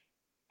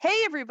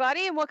Hey,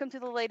 everybody, and welcome to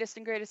the latest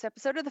and greatest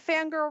episode of the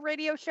Fangirl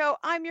Radio Show.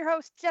 I'm your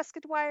host,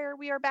 Jessica Dwyer.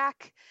 We are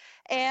back,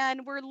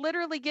 and we're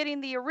literally getting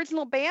the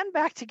original band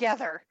back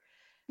together.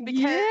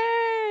 Because,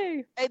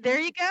 Yay! there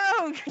you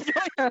go.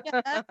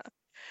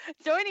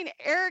 Joining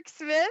Eric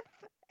Smith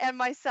and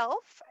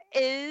myself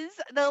is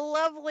the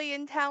lovely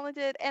and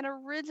talented and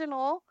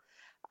original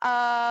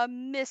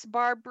Miss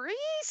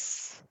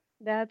Barbrice.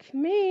 That's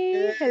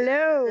me.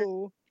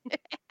 Hello.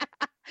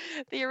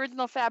 The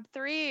original Fab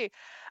 3.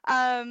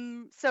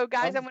 So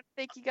guys, I want to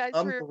thank you guys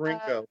I'm for the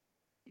Ringo.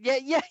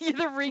 Yeah, you're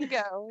the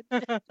Ringo.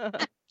 Oh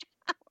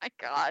my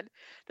God.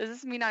 Does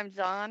this mean I'm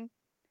John?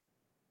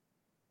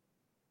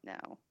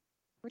 No.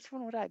 Which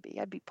one would I be?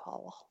 I'd be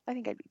Paul. I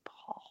think I'd be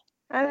Paul.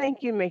 I think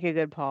you'd make a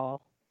good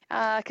Paul.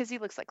 Because he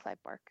looks like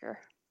Clive Barker.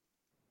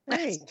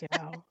 There you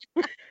go.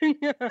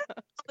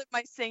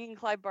 My singing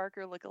Clive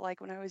Barker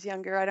look-alike when I was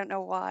younger. I don't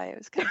know why. It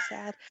was kind of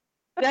sad.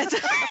 That's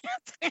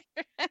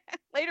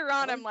later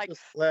on. I'm like,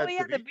 oh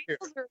yeah, the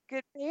Beatles are a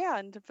good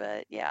band,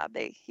 but yeah,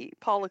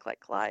 Paul looked like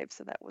Clive,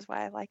 so that was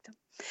why I liked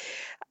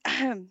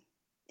him.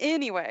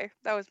 Anyway,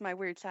 that was my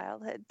weird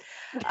childhood.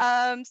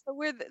 So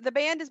the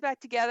band is back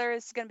together.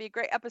 It's going to be a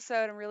great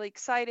episode. I'm really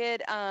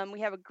excited.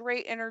 We have a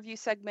great interview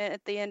segment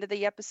at the end of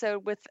the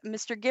episode with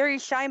Mr. Gary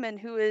Scheiman,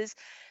 who is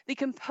the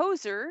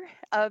composer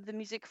of the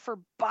music for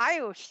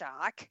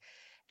BioShock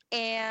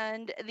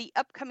and the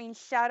upcoming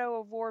Shadow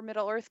of War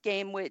Middle-earth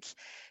game, which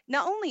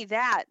not only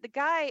that, the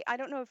guy, I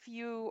don't know if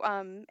you,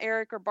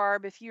 Eric or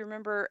Barb, if you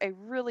remember a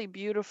really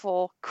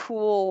beautiful,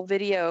 cool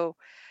video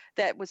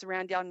that was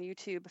around on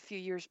YouTube a few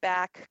years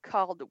back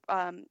called,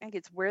 I think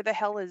it's Where the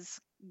Hell is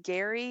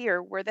Gary,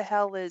 or Where the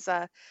Hell is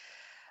Matt?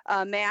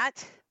 I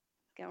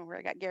don't know where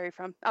I got Gary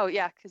from. Oh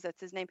yeah, because that's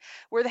his name.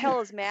 Where the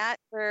Hell is Matt?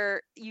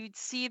 Where you'd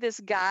see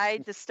this guy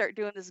just start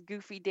doing this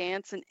goofy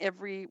dance in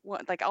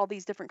all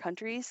these different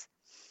countries.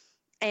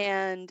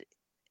 And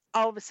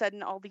all of a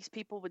sudden, all these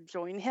people would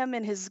join him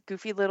in his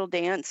goofy little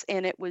dance,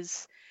 and it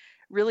was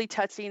really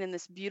touching. And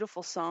this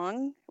beautiful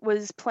song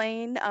was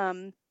playing,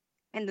 and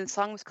the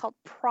song was called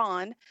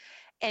Prawn.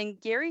 And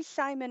Gary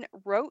Scheiman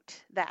wrote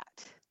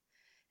that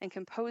and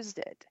composed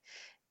it.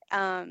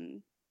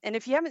 And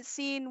if you haven't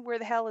seen Where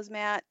the Hell is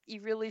Matt,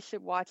 you really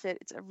should watch it.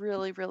 It's a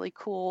really, really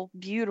cool,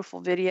 beautiful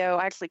video.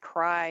 I actually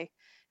cry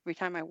every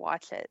time I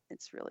watch it.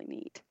 It's really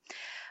neat.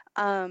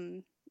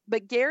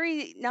 But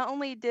Gary not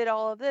only did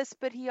all of this,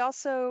 but he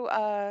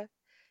also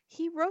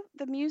he wrote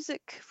the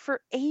music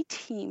for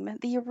A-Team,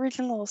 the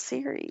original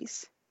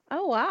series.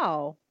 Oh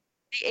wow,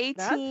 the A-Team.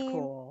 That's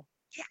cool.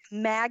 Yeah,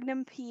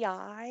 Magnum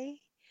PI.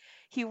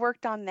 He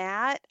worked on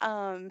that.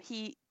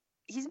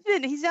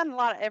 He's done a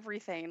lot of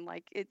everything.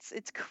 Like it's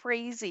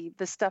crazy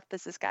the stuff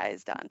this guy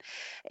has done,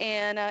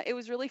 and it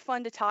was really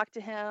fun to talk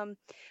to him.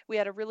 We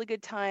had a really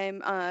good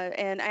time,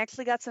 and I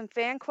actually got some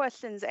fan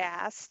questions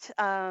asked.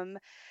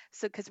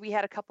 So because we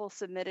had a couple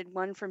submitted,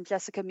 one from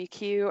Jessica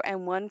McHugh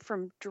and one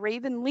from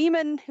Draven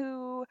Lehman,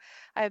 who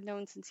I have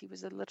known since he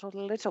was a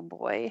little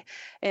boy,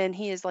 and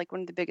he is like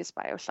one of the biggest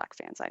BioShock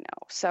fans I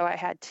know. So I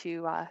had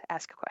to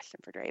ask a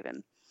question for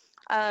Draven.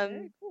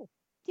 Very cool.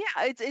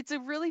 Yeah, it's a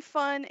really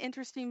fun,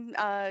 interesting. We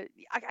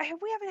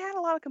haven't had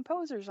a lot of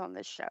composers on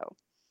this show,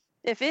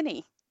 if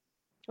any.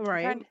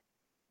 Right.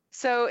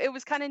 So it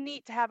was kind of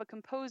neat to have a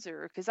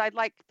composer, because I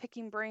like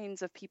picking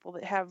brains of people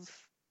that have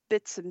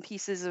bits and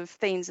pieces of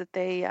things that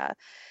they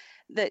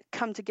that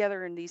come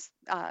together in these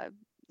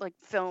like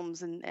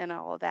films and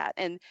all of that.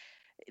 And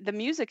the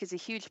music is a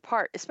huge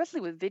part,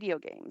 especially with video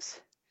games.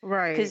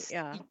 Right. Because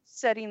Yeah.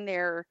 sitting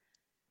there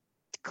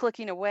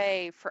clicking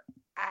away for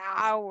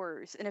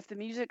hours, and if the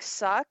music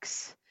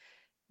sucks,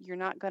 you're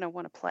not going to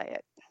want to play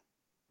it.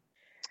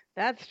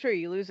 That's true.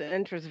 You lose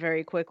interest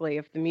very quickly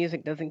if the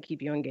music doesn't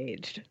keep you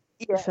engaged.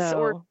 Yes,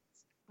 or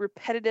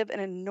repetitive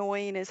and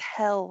annoying as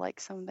hell, like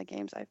some of the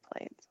games I've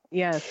played.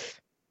 Yes.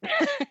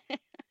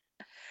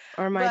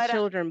 Or my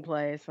children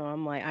play, so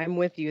I'm like, I'm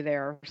with you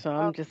there. So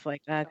I'm just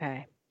like,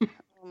 okay.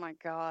 Oh my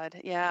God,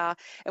 yeah.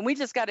 And we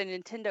just got a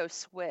Nintendo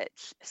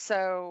Switch,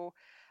 so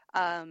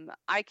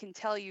I can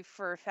tell you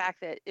for a fact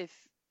that if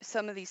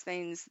some of these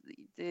things,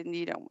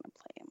 you don't want to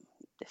play them.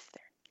 If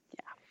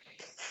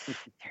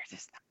they're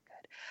just not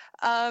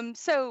good.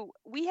 So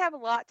we have a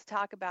lot to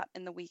talk about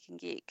in the Week in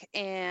Geek,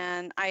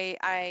 and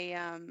I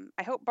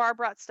hope Barb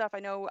brought stuff. I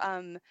know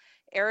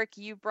Eric,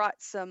 you brought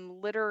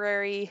some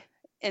literary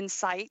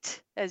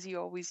insight, as you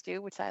always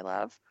do, which I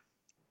love.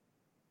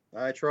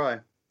 I try.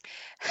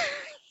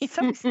 He's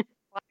always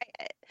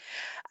quiet.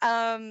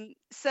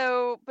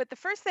 But the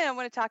first thing I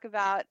want to talk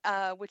about,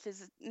 which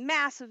is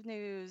massive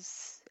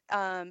news,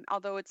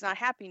 although it's not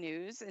happy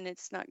news and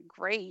it's not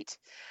great,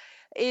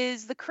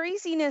 is the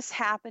craziness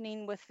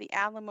happening with the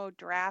Alamo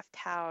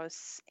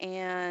Drafthouse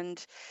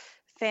and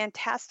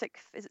Fantastic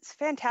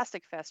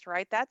Fest,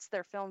 right? That's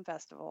their film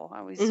festival. I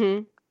always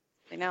something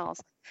else.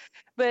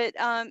 But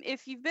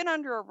if you've been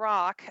under a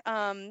rock,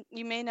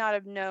 you may not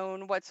have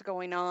known what's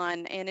going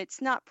on, and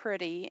it's not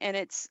pretty. And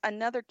it's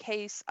another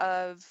case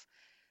of,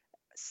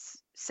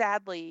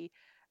 sadly,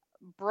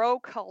 bro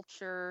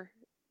culture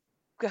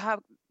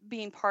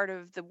being part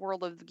of the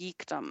world of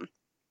geekdom.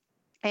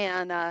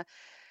 And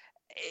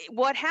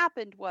what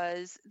happened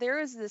was there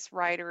is this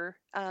writer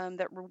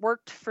that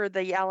worked for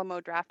the Alamo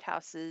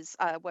Drafthouse's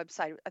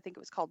website. I think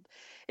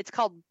it's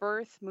called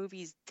Birth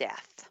Movies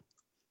Death.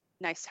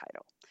 Nice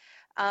title.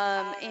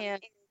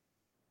 And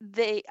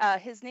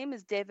his name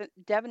is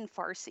Devin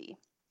Farsi.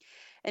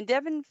 And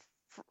Devin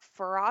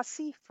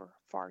Farsi,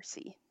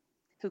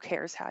 who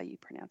cares how you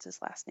pronounce his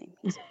last name?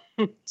 He's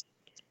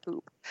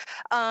poop.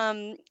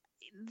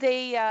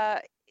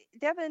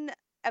 Devin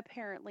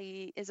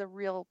apparently is a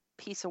real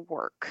piece of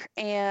work,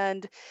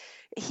 and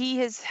he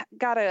has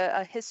got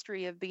a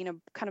history of being a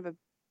kind of a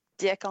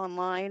dick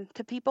online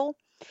to people.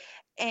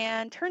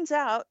 And turns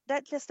out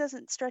that just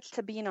doesn't stretch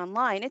to being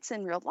online. It's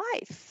in real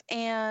life.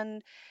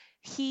 And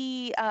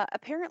he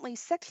apparently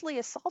sexually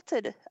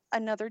assaulted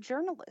another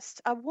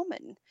journalist, a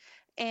woman.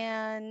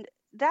 And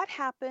that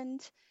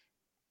happened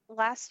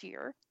last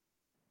year.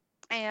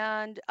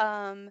 And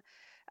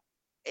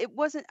it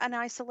wasn't an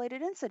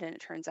isolated incident,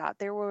 it turns out.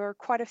 There were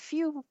quite a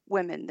few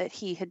women that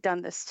he had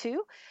done this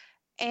to.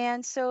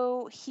 And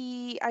so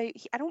I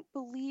don't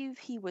believe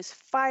he was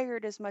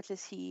fired as much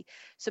as he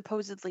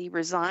supposedly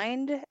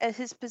resigned at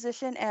his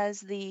position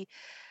as the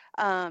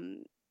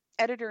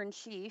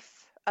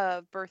editor-in-chief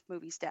of Birth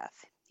Movies Death.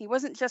 He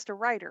wasn't just a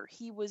writer,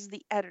 he was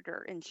the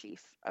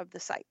editor-in-chief of the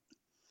site.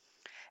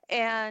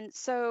 And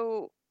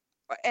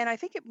I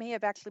think it may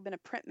have actually been a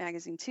print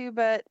magazine too,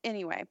 but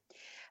anyway.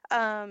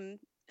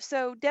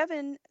 So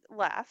Devin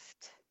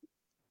left,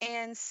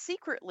 and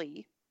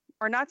secretly,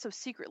 or not so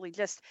secretly,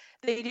 just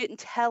they didn't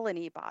tell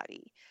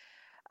anybody.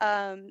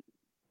 The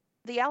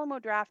Alamo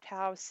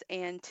Drafthouse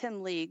and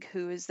Tim League,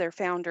 who is their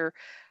founder,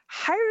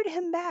 hired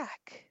him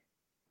back.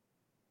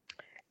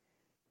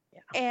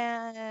 Yeah.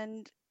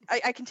 And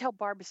I can tell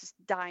Barb is just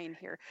dying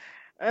here.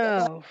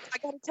 Oh. I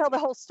got to tell the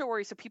whole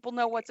story so people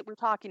know what we're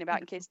talking about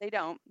in case they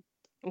don't.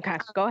 Okay,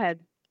 go ahead.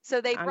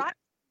 So they brought him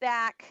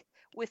back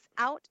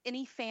without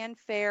any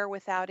fanfare,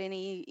 without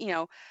any,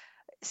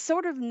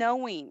 sort of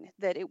knowing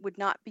that it would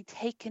not be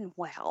taken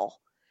well.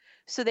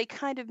 So they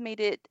kind of made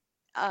it,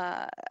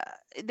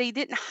 they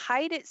didn't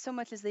hide it so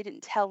much as they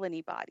didn't tell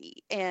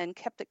anybody and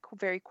kept it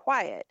very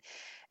quiet.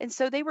 And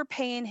so they were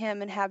paying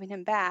him and having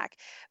him back.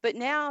 But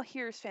now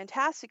here's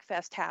Fantastic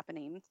Fest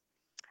happening,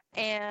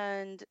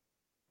 and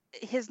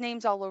his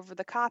name's all over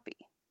the copy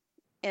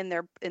in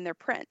their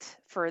print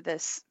for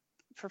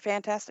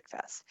Fantastic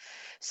Fest.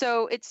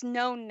 So it's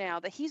known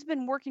now that he's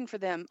been working for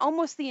them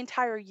almost the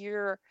entire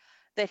year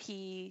that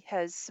he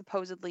has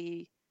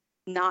supposedly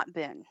not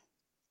been.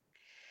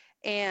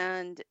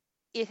 And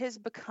it has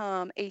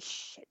become a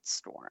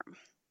shitstorm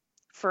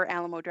for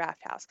Alamo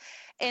Drafthouse.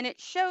 And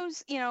it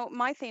shows,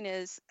 my thing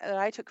is that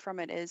I took from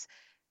it is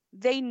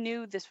they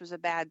knew this was a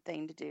bad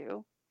thing to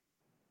do.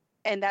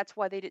 And that's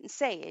why they didn't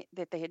say it,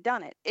 that they had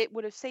done it. It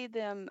would have saved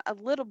them a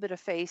little bit of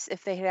face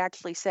if they had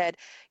actually said,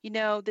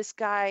 this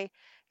guy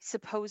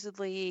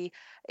supposedly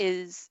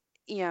is,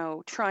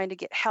 trying to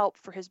get help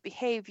for his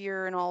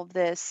behavior and all of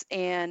this.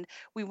 And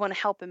we want to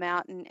help him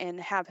out and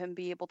have him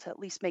be able to at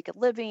least make a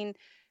living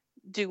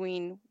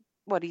doing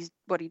what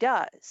he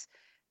does.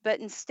 But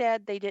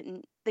instead they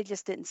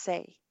just didn't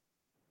say.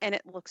 And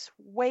it looks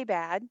way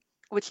bad,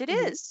 which it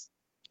is.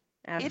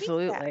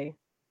 Absolutely. It is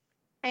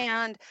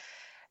bad.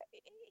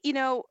 And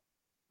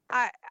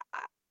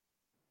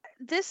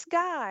this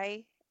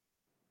guy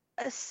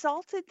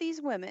assaulted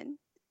these women.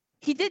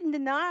 He didn't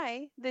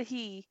deny that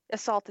he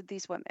assaulted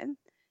these women.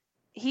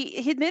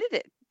 He admitted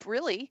it,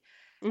 really.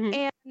 Mm-hmm.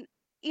 And,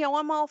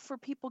 I'm all for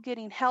people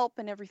getting help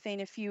and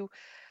everything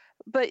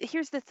but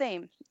here's the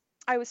thing.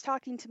 I was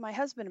talking to my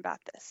husband about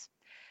this.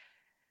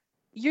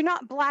 You're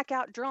not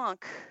blackout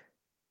drunk,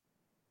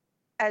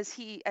 as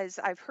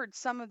I've heard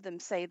some of them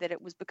say that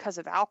it was because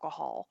of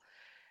alcohol,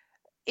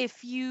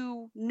 if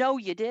you know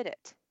you did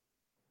it.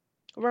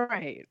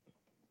 Right.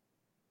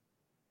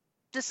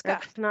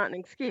 Discuss. That's not an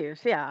excuse,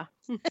 yeah.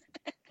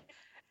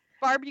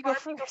 Barb, you go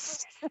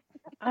first.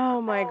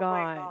 Oh my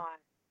God.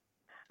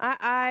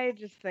 I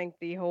just think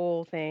the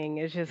whole thing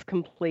is just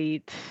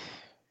complete.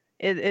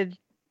 It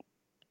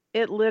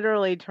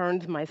literally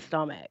turns my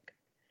stomach.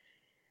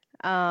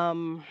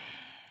 They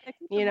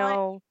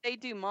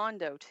do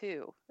Mondo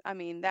too. I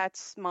mean,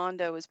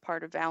 Mondo is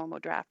part of Alamo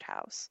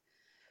Drafthouse.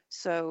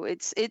 So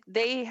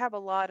they have a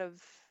lot of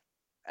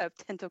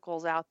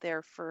tentacles out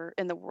there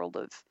in the world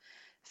of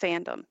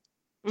fandom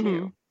too.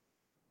 Mm-hmm.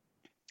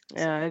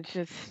 Yeah, it's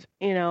just,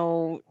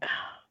 the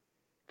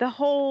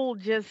whole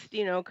just,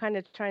 kind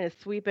of trying to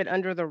sweep it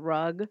under the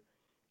rug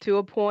to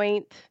a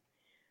point.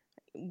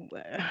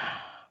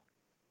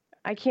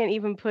 I can't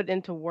even put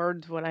into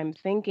words what I'm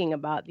thinking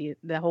about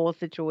the whole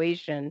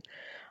situation.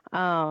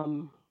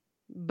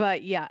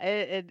 But yeah,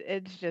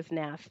 it's just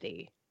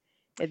nasty.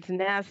 It's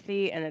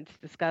nasty and it's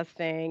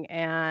disgusting,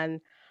 and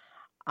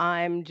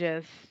I'm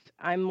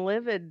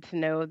livid to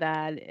know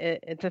that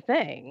it's a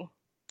thing.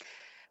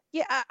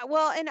 Yeah,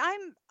 well, and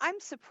I'm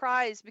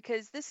surprised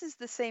because this is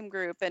the same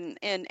group, and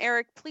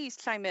Eric, please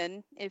chime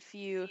in if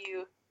you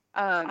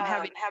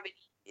have it.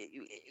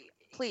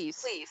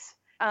 Please.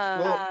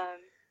 Well,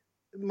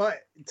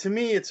 to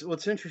me, it's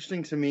what's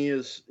interesting to me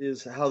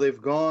is how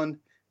they've gone.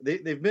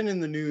 They've been in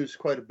the news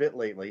quite a bit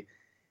lately,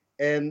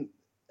 and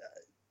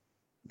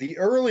the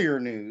earlier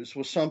news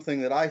was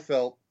something that I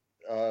felt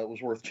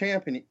was worth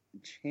championing,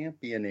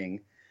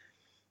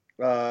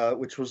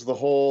 which was the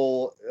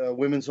whole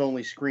women's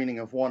only screening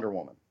of Wonder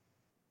Woman.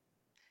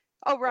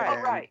 Oh, right.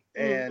 And, right.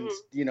 And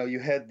you know, you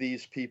had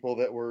these people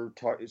that were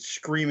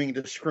screaming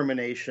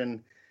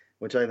discrimination,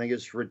 which I think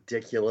is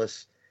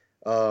ridiculous.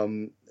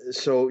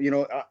 So, you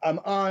know, I'm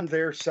on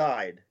their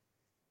side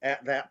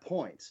at that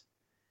point.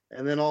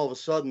 And then all of a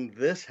sudden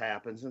this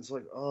happens, and it's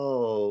like,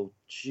 oh,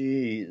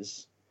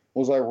 geez.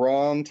 Was I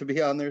wrong to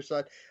be on their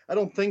side? I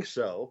don't think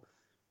so.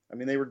 I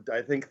mean,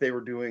 I think they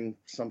were doing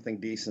something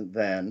decent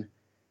then.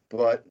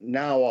 But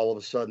now all of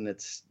a sudden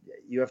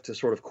you have to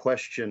sort of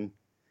question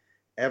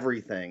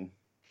everything.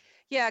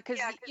 Yeah, because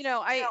you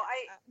know,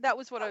 that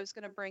was what I was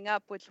going to bring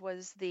up, which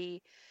was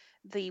the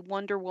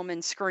Wonder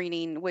Woman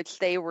screening, which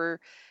they were,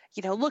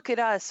 you know, look at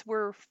us,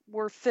 we're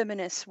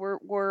feminists,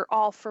 we're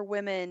all for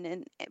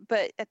women,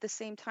 but at the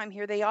same time,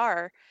 here they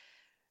are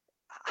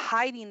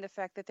hiding the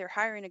fact that they're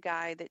hiring a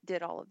guy that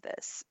did all of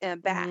this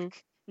and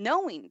back,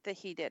 knowing that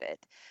he did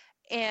it,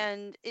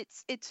 and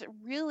it's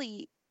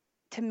really,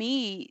 to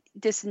me,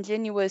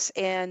 disingenuous,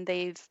 and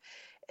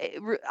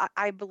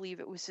I believe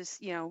it was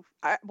just, you know,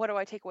 what do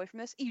I take away from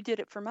this? You did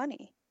it for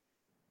money.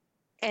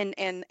 And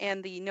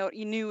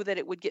you knew that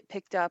it would get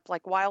picked up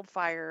like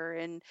wildfire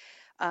and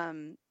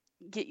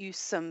get you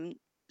some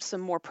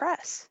more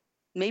press.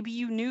 Maybe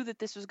you knew that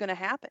this was going to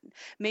happen.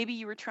 Maybe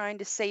you were trying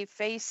to save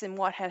face in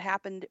what had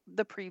happened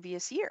the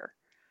previous year.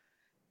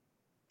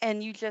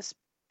 And you just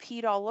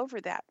peed all over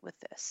that with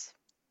this.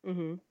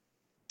 Mm-hmm.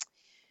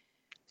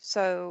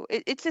 So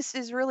it just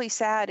is really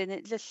sad, and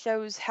it just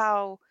shows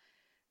how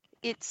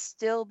it's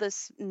still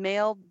this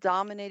male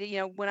dominated, you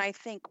know, when I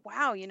think,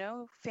 wow, you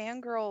know,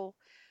 Fangirl,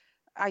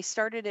 I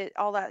started it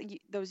all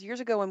those years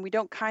ago, and we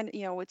don't kind of,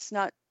 you know, it's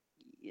not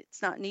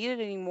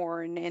needed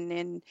anymore,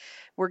 and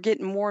we're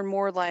getting more and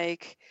more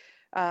like,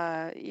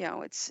 you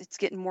know, it's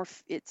getting more,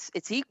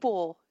 it's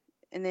equal,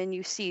 and then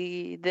you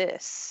see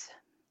this,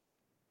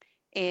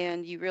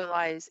 and you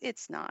realize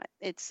it's not.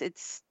 It's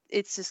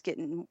just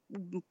getting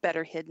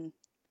better hidden.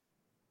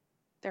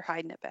 They're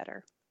hiding it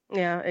better.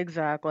 Yeah,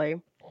 exactly.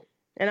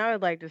 And I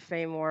would like to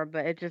say more,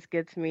 but it just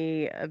gets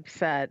me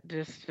upset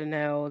just to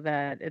know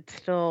that it's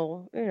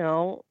still, you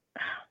know,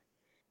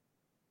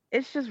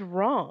 it's just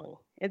wrong.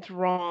 It's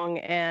wrong,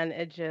 and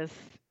it just,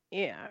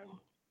 yeah.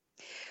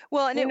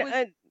 Well,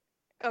 and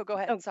oh, go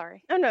ahead. Oh,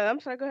 sorry. Oh, no,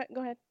 I'm sorry. Go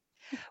ahead.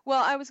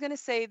 Well, I was going to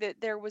say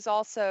that there was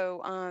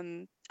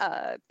also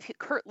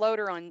Kurt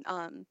Loder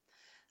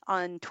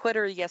on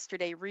Twitter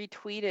yesterday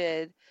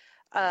retweeted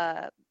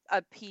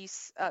a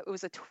piece. It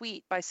was a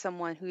tweet by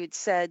someone who had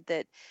said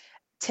that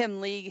Tim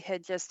League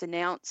had just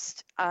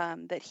announced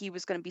that he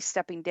was going to be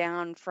stepping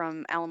down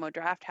from Alamo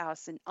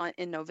Drafthouse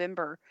in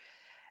November.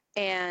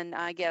 And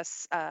I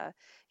guess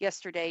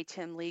yesterday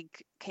Tim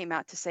League came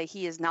out to say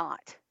he is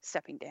not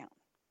stepping down.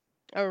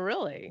 Oh,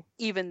 really?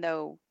 Even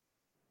though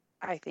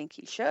I think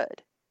he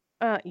should.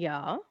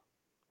 Yeah.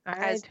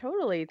 I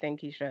totally think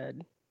he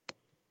should.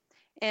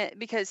 And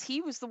because he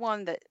was the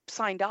one that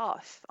signed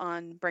off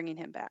on bringing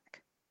him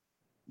back.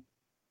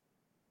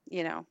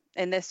 You know,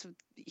 and this,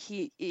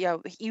 you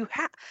know,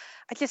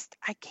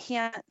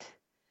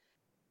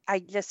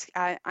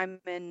 I'm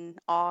in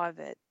awe of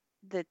it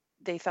that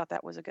they thought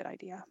that was a good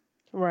idea.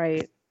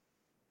 Right.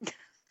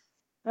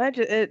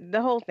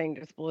 The whole thing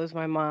just blows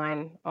my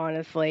mind,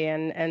 honestly,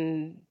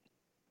 and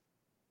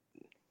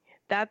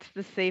that's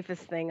the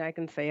safest thing I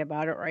can say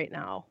about it right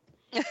now.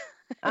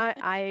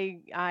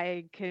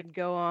 I could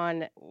go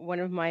on one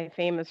of my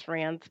famous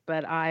rants,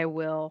 but I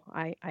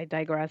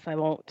digress. I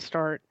won't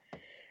start,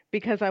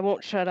 because I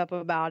won't shut up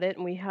about it,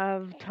 and we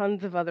have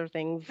tons of other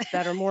things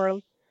that are more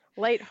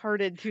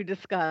lighthearted to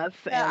discuss.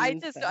 Yeah,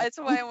 that's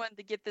why I wanted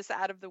to get this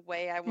out of the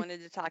way. I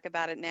wanted to talk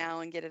about it now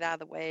and get it out of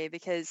the way,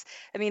 because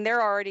I mean,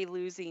 they're already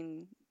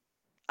losing.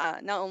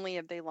 Not only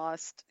have they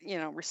lost, you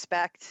know,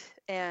 respect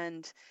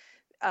and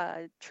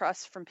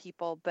trust from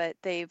people, but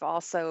they've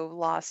also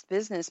lost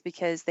business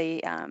because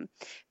they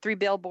 3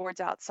 Billboards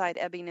Outside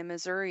Ebbing,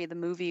 Missouri, the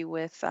movie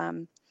with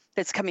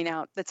that's coming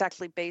out, that's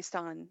actually based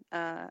on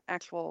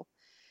actual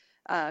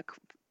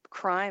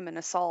crime and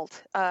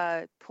assault,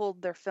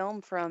 pulled their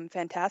film from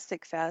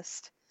Fantastic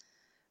Fest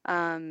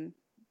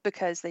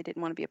because they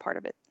didn't want to be a part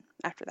of it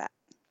after that.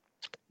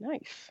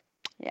 Nice.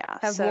 Yeah.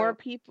 Have more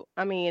people,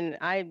 I mean,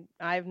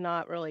 I've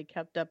not really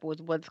kept up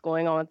with what's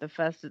going on at the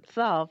fest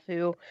itself,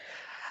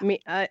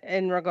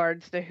 in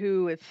regards to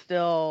who is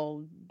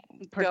still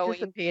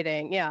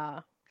participating.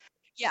 Going.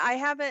 Yeah,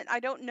 I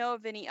don't know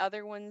of any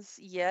other ones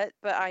yet,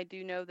 but I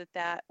do know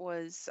that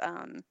was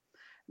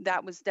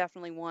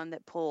definitely one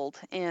that pulled,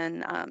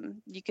 and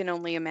you can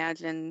only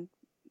imagine.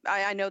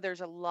 I know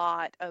there's a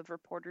lot of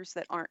reporters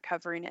that aren't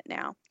covering it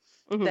now,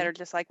 that are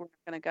just like, we're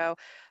not going to go.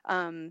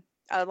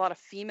 A lot of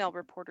female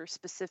reporters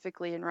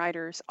specifically and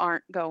writers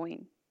aren't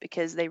going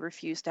because they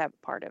refuse to have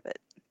a part of it.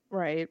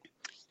 Right.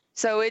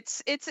 So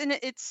it's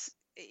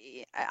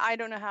I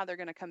don't know how they're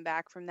going to come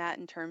back from that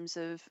in terms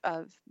of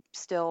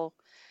still,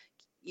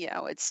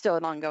 it's still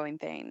an ongoing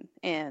thing,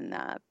 and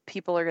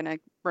people are going to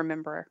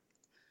remember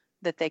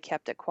that they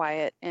kept it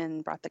quiet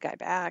and brought the guy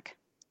back.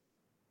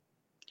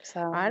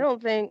 So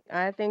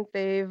I think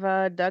they've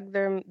dug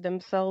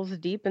themselves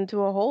deep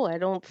into a hole. I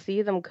don't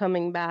see them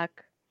coming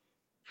back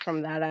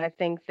from that. I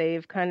think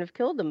they've kind of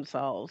killed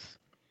themselves.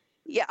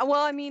 Yeah,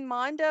 well, I mean,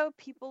 Mondo,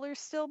 people are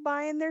still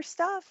buying their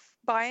stuff,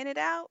 buying it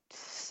out.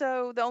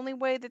 So the only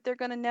way that they're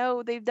going to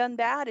know they've done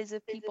bad is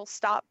if people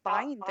stop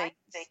buying things.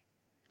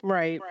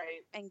 Right.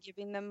 And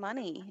giving them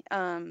money.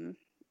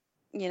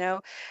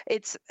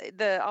 It's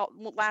the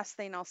last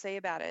thing I'll say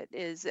about it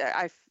is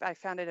I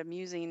found it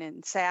amusing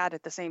and sad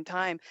at the same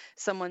time.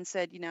 Someone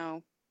said,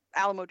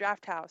 Alamo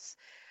Drafthouse,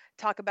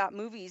 talk about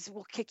movies,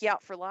 we'll kick you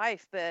out for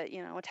life, but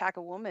attack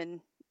a woman,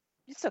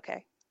 it's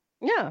okay.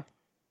 Yeah,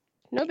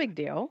 no big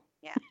deal.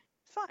 Yeah,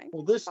 fine.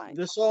 Well, this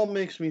all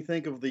makes me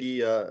think of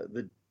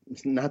the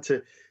not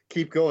to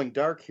keep going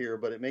dark here,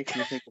 but it makes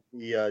me think of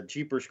the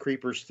Jeepers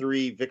Creepers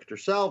 3 Victor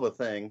Salva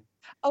thing.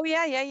 Oh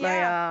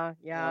yeah.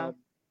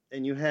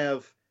 And you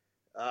have,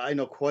 I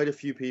know quite a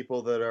few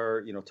people that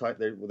are,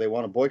 they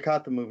want to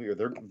boycott the movie, or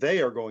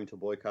they are going to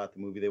boycott the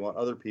movie. They want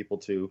other people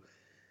to,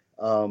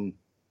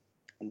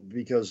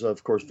 because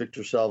of course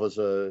Victor Salva is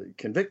a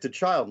convicted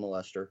child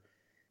molester.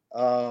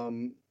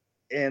 And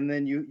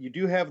then you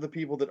do have the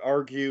people that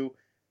argue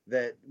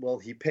that, well,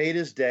 he paid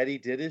his debt, he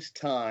did his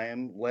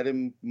time, let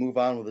him move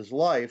on with his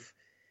life.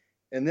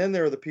 And then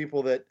there are the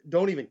people that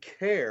don't even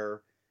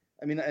care.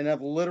 I mean, and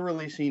I've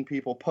literally seen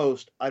people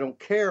post, I don't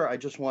care, I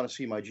just want to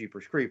see my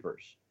Jeepers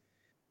Creepers.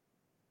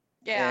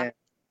 Yeah. And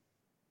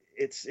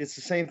it's the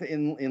same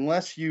thing,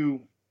 unless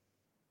you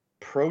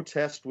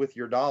protest with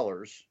your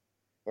dollars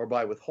or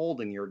by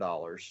withholding your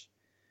dollars.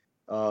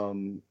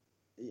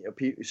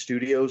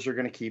 Studios are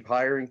going to keep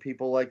hiring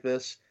people like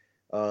this.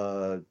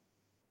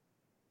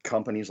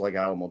 Companies like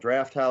Alamo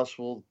Drafthouse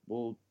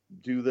will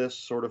do this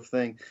sort of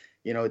thing.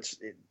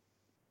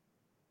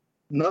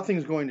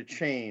 Nothing's going to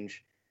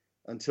change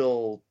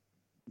until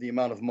the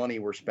amount of money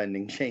we're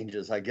spending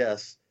changes, I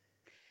guess.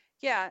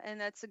 Yeah,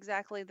 and that's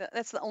exactly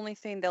that's the only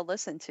thing they'll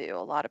listen to.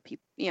 A lot of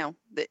people,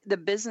 the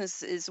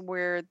business is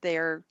where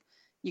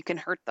you can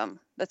hurt them.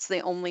 That's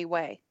the only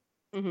way.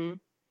 Mm-hmm.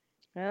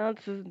 Well,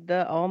 it's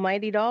the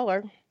almighty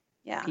dollar.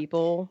 Yeah.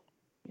 People,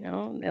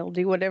 they'll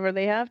do whatever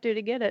they have to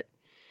get it.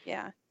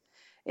 Yeah.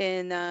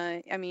 And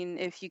I mean,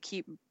 if you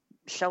keep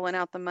shelling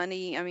out the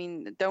money, I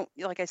mean,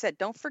 like I said,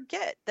 don't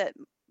forget that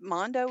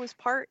Mondo is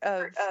part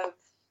of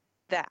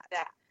that.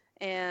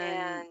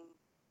 And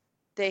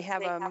they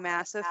have a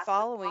massive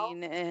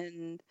following,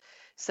 and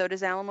so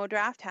does Alamo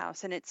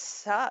Drafthouse, and it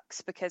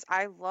sucks because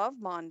I love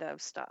Mondo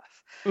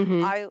stuff.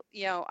 Mm-hmm.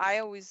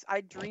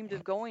 I dreamed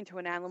of going to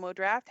an Alamo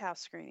Drafthouse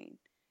screening.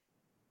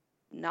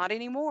 Not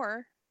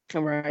anymore.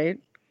 Right.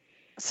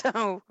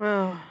 So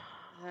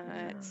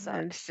it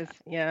sucks. It's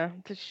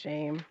it's a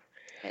shame.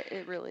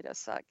 It really does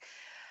suck.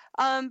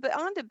 But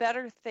on to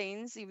better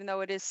things, even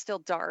though it is still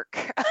dark.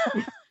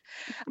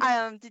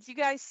 Did you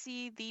guys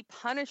see the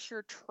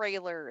Punisher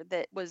trailer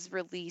that was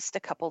released a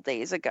couple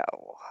days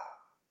ago?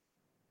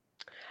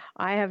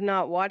 I have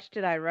not watched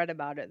it. I read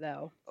about it,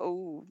 though.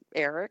 Oh,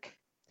 Eric?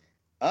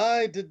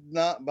 I did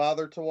not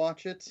bother to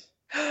watch it.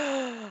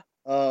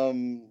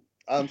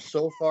 I'm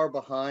so far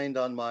behind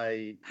on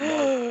my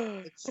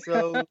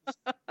shows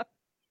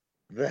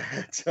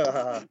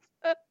that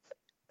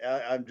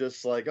I'm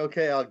just like,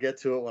 okay, I'll get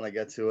to it when I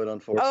get to it,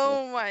 unfortunately.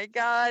 Oh my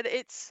God,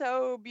 it's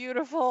so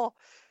beautiful.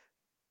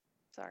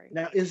 Sorry.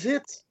 Now, is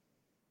it,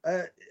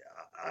 I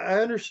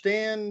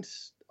understand,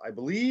 I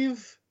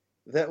believe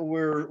that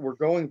we're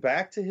going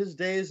back to his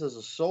days as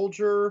a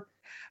soldier.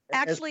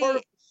 Actually, as part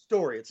of the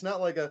story. It's not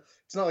like a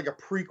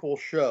prequel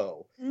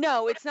show.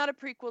 No, it's not a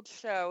prequel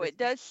show. It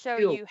does show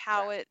you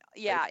how it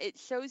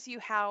shows you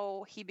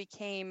how he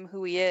became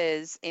who he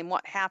is and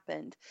what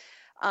happened.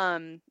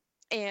 And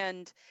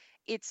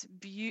it's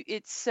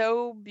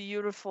so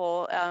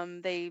beautiful.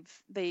 They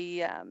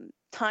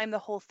timed the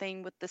whole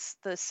thing with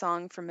the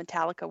song from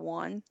Metallica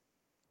 1.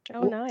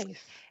 Oh,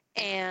 nice.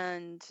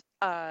 And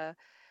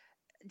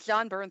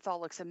John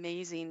Bernthal looks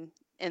amazing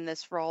in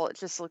this role. It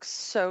just looks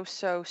so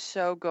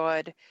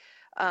good.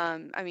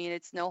 I mean,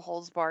 it's no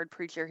holds barred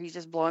preacher. He's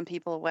just blowing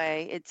people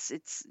away.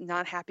 It's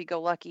not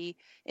happy-go-lucky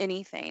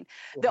anything.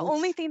 The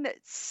only thing that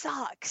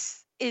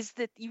sucks is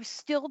that you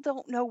still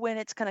don't know when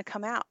it's going to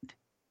come out.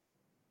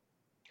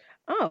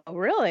 Oh,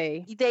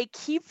 really? They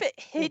keep it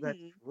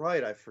hidden. That's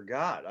right. I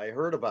forgot. I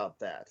heard about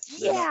that.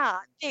 Yeah,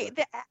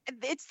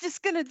 it's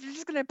just they're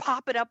just gonna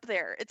pop it up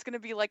there. It's gonna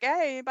be like,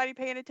 hey, anybody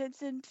paying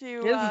attention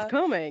to? This is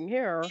coming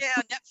here.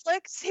 Yeah,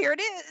 Netflix. Here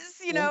it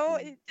is. It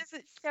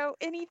doesn't show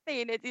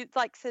anything. It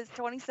like says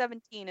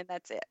 2017, and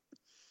that's it.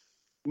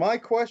 My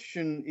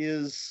question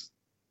is,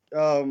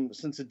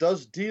 since it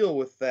does deal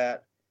with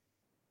that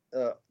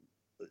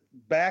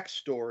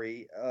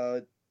backstory,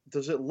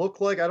 does it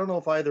look like? I don't know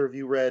if either of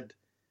you read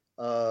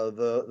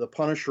the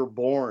Punisher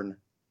Born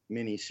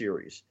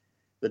miniseries.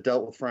 that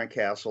dealt with Frank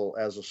Castle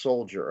as a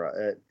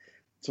soldier.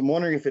 So I'm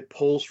wondering if it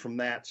pulls from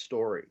that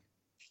story.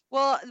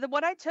 Well,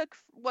 what I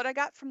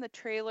got from the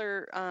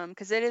trailer,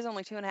 because it is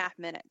only 2.5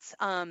 minutes,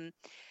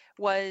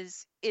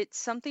 was it's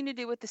something to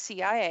do with the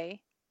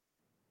CIA.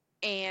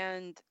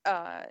 And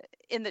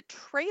in the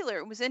trailer,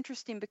 it was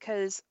interesting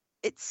because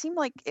it seemed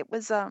like it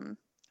was,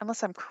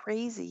 unless I'm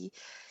crazy,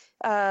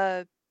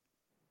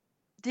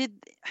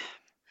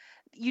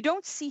 you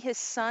don't see his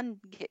son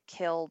get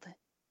killed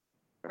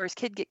or his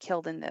kid get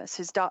killed in this.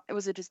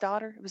 Was it his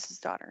daughter? It was his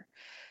daughter,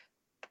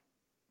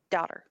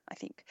 I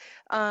think.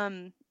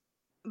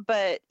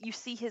 But you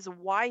see his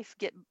wife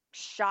get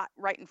shot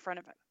right in front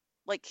of him.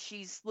 Like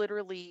she's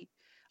literally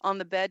on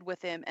the bed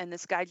with him, and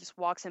this guy just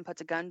walks in,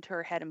 puts a gun to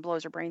her head, and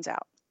blows her brains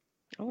out.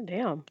 Oh,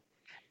 damn.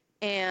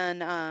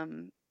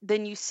 And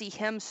then you see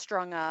him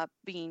strung up,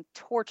 being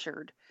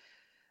tortured.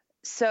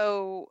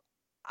 So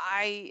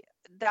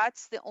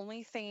that's the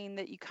only thing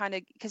that you kind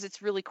of, because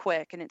it's really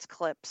quick and it's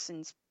clips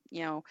and,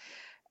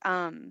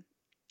 and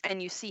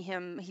you see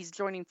him, he's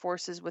joining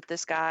forces with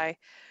this guy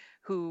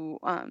who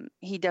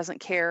he doesn't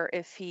care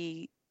if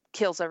he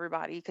kills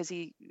everybody, because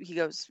he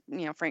goes,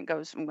 Frank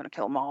goes, I'm going to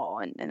kill them all.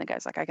 And the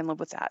guy's like, I can live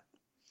with that.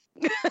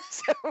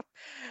 So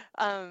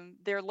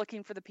they're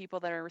looking for the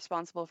people that are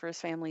responsible for his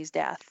family's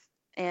death.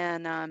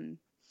 And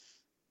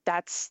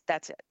that's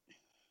it.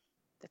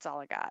 That's all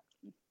I got.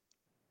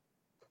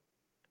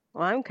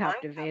 Well, I'm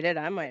captivated.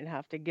 I might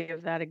have to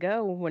give that a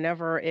go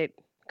whenever it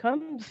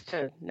comes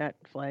to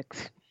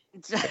Netflix.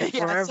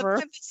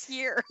 Sometime this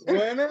year.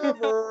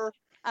 Whenever.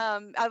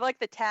 I like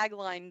the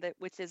tagline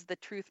which is "The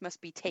truth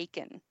must be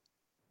taken,"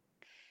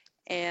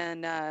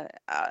 and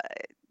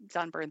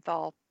John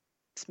Bernthal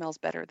smells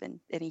better than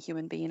any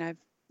human being I've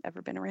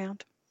ever been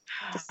around.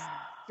 Just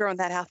throwing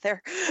that out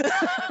there.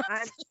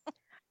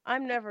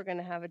 I'm never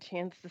gonna have a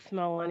chance to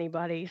smell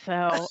anybody,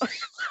 so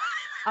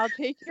I'll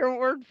take your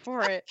word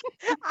for it.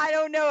 I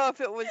don't know if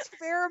it was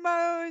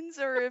pheromones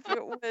or if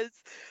it was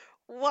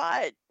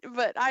what,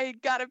 but I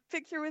got a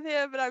picture with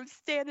him, and I'm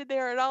standing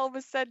there, and all of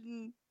a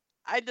sudden,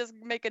 I just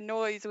make a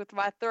noise with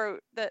my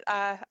throat that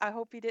I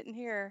hope he didn't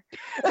hear.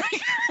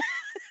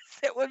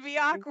 It would be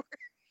awkward.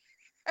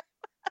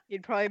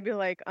 You'd probably be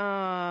like,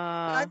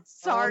 I'm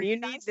sorry. You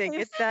need to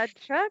get that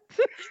checked.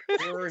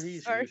 Or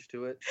he's used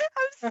to it.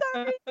 I'm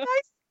sorry.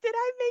 Did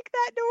I make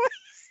that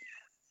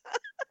noise?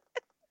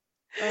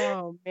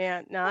 Oh,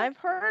 man. Now, I've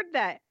heard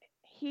that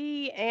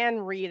he and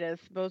Ritas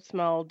both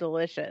smell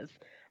delicious.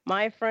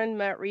 My friend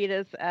met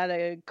Ritas at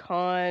a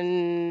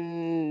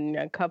con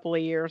a couple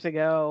of years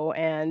ago,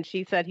 and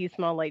she said he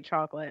smelled like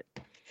chocolate.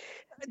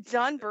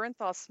 John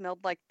Bernthal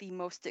smelled like the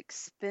most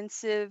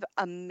expensive,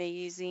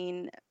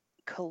 amazing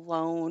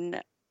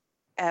cologne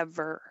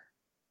ever.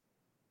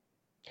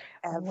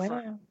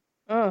 Wow.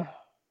 Oh.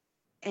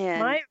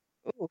 And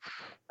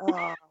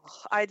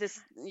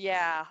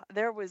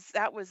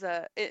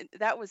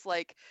that was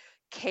like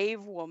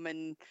cave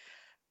woman.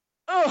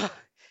 Oh,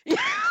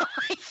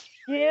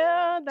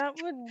 yeah, that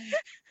would.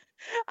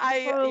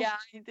 I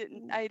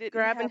didn't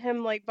grabbing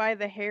him like by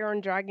the hair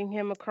and dragging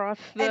him across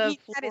the and he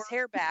floor. had his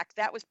hair back.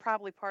 That was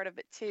probably part of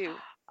it too.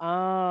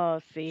 Oh,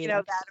 see,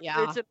 that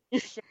original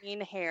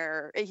Shane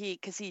hair.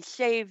 Because he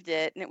shaved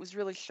it and it was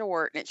really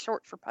short, and it's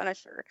short for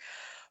Punisher.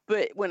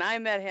 But when I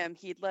met him,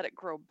 he'd let it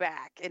grow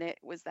back, and it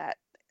was that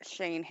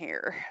Shane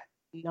hair.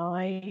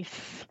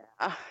 Nice.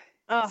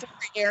 Yeah.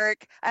 Sorry,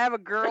 Eric. I have a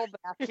girl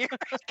back here.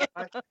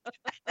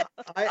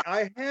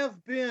 I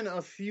have been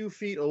a few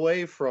feet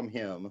away from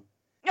him,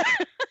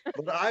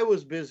 but I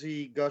was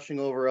busy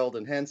gushing over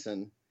Eldon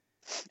Henson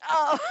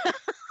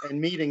and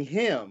meeting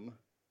him.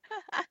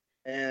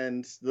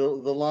 And the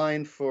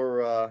line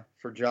for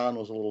John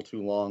was a little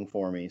too long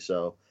for me.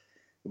 So,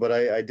 but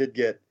I did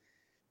get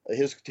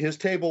his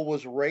table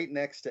was right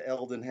next to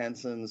Eldon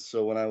Henson's.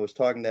 So when I was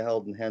talking to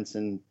Eldon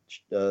Henson,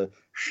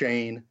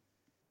 Shane,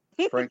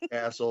 Frank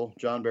Castle,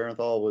 John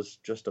Bernthal was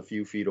just a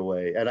few feet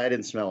away, and I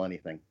didn't smell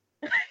anything.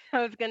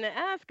 I was going to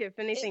ask if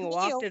anything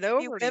wafted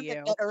over to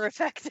you. That are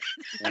affected.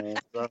 Oh,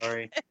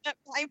 sorry. That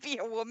might be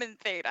a woman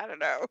thing. I don't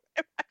know.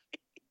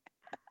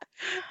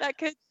 That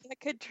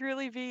could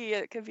truly be.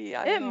 It could be.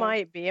 It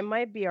might be. It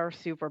might be our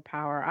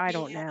superpower. I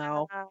don't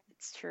know.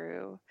 It's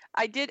true.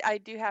 I do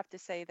have to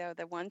say though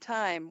that one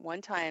time,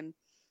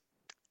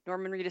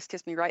 Norman Reedus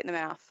kissed me right in the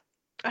mouth.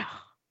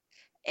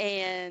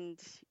 And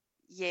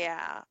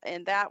yeah,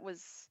 and that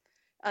was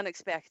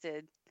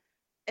unexpected.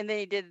 And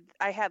then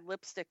I had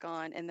lipstick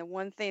on, and the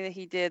one thing that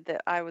he did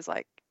that I was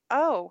like,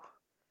 oh,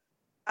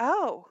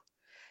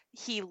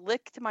 he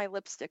licked my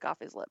lipstick off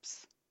his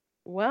lips.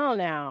 Well,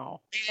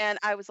 now. And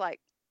I was like,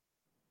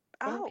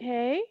 oh,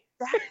 okay.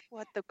 That's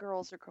what the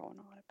girls are going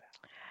on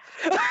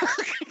about.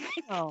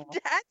 Oh.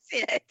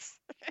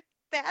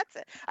 That's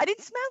it. I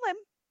didn't smell him.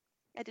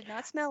 I did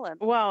not smell him.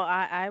 Well,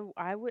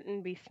 I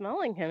wouldn't be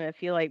smelling him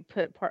if you like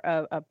put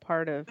a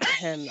part of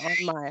him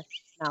on my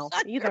mouth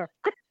either.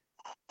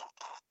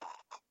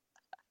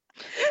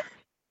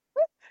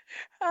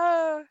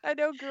 I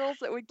know girls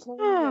that would kill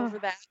me over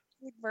that.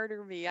 would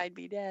murder me, I'd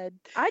be dead.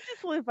 I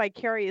just live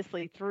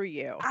vicariously through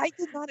you. I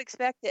did not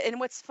expect it. And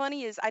what's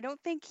funny is I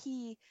don't think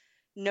he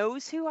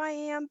knows who I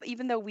am,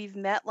 even though we've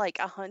met like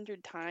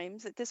 100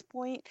 times at this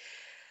point.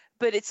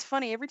 But it's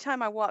funny, every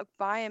time I walk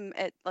by him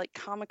at like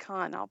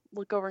Comic-Con, I'll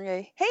look over and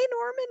go, "Hey,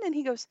 Norman," and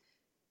he goes,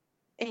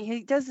 and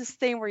he does this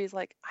thing where he's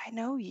like, "I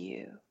know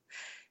you,"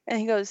 and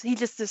he goes, he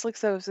just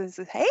looks over and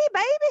says, "Hey,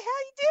 baby, how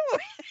you doing?"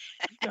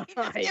 And he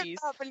just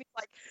gets up and he's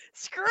like,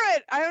 "Screw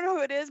it, I don't know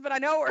who it is, but I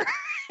know her."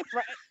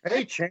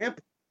 Hey, champ.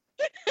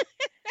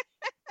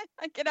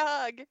 I get a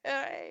hug.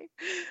 Hey,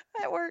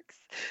 that works.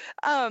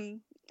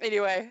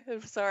 Anyway,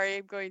 I'm sorry,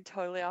 I'm going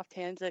totally off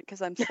tangent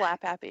because I'm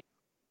slap happy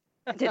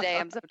today.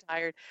 I'm so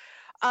tired.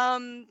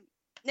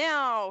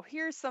 Now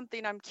here's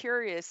something I'm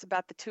curious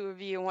about the two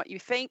of you and what you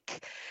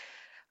think.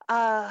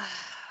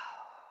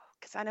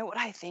 Because I know what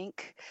I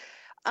think.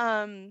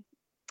 HBO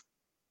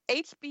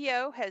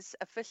has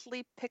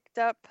officially picked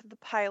up the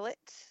pilot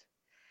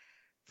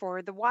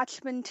for the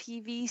Watchmen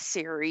TV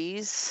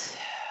series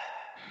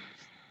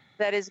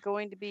that is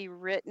going to be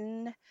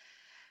written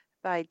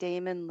by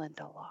Damon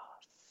Lindelof.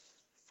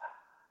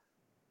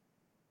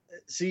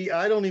 See,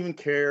 I don't even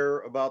care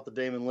about the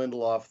Damon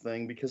Lindelof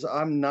thing because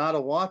I'm not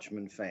a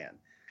Watchmen fan.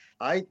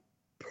 I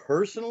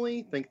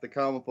personally think the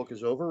comic book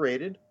is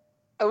overrated.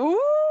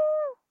 Ooh!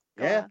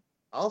 Yeah,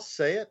 I'll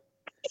say it.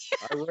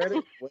 I read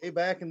it way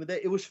back in the day.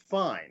 It was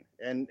fine,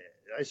 and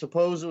I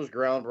suppose it was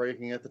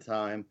groundbreaking at the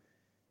time.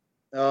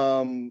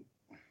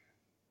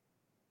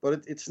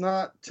 But it's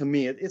not, to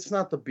me, it's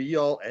not the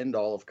be-all,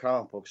 end-all of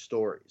comic book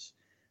stories.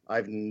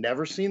 I've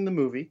never seen the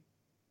movie.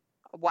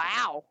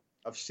 Wow.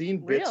 I've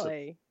seen bits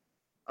really?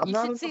 of it.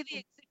 You should see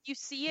if you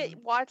see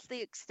it, watch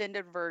the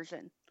extended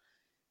version.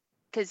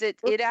 Because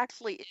it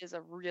actually is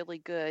a really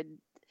good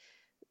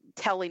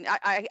telling.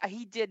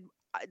 He did,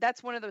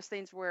 that's one of those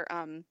things where,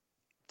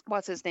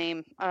 what's his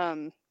name?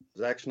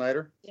 Zack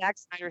Snyder? Zack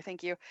Snyder,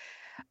 thank you.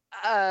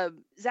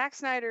 Zack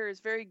Snyder is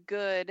very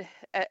good,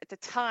 at the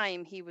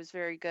time he was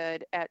very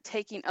good at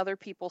taking other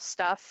people's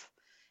stuff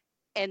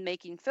and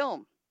making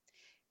film.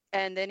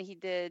 And then he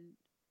did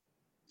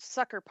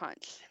Sucker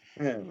Punch,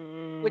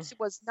 which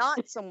was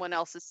not someone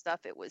else's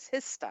stuff, it was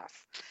his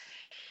stuff.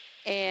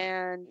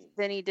 And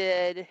then he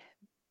did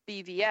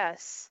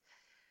BVS.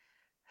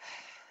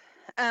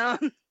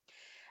 And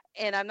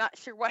I'm not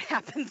sure what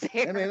happened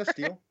there. And Man of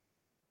Steel.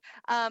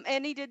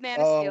 And he did Man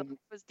of Steel, which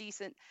was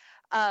decent.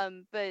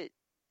 But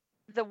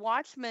the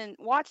Watchmen,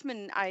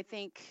 I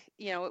think,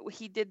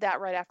 he did that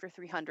right after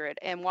 300,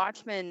 and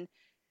Watchmen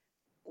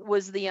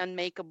was the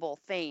unmakeable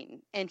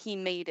thing, and he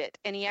made it,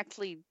 and he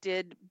actually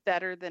did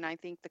better than I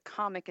think the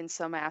comic in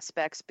some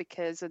aspects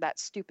because of that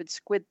stupid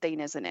squid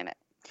thing isn't in it.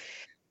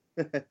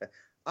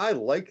 I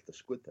like the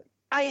squid thing.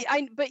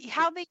 But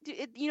how they do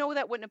it,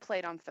 that wouldn't have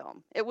played on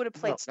film. It would have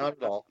played not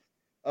at all.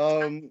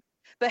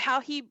 But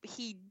how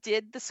he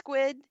did the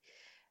squid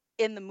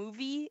in the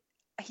movie,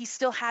 he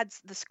still had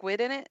the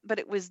squid in it, but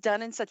it was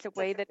done in such a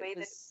way that it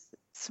was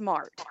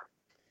smart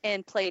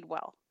and played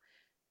well.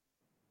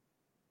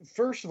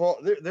 First of all,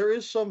 there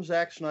is some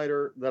Zack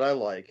Snyder that I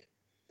like,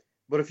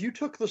 but if you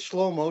took the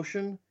slow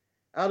motion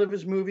out of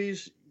his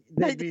movies,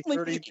 they'd be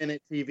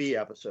 30-minute TV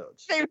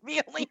episodes. They'd be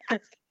only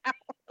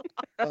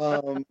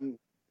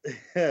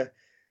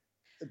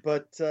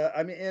But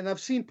I mean, and I've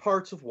seen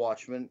parts of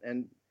Watchmen,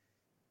 and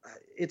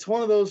it's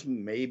one of those,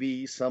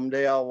 maybe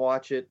someday I'll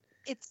watch it.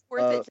 It's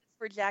worth it just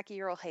for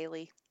Jackie Earle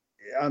Haley.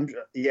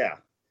 Yeah,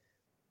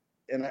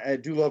 and I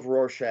do love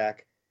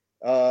Rorschach.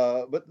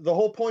 But the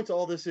whole point to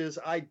all this is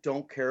I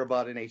don't care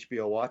about an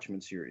HBO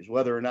Watchmen series,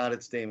 whether or not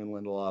it's Damon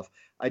Lindelof.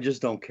 I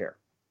just don't care.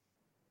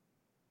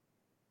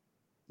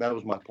 That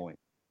was my point.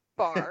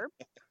 Barb?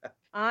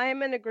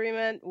 I'm in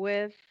agreement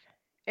with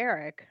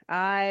Eric.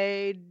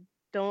 I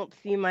don't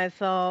see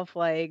myself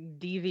like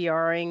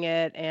DVRing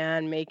it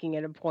and making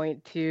it a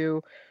point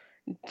to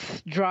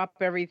drop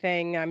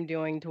everything I'm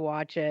doing to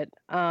watch it.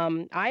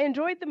 I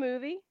enjoyed the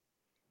movie,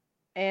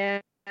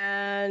 and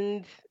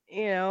a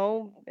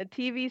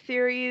TV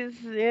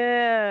series,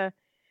 yeah,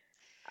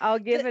 I'll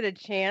give it a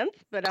chance,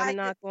 but I'm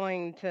not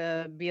going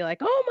to be like,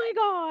 oh my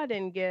God,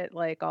 and get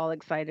like all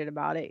excited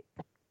about it.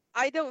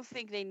 I don't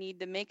think they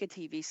need to make a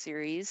TV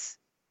series.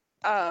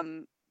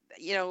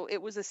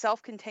 It was a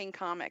self-contained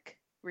comic,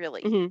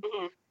 really.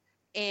 Mm-hmm.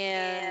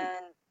 And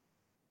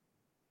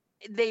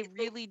they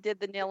really did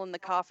the nail in the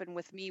coffin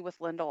with me with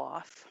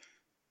Lindelof.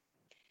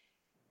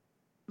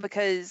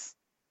 Because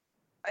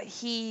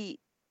he's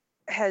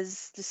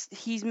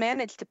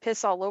managed to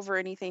piss all over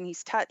anything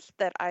he's touched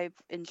that I've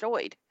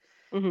enjoyed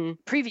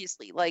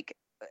previously. Like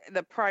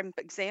the prime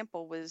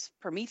example was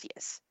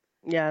Prometheus.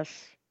 Yes,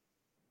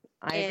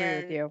 I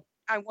agree with you.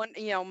 I want,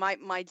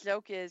 my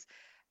joke is,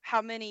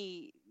 how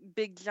many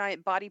big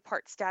giant body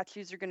part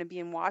statues are going to be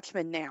in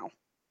Watchmen now?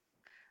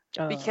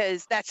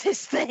 Because that's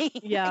his thing.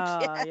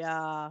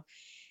 Yeah.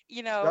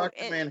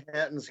 Dr.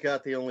 Manhattan's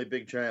got the only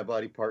big giant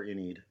body part you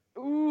need.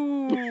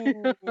 Ooh,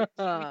 you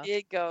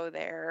did go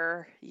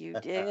there.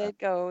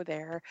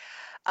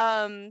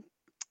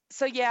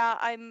 So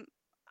yeah,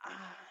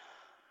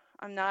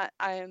 I'm not.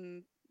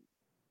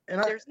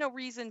 There's no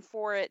reason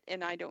for it,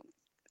 and I don't.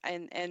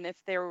 And if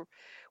there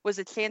was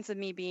a chance of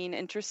me being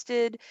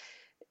interested,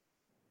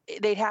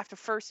 they'd have to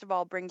first of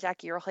all bring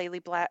Jackie Earle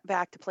Haley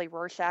back to play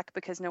Rorschach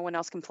because no one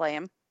else can play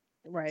him.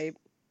 Right.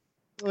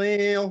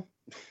 Well,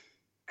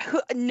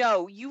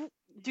 no, you,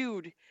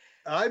 dude.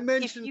 I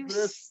mentioned if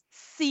this.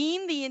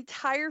 Seen the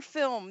entire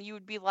film, you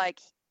would be like,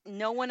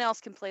 no one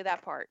else can play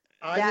that part.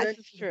 I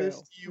mentioned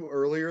this to you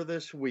earlier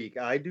this week.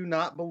 I do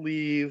not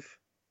believe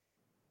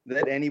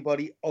that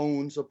anybody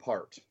owns a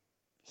part.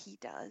 He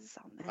does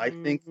on that. I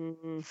think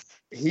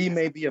he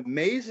may be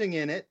amazing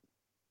in it,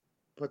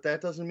 but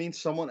that doesn't mean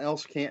someone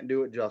else can't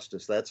do it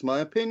justice. That's my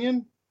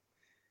opinion.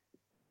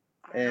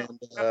 And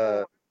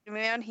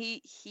man,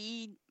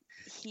 he's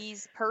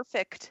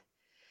perfect.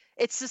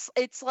 It's just,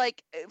 it's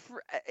like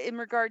in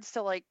regards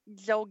to like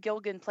Joe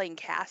Gilgun playing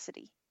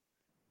Cassidy.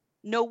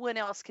 No one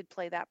else could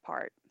play that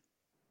part.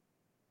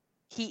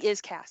 He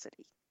is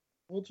Cassidy.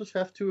 We'll just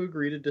have to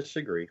agree to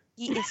disagree.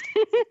 He is.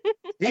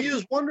 He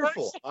is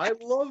wonderful. I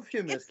love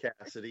him as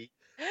Cassidy,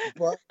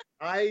 but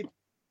I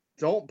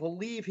don't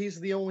believe he's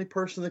the only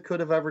person that could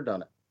have ever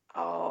done it.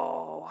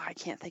 Oh, I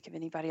can't think of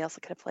anybody else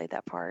that could have played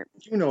that part.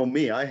 You know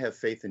me. I have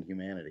faith in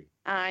humanity.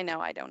 I know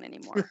I don't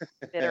anymore.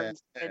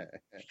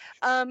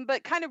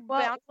 But kind of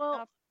well,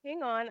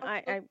 hang on.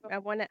 I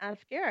want to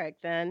ask Eric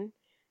then.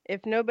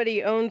 If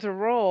nobody owns a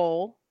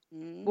role,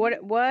 what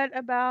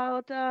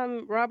about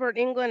Robert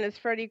Englund as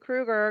Freddy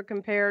Krueger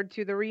compared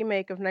to the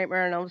remake of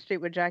Nightmare on Elm Street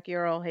with Jackie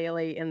Earle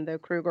Haley in the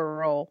Krueger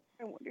role?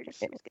 I wondered if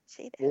she was going to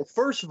say that. Well,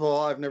 first of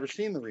all, I've never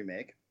seen the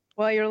remake.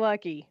 Well, you're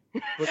lucky.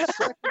 But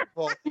second of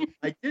all,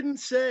 I didn't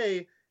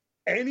say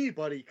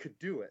anybody could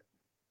do it.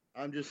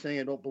 I'm just saying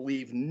I don't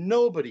believe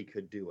nobody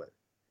could do it.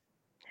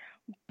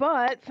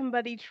 But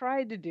somebody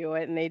tried to do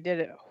it, and they did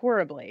it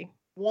horribly.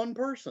 One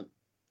person.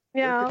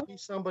 Yeah. There could be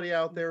somebody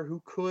out there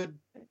who could.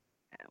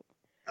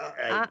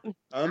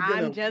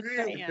 I'm just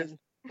saying.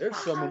 There's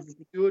someone who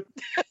could do it.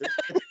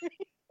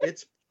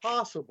 It's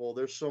possible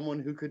there's someone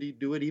who could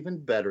do it even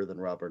better than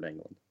Robert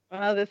Englund.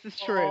 Well, this is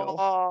true.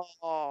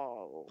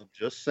 Oh. I'm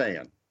just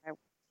saying.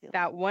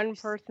 That one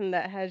person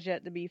that has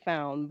yet to be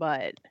found,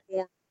 but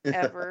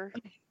ever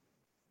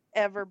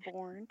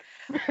born.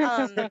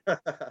 Kind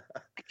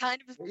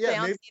of.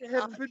 Yeah, maybe they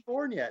haven't been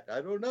born yet.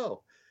 I don't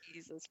know.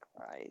 Jesus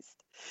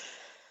Christ.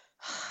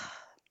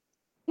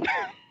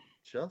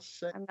 Just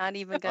saying. I'm not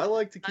even gonna. I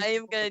like to keep. I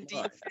am gonna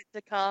deep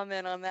to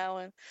comment on that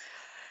one.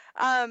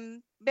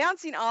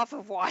 Bouncing off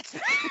of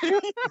Watchmen.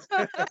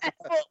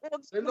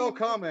 Send no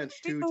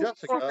comments to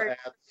Jessica.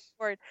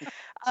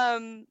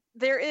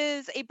 There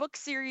is a book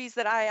series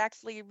that I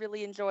actually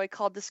really enjoy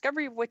called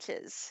Discovery of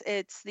Witches.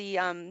 It's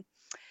the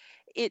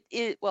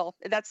well,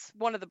 that's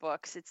one of the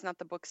books. It's not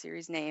the book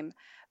series name,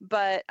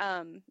 but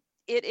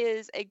it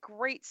is a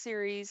great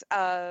series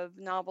of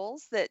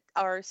novels that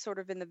are sort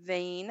of in the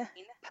vein,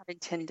 pun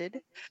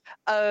intended,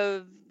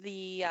 of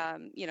the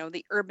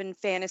the urban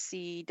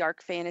fantasy,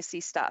 dark fantasy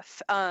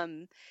stuff,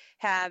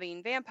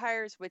 having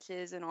vampires,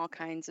 witches, and all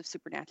kinds of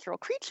supernatural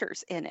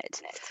creatures in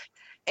it.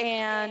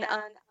 And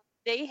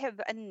they have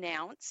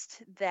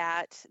announced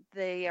that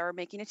they are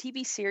making a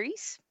TV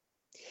series.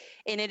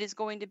 And it is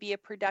going to be a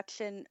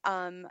production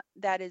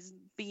that is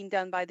being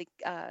done by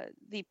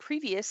the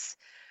previous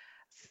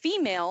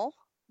female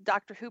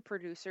Doctor Who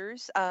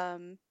producers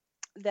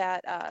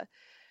that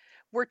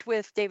worked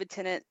with David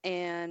Tennant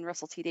and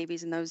Russell T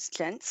Davies and those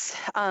gents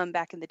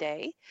back in the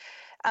day.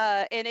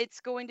 And it's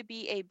going to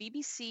be a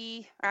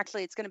BBC,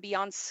 actually it's going to be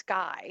on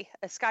Sky,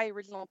 a Sky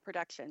original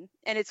production.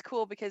 And it's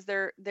cool because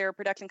their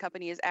production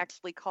company is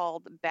actually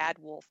called Bad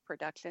Wolf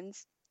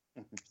Productions.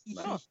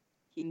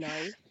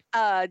 Nice.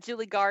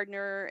 Julie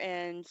Gardner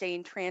and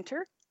Jane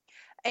Tranter.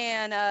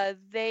 And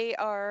they've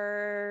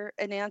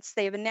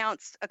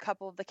announced a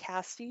couple of the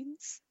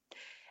castings.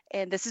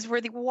 And this is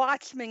where the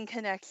Watchmen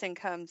connection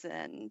comes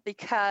in,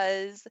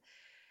 because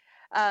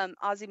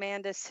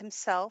Ozymandias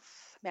himself,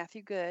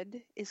 Matthew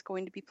Good, is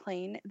going to be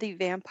playing the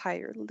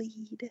vampire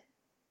lead.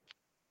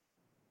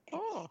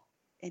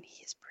 And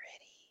he is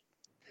pretty.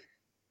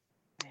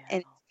 Yeah.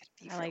 And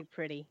I like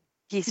pretty.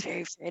 He's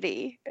very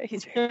pretty.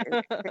 He's very,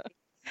 very pretty.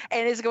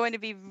 And is going to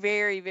be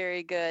very,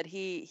 very good.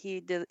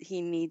 He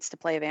needs to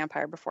play a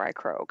vampire before I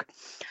croak.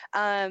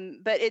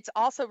 But it's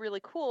also really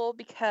cool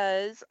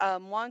because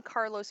Juan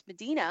Carlos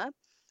Medina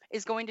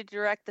is going to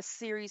direct the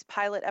series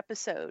pilot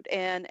episode.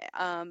 And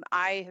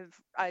I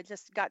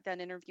just got done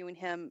interviewing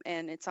him,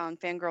 and it's on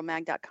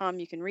fangirlmag.com.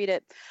 You can read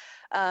it.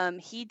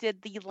 He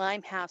did the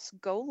Limehouse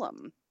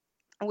Golem,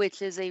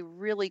 which is a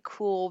really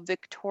cool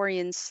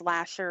Victorian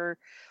slasher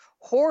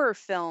horror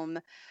film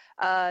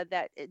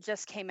that it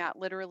just came out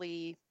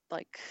literally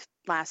like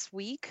last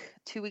week,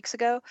 2 weeks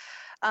ago,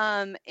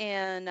 and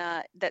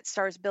that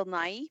stars Bill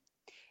Nighy.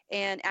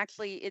 And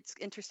actually, it's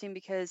interesting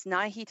because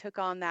Nighy took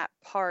on that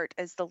part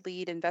as the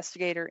lead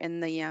investigator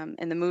in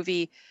the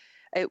movie.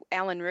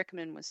 Alan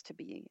Rickman was to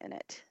be in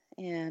it,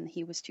 and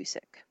he was too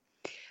sick.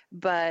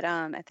 But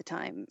at the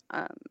time,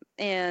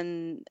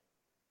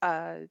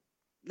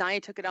 Nia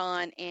took it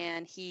on,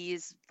 and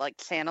he's like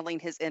channeling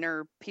his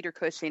inner Peter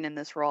Cushing in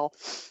this role.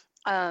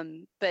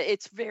 But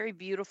it's very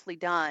beautifully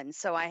done.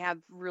 So I have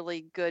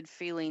really good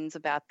feelings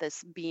about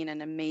this being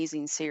an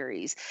amazing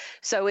series.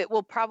 So it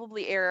will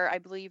probably air, I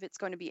believe it's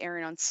going to be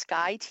airing on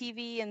Sky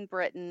TV in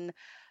Britain.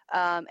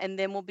 And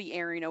then we'll be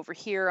airing over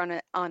here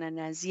on an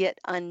as yet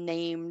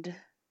unnamed,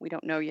 we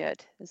don't know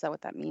yet, is that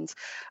what that means,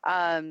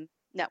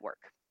 network.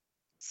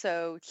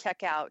 So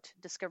check out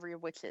Discovery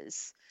of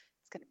Witches.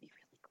 It's going to be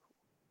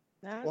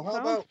really cool.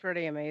 That sounds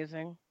pretty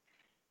amazing.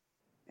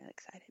 Really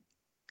excited.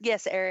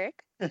 Yes,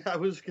 Eric? I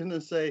was going to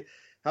say,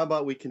 how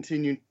about we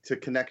continue to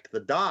connect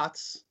the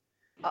dots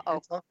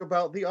and talk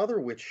about the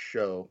other witch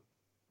show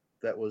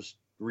that was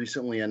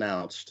recently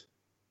announced.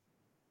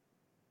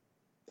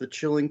 The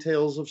Chilling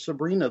Tales of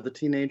Sabrina, the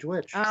Teenage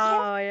Witch.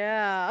 Oh,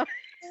 yeah.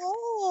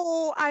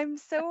 Oh, I'm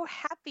so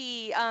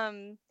happy.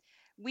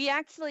 We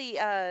actually,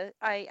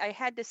 I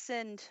had to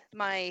send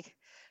my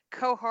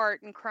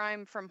cohort in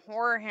crime from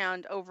Horror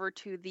Hound over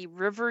to the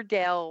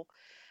Riverdale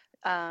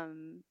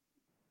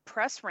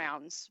press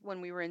rounds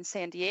when we were in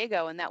San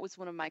Diego, and that was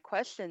one of my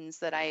questions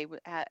that I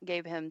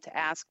gave him to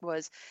ask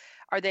was,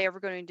 are they ever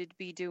going to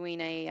be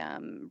doing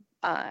a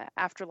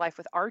Afterlife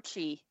with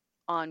Archie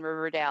on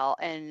Riverdale?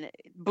 And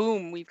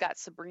boom, we've got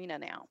Sabrina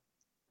now.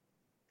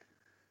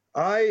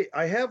 I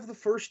have the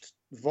first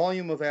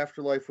volume of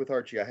Afterlife with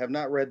Archie. I have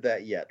not read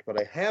that yet, but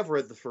I have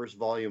read the first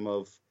volume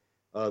of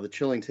The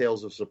Chilling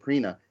Tales of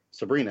Sabrina,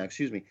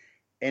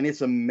 and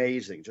it's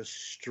amazing. Just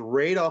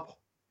straight up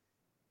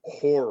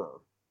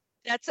horror.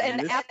 That's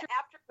and after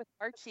with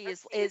Archie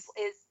is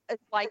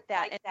like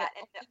that, and the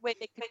only way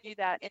they could do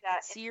that in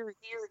that series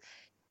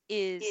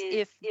is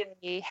if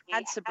they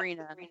had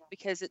Sabrina,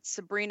 because it's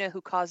Sabrina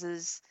who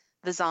causes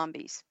the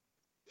zombies.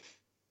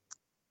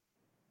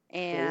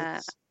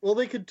 And well,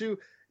 they could do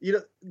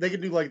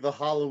like the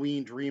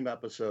Halloween Dream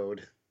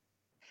episode.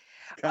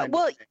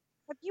 Well,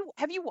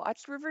 have you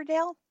watched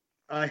Riverdale?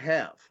 I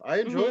have. I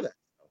enjoy that.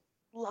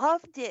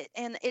 Loved it,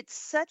 and it's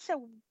such a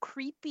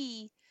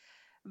creepy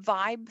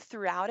vibe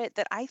throughout it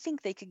that I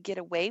think they could get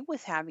away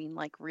with having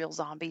like real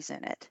zombies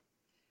in it.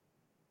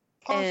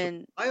 Possibly.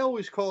 And I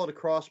always call it a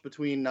cross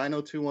between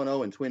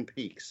 90210 and Twin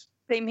Peaks.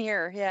 Same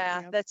here.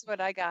 Yeah, that's what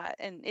I got,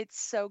 and it's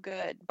so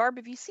good. Barb,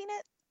 have you seen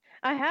it?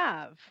 I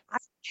have. I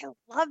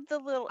love the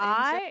little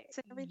insects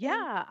and everything.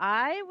 Yeah,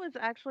 I was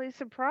actually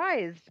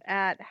surprised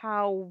at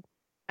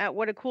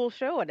what a cool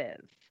show it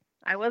is.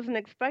 I wasn't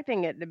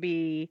expecting it to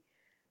be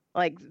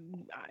like,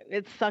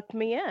 it sucked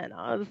me in.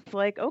 I was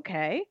like,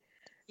 okay.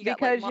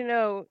 Because,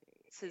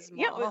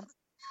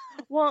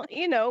 well,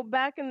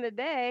 back in the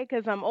day,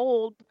 because I'm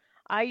old,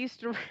 I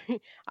used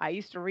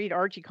to read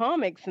Archie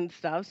comics and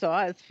stuff, so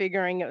I was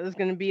figuring it was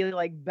going to be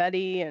like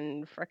Betty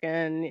and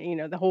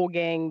frickin', the whole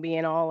gang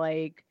being all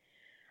like,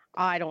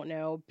 I don't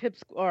know,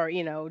 pips, or,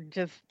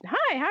 just,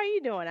 hi, how are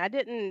you doing? I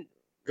didn't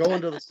go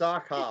into the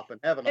sock hop and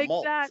having a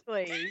malt.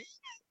 Exactly.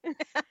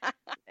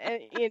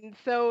 and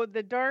so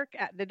the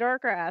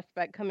darker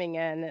aspect coming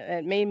in,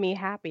 it made me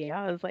happy.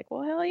 I was like,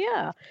 well, hell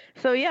yeah.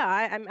 So yeah,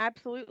 I'm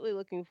absolutely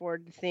looking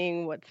forward to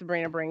seeing what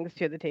Sabrina brings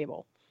to the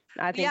table.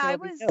 I think I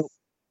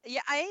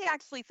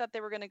actually thought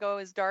they were going to go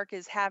as dark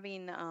as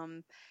having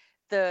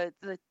the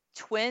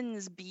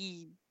twins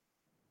be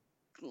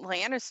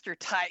Lannister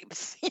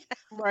types,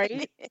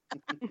 right?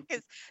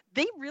 Because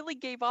they really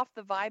gave off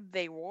the vibe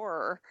they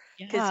were.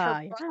 Because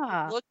her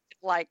brother looked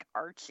like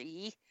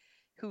Archie,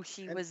 who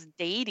she was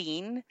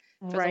dating,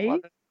 right? For the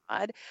love of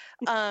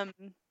God.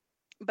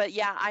 But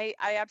yeah, I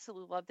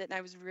absolutely loved it, and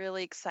I was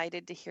really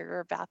excited to hear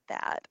about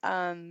that.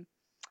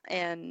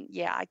 And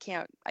yeah, I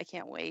can't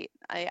wait.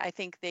 I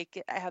think they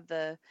could have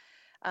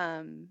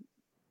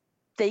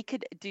they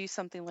could do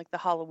something like the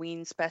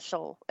Halloween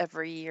special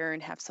every year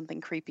and have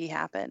something creepy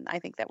happen. I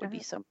think that would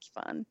be so much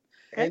fun.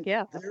 And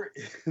yeah,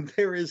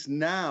 there is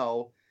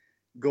now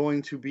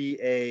going to be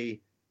a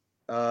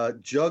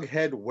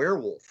Jughead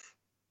werewolf.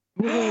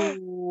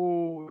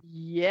 Oh,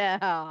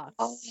 yeah.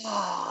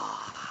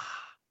 Oh.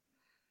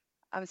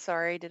 I'm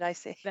sorry, did I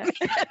say that?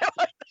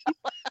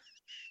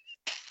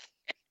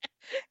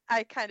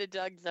 I kind of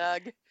dug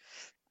Zug.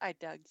 I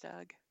dug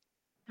Zug.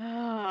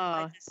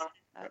 Oh.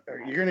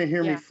 You're going to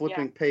hear me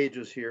flipping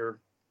pages here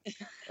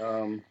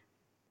in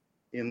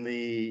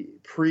the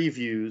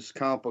previews,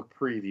 comic book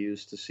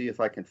previews, to see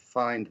if I can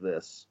find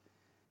this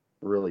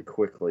really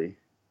quickly.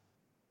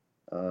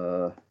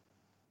 I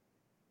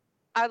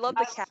love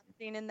the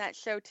casting in that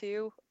show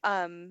too,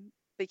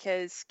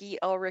 because Skeet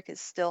Ulrich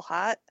is still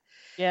hot.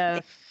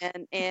 Yes.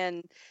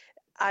 And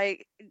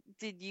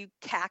did you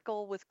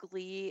cackle with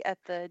glee at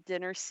the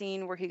dinner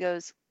scene where he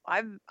goes,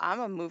 I'm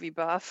a movie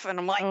buff, and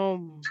I'm like,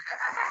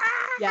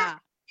 yeah.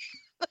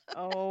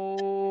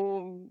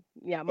 Oh,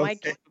 yeah. My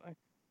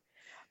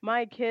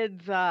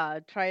kids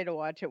try to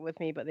watch it with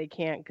me, but they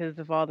can't because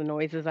of all the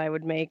noises I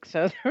would make.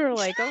 So they're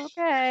like,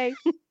 okay.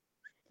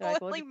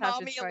 Leave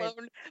mommy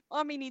alone.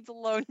 Mommy needs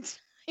alone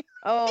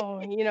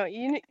Oh,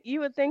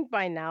 you would think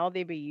by now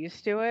they'd be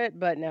used to it,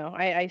 but no,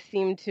 I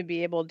seem to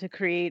be able to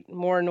create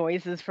more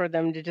noises for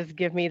them to just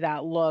give me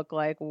that look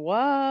like,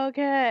 whoa,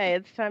 okay,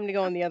 it's time to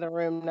go in the other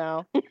room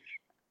now.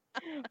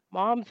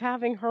 Mom's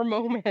having her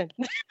moment.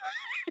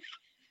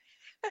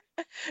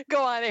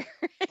 Go on, Eric.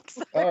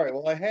 All right.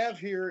 Well, I have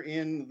here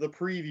in the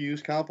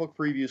previews, comic book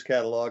previews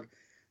catalog,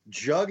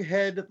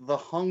 Jughead the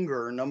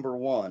Hunger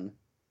 #1.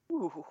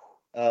 Ooh.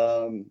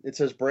 It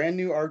says brand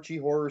new Archie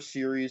horror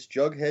series.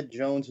 Jughead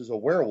Jones is a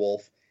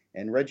werewolf,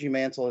 and Reggie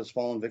Mansell has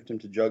fallen victim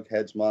to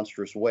Jughead's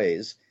monstrous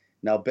ways.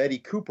 Now Betty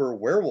Cooper,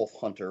 werewolf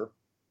hunter,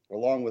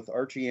 along with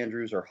Archie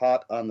Andrews, are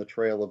hot on the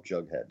trail of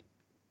Jughead.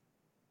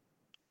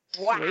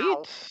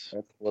 Wow.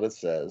 That's what it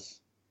says.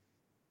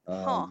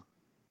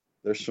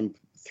 There's some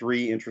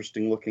 3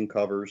 interesting looking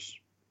covers,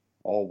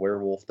 all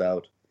werewolfed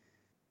out.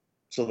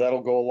 So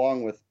that'll go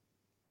along with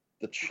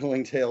the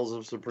Chilling Tales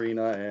of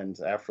Sabrina and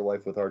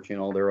Afterlife with Archie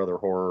and all their other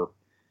horror.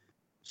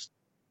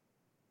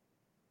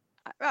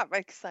 I'm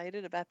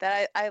excited about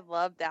that. I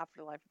loved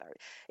Afterlife with Archie.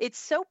 It's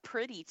so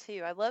pretty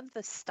too. I love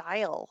the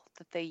style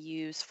that they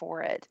use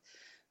for it.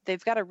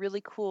 They've got a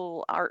really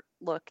cool art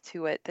look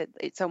to it that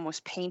it's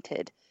almost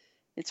painted.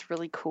 It's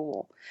really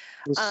cool.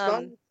 The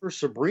style for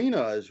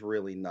Sabrina is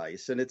really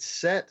nice, and it's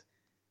set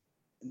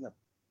in the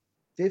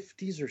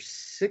 50s or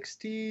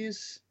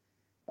 60s.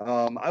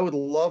 I would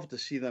love to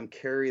see them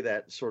carry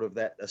that sort of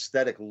that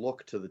aesthetic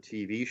look to the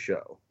TV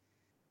show.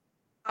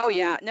 Oh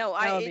yeah, no,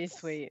 that would be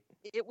sweet.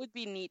 It would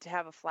be neat to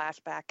have a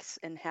flashbacks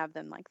and have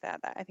them like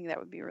that. I think that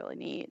would be really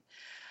neat.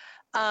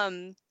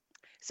 So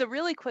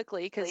really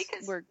quickly, because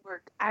we're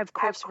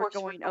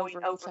going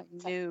over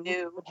something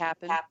new would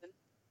happen.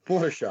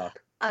 What a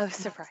shock! Oh,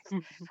 surprise.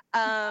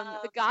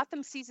 The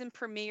Gotham season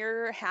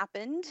premiere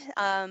happened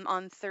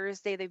on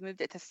Thursday. They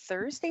moved it to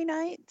Thursday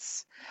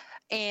nights.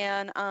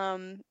 And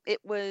it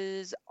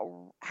was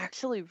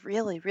actually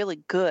really,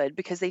 really good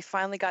because they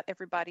finally got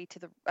everybody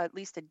to at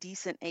least a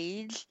decent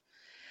age.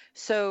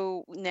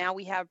 So now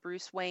we have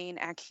Bruce Wayne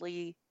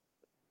actually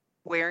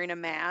wearing a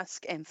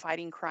mask and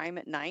fighting crime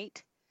at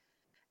night.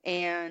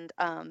 And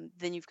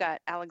then you've got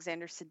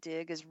Alexander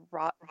Siddig as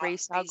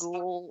Ra's al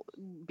Ghul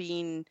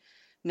being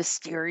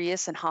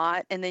mysterious and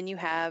hot. And then you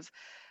have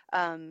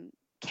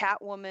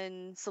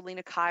Catwoman,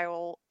 Selena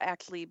Kyle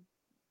actually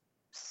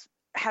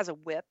has a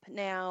whip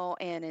now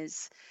and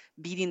is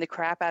beating the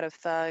crap out of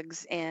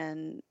thugs,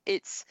 and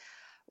it's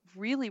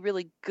really,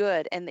 really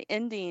good. And the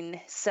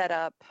ending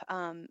setup,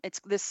 it's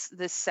this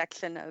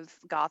section of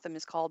Gotham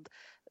is called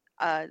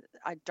the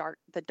Dark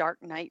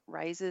Knight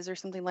Rises or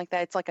something like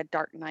that. It's like a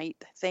Dark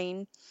Knight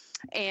thing,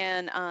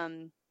 and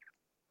a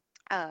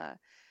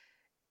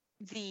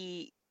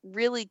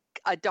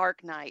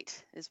Dark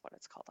Knight is what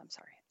it's called. I'm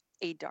sorry,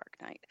 a Dark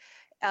Knight.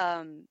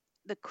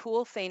 The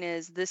cool thing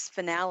is this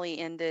finale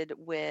ended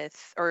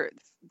with, or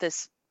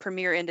this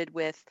premiere ended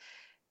with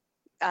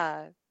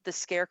the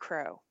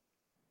Scarecrow.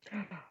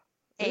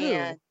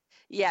 And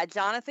yeah,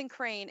 Jonathan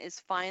Crane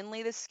is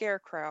finally the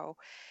Scarecrow,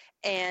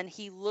 and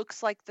he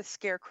looks like the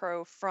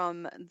Scarecrow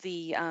from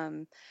the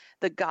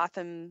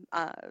Gotham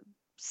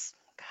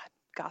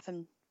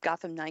Gotham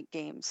Knight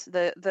games,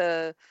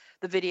 the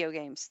video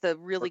games, the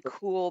really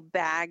cool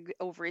bag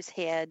over his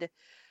head,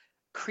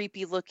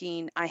 creepy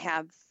looking. I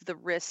have the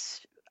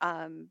wrist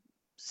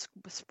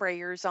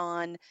sprayers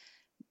on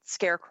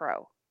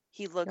Scarecrow.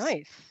 He looks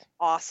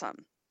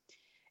awesome.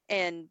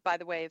 And by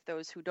the way, if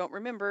those who don't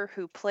remember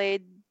who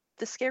played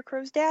the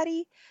Scarecrow's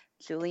daddy,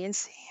 Julian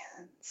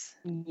Sands.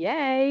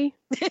 Yay.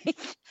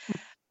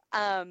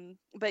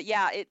 But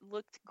yeah, it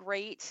looked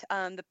great.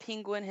 The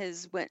Penguin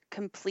went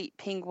complete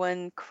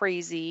Penguin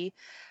crazy.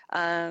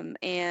 And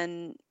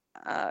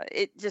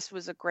it just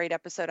was a great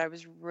episode. I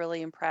was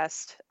really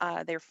impressed.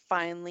 They're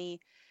finally,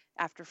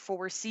 after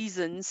 4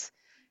 seasons,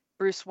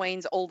 Bruce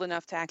Wayne's old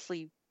enough to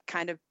actually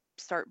kind of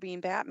start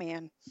being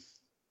Batman.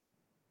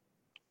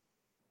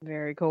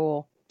 Very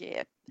cool.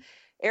 Yeah.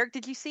 Eric,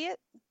 did you see it?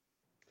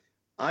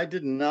 I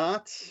did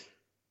not.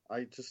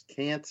 I just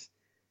can't.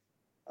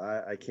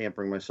 I can't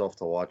bring myself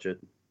to watch it.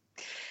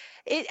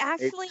 It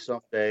actually maybe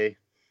someday.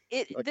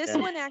 This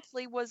one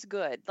actually was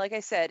good. Like I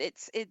said,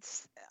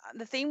 it's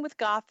the thing with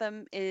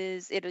Gotham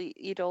is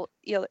it'll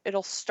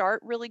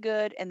start really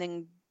good and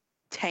then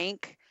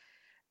tank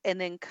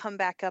and then come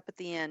back up at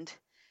the end.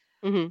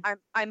 Mm-hmm.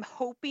 I'm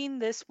hoping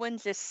this one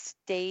just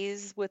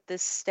stays with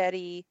this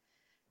steady,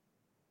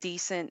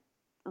 decent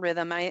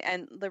rhythm. I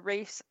can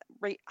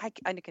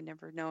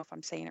never know if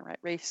I'm saying it right.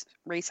 Ra's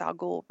al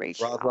Ghul.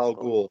 Ra's al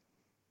Ghul.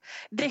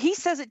 He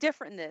says it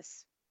different in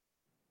this.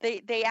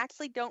 They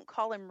actually don't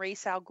call him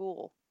Ra's al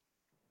Ghul.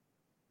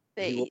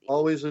 He will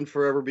always and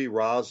forever be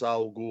Ra's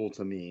al Ghul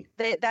to me.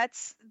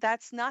 That's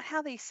not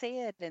how they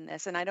say it in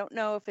this, and I don't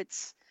know if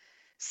it's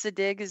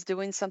Siddig is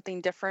doing something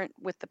different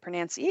with the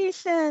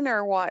pronunciation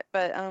or what,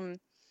 but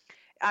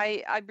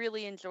I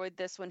really enjoyed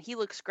this one. He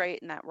looks great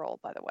in that role,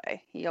 by the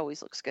way. He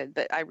always looks good,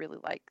 but I really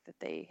like that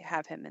they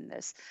have him in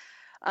this.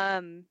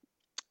 And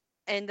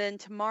then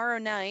tomorrow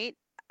night,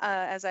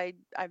 as I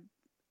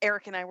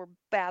Eric and I were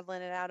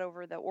battling it out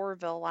over the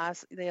Orville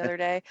the other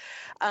day.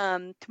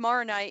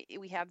 Tomorrow night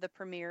we have the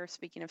premiere.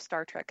 Speaking of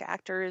Star Trek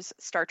actors,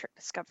 Star Trek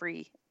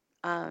Discovery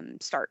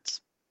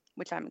starts,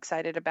 which I'm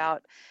excited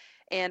about,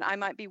 and I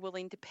might be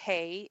willing to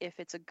pay if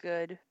it's a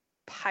good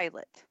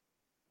pilot.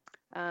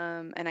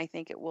 And I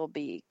think it will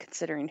be,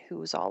 considering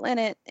who's all in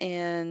it,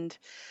 and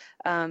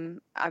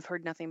I've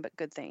heard nothing but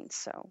good things,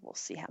 so we'll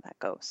see how that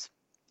goes.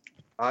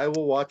 I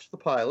will watch the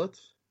pilot,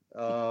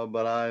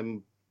 but I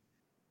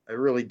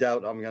really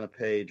doubt I'm going to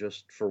pay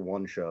just for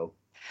one show.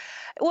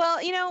 Well,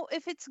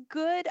 if it's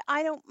good,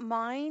 I don't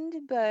mind,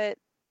 but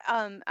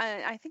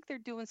I think they're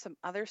doing some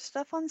other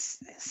stuff on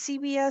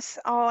CBS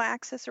All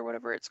Access or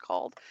whatever it's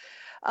called.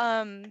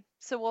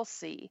 So we'll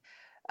see.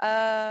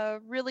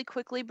 Really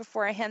quickly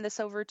before I hand this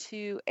over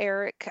to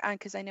Eric,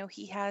 because I know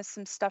he has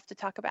some stuff to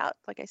talk about,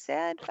 like I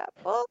said, about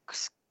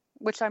books,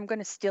 which I'm going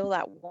to steal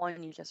that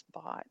one you just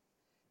bought.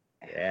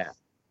 Yeah.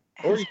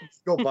 Or you can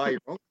just go buy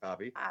your own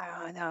copy.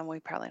 I know, we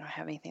probably don't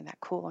have anything that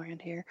cool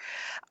around here.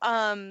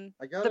 I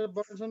got it at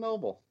Barnes &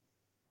 Noble.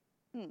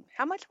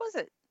 How much was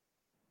it?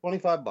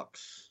 $25.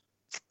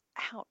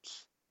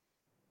 Ouch.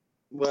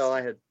 Well,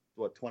 I had,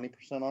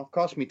 20% off?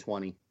 Cost me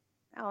 $20.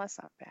 Oh, that's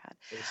not bad.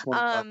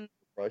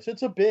 Price.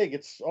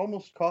 It's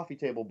almost coffee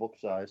table book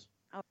size.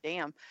 Oh,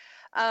 damn.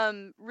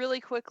 Really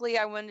quickly,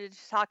 I wanted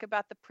to talk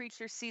about the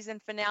Preacher season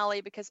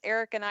finale because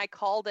Eric and I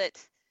called it.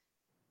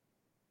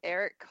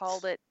 Eric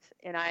called it,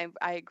 and I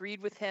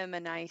agreed with him,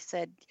 and I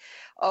said,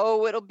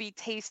 oh, it'll be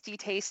tasty,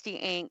 tasty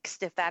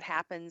angst if that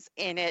happens.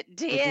 And it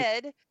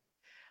did.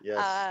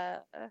 Yes.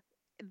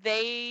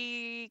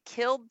 They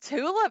killed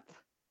Tulip.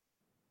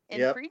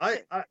 Yeah,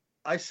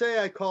 I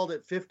say I called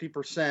it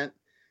 50%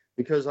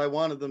 because I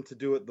wanted them to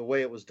do it the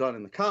way it was done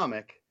in the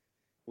comic,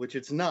 which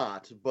it's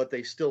not, but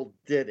they still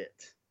did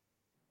it.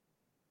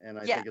 And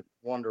I think it's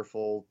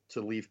wonderful to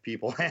leave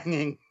people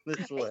hanging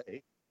this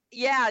way.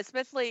 Yeah,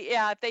 especially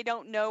if they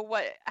don't know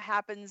what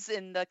happens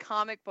in the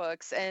comic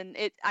books, and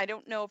I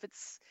don't know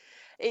if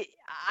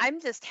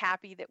I'm just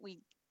happy that we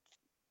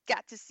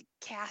got to see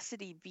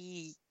Cassidy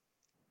be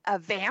a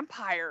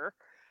vampire.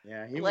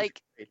 Yeah, he was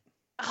great.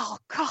 Oh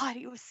God,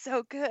 he was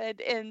so good,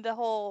 and that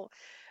whole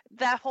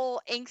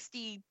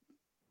angsty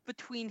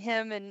between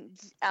him and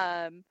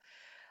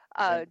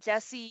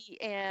Jesse,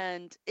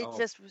 and it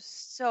just was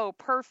so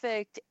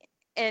perfect,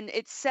 and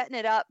it's setting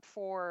it up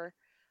for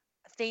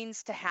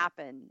things to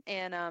happen.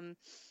 And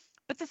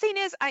but the thing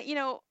is,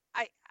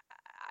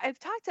 I've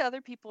talked to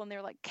other people, and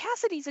they're like,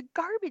 Cassidy's a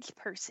garbage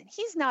person.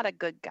 He's not a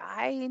good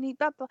guy, and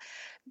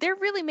they're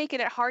really making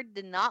it hard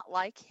to not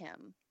like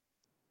him.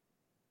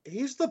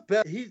 He's the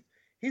best.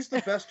 He's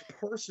the best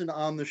person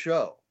on the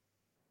show.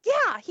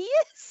 Yeah, he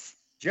is.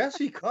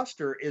 Jesse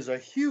Custer is a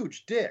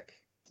huge dick.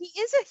 He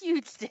is a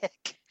huge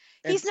dick.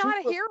 And he's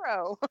not a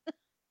hero.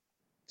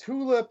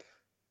 Tulip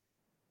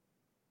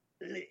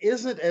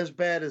isn't as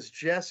bad as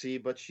Jesse,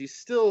 but she's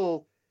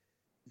still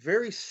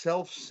very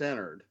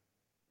self-centered.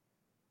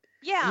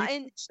 Yeah,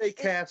 and say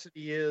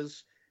Cassidy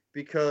is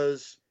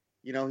because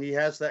he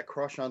has that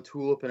crush on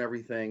Tulip and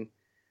everything,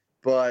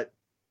 but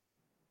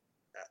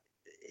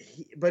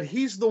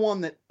he's the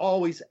one that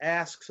always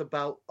asks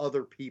about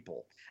other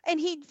people, and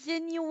he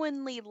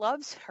genuinely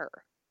loves her.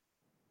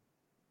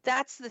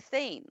 That's the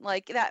thing.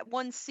 Like that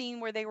one scene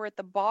where they were at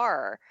the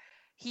bar,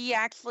 he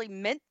actually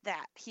meant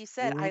that. He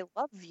said, I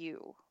love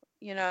you,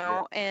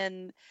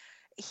 and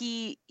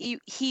he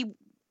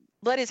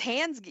let his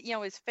hands,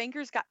 his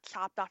fingers got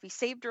chopped off. He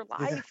saved her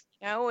life,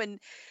 and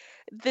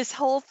this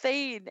whole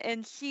thing.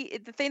 And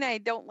the thing I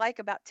don't like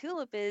about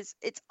Tulip is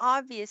it's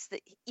obvious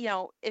that,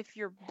 if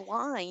you're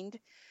blind,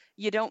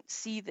 you don't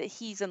see that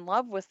he's in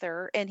love with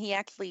her, and he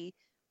actually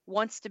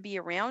wants to be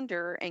around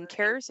her and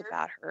cares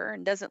about her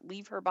and doesn't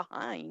leave her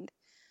behind.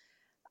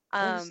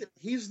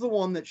 He's the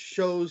one that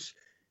shows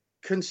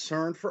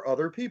concern for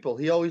other people.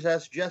 He always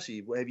asks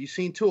Jesse, have you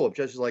seen Tulip?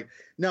 Jesse's like,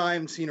 no, I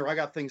haven't seen her. I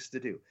got things to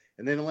do.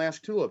 And then he'll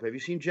ask Tulip, have you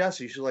seen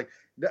Jesse? She's like,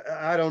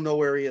 I don't know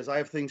where he is. I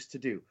have things to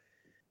do.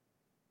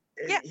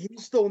 Yeah.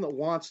 He's the one that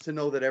wants to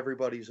know that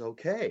everybody's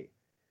okay.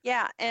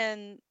 Yeah.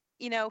 And,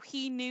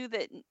 he knew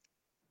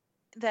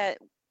that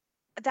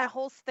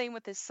whole thing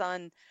with his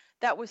son,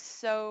 that was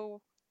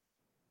so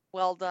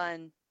well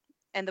done.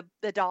 And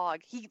the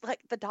dog, he let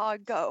the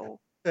dog go.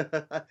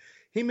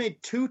 He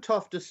made two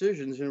tough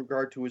decisions in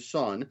regard to his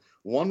son.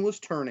 One was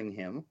turning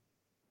him.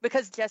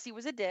 Because Jesse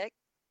was a dick.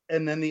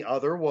 And then the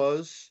other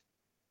was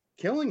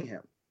killing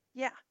him.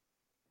 Yeah.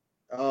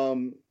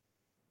 And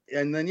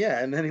then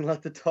he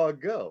let the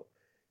dog go.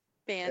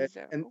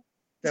 Banjo. And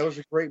that was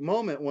a great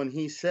moment when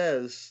he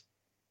says,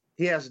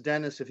 he asked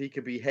Dennis if he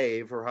could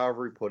behave, or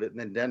however he put it, and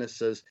then Dennis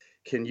says,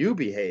 can you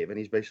behave? And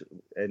he's basically,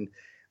 and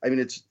I mean,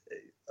 it's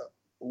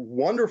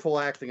wonderful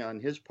acting on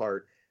his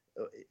part,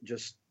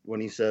 just when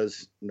he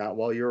says, not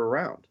while you're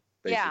around.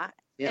 Basically.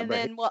 Yeah. And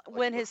then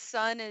when his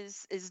son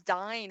is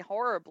dying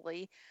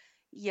horribly,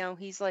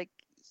 he's like,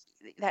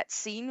 that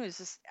scene was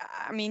just,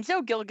 I mean,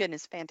 Joe Gilligan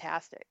is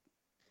fantastic.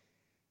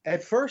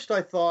 At first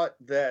I thought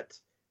that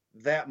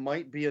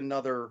might be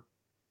another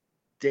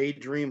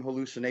daydream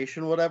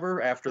hallucination,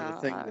 whatever, after the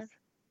thing with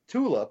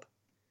Tulip.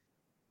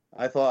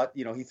 I thought,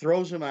 he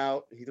throws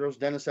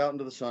Dennis out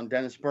into the sun,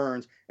 Dennis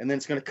burns, and then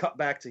it's going to cut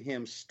back to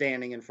him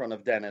standing in front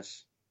of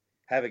Dennis,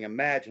 having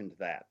imagined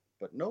that.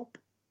 But nope.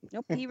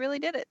 Nope, he really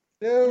did it.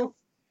 No.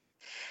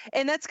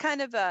 And that's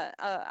kind of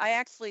I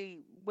actually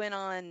went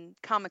on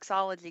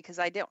Comixology because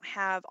I don't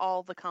have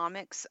all the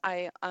comics.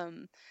 I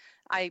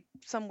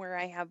somewhere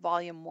I have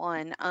volume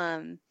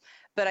 1.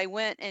 But I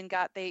went and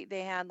got, they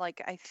had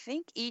like, I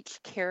think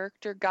each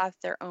character got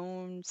their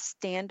own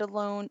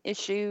standalone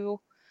issue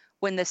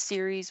when the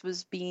series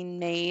was being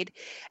made.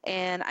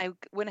 And I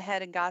went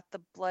ahead and got the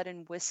Blood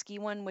and Whiskey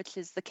one, which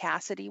is the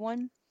Cassidy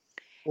one.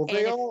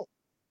 Well,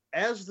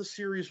 as the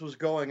series was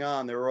going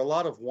on, there were a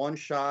lot of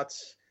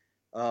one-shots,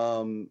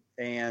 and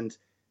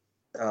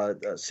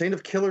Saint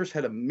of Killers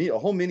had a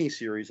whole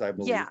mini-series, I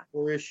believe,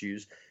 4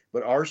 issues.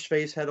 But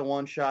Arseface had a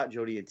one-shot,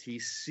 Jody and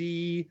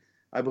TC,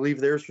 I believe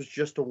theirs was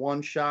just a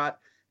one-shot.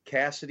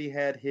 Cassidy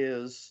had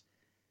his,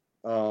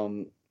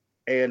 and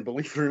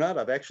believe it or not,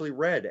 I've actually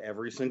read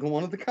every single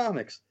one of the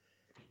comics.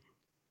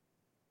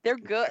 They're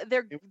good.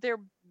 They're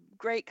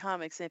great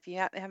comics. If you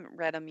haven't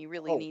read them, you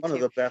really need to. One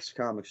of the best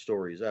comic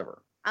stories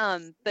ever.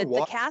 But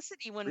the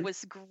Cassidy one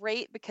was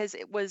great because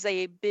it was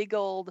a big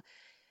old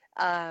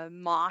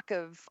mock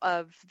of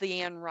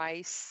the Anne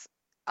Rice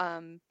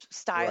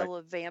style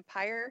of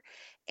vampire,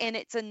 and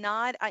it's a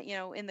nod,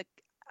 in the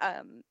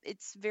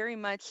it's very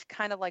much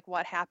kind of like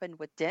what happened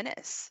with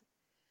Dennis,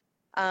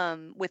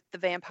 with the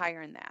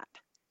vampire in that,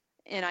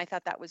 and I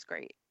thought that was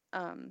great.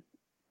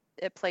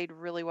 It played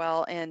really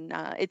well, and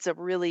it's a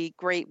really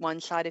great one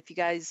shot. If you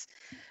guys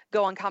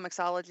go on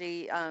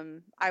Comixology,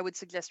 I would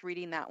suggest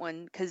reading that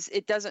one because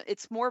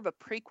it's more of a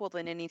prequel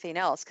than anything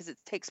else because it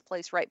takes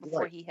place right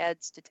before he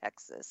heads to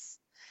Texas.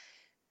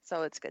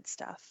 So it's good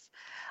stuff.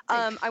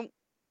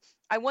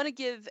 I want to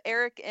give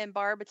Eric and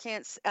Barb a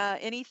chance.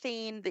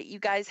 Anything that you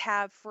guys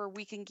have for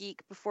Week in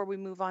Geek before we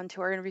move on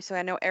to our interview? So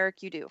I know,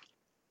 Eric, you do.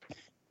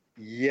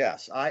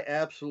 Yes, I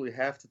absolutely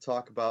have to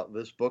talk about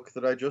this book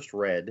that I just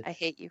read. I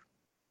hate you.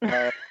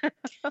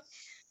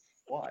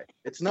 Why?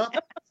 It's not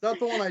the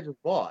one I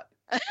just bought.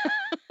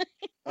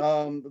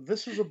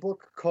 This is a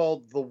book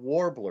called The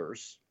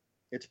Warblers.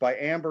 It's by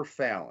Amber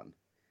Fallon,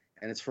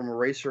 and it's from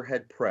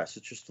Eraserhead Press.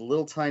 It's just a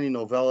little tiny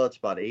novella. It's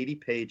about 80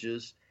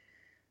 pages.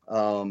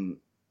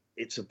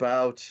 It's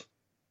about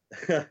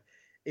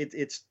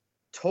it's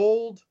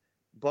told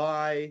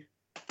by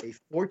a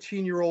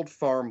 14-year-old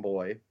farm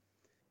boy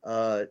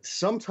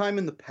sometime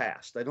in the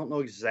past. I don't know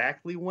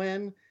exactly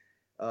when,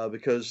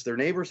 because their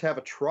neighbors have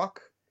a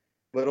truck,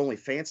 but only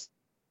fancy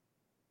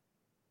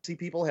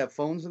people have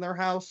phones in their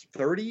house.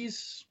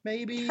 30s,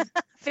 maybe.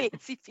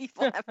 Fancy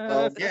people have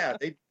phones. Yeah,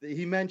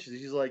 he mentions,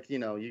 he's like,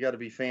 you got to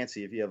be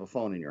fancy if you have a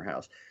phone in your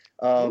house.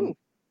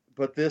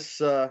 But this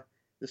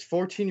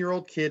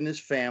 14-year-old kid and his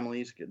family,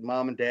 his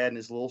mom and dad and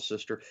his little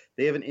sister,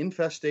 they have an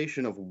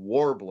infestation of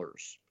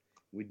warblers.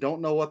 We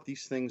don't know what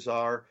these things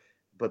are,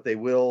 but they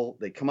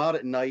come out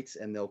at night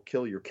and they'll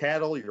kill your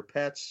cattle, your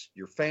pets,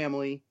 your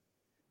family.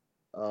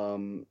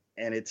 And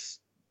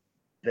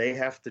they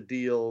have to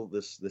deal,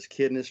 this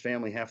kid and his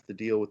family have to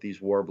deal with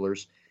these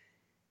warblers.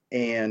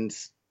 And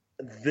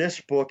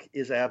this book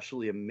is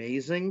absolutely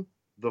amazing.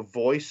 The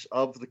voice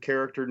of the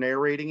character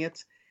narrating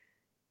it,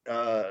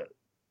 Del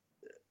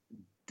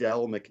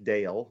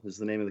McDale is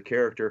the name of the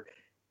character.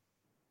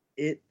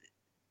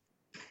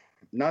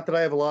 Not that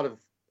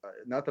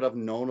I've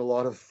known a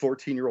lot of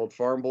 14-year-old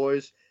farm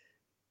boys,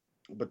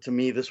 but to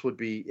me,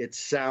 it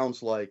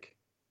sounds like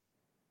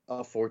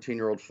a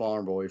 14-year-old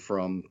farm boy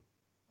from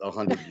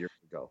 100 years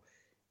ago.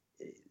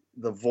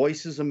 The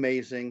voice is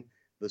amazing.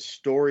 The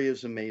story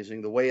is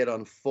amazing. The way it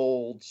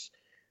unfolds.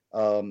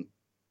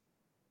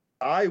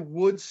 I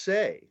would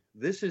say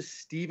this is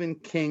Stephen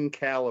King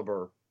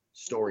caliber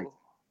story.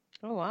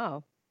 Oh,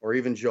 wow. Or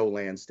even Joe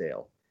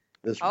Lansdale.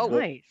 Nice.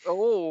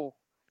 Oh.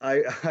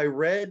 I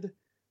read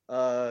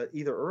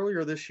either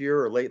earlier this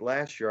year or late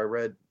last year, I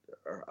read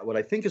what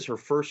I think is her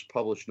first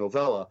published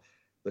novella,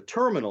 The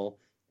Terminal.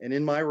 And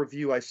in my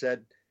review, I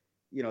said,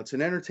 it's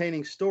an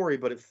entertaining story,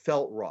 but it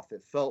felt rough.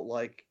 It felt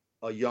like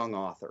a young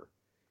author.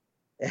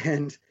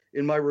 And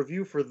in my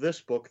review for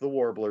this book, The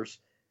Warblers,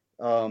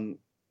 I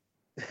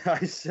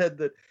said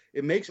that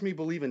it makes me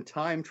believe in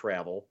time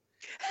travel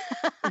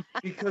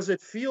because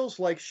it feels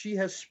like she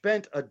has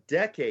spent a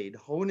decade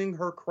honing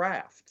her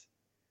craft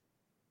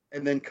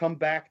and then come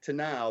back to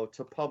now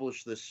to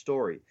publish this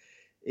story.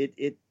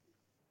 It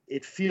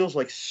feels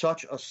like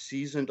such a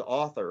seasoned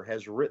author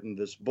has written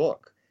this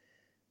book.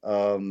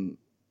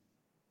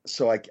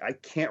 So I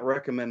can't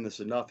recommend this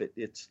enough.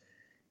 It's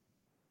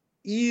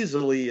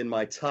easily in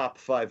my top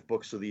 5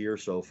 books of the year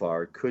so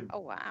far. It could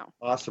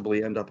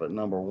possibly end up at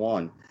number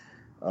 1.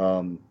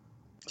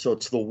 So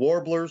it's The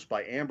Warblers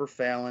by Amber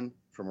Fallon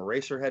from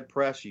Eraserhead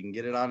Press. You can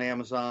get it on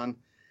Amazon.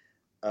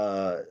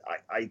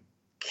 I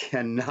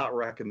cannot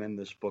recommend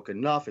this book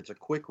enough. It's a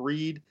quick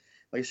read.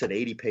 Like I said,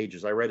 80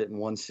 pages. I read it in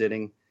one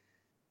sitting.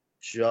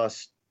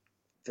 Just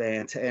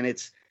fantastic. And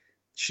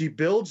she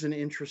builds an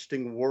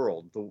interesting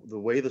world. The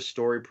way the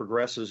story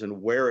progresses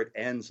and where it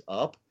ends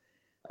up,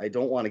 I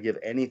don't want to give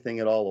anything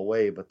at all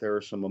away, but there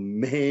are some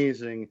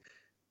amazing,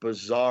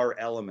 bizarre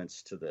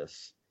elements to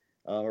this.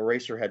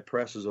 Eraserhead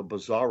Press is a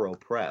bizarro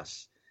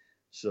press,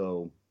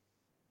 so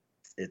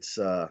it's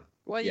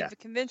well, you've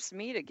convinced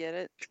me to get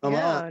it. Come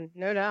on,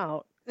 no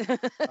doubt.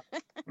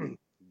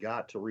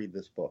 Got to read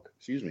this book.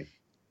 Excuse me.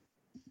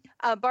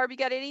 Barbie,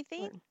 got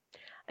anything?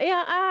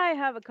 Yeah, I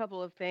have a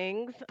couple of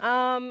things.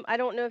 I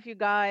don't know if you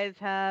guys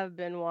have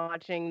been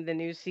watching the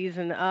new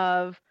season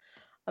of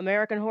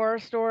American Horror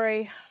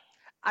Story.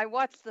 I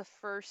watched the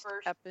first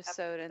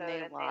episode and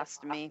they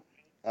lost me.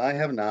 I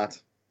have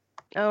not.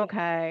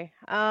 Okay.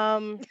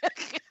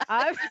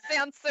 I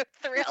sound so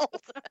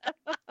thrilled.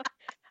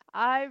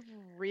 I've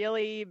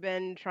really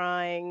been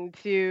trying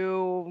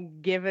to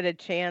give it a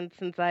chance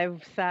since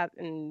I've sat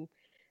and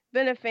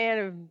been a fan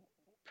of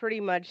pretty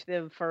much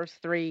the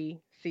first 3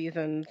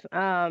 seasons.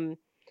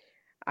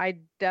 I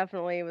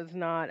definitely was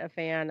not a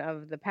fan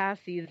of the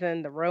past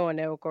season, the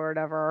Roanoke or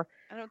whatever.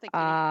 I don't think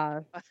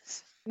anyone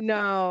was.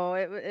 No,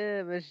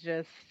 it was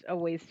just a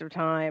waste of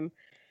time.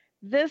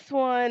 This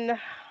one,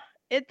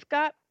 it's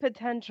got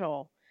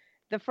potential.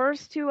 The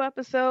first 2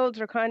 episodes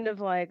are kind of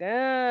like,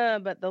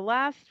 but the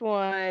last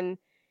one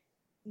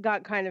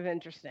got kind of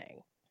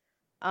interesting.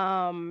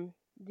 The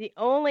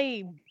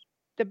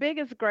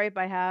biggest gripe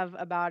I have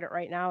about it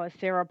right now is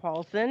Sarah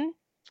Paulson.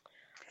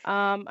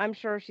 I'm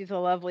sure she's a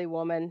lovely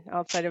woman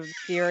outside of the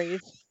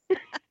series,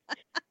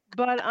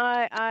 but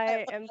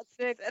I am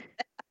sick.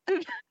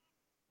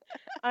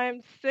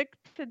 I'm sick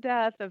to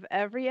death of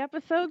every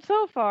episode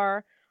so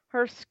far.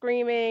 Her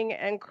screaming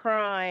and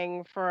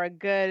crying for a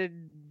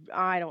good,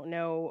 I don't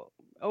know,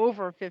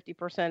 over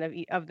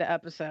 50% of the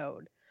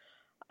episode.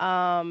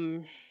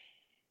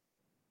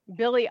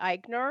 Billy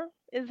Eichner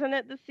is in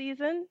it this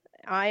season.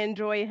 I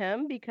enjoy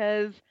him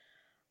because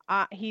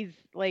he's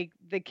like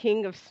the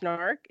king of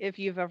snark. If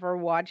you've ever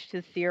watched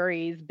his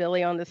series,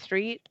 Billy on the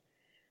Street,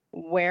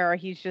 where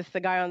he's just the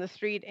guy on the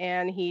street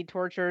and he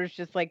tortures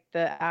just like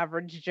the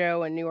average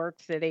Joe in New York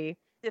City.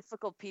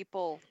 Difficult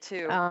people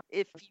too.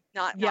 If you've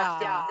not,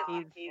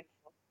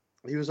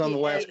 he was on the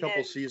last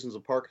couple seasons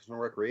of Parks and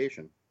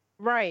Recreation.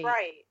 Right.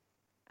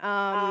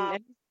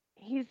 And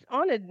he's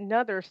on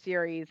another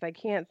series. I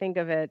can't think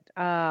of it.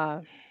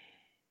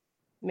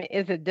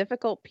 Is it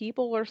Difficult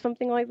People or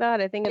something like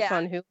that? I think it's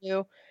on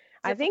Hulu.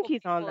 I think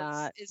he's on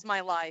that. Is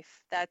my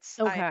life. That's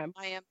okay.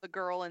 I am the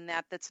girl in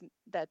that. That's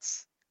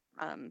that's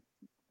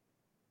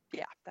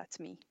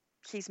me.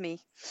 She's me.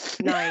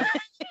 Nice.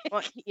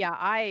 Well, yeah,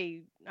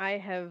 I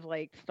have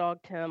like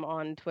stalked him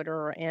on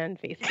Twitter and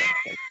Facebook.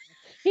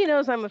 He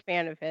knows I'm a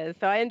fan of his,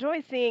 so I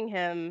enjoy seeing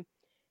him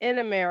in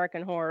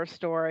American Horror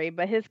Story.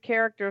 But his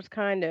character's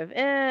kind of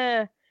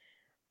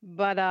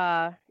But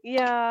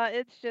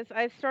it's just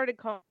I started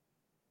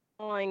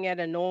calling it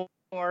a noir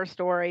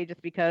story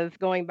just because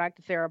going back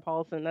to Sarah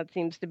Paulson, that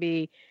seems to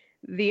be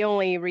the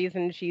only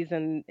reason she's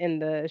in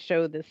the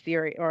show this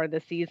series or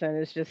the season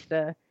is just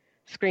to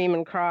scream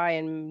and cry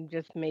and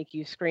just make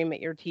you scream at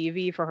your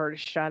TV for her to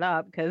shut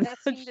up, because that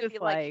seemed to be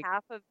like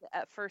half of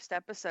the first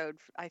episode,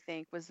 I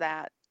think, was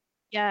that.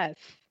 Yes.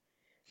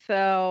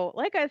 So,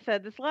 like I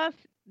said, this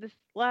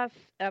last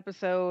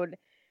episode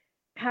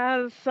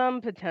has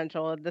some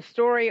potential. The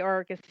story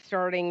arc is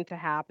starting to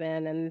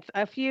happen and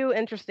a few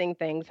interesting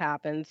things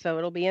happen. So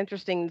it'll be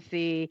interesting to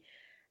see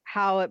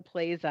how it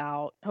plays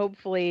out.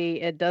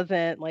 Hopefully it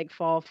doesn't like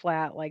fall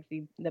flat like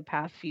the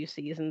past few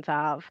seasons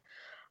have.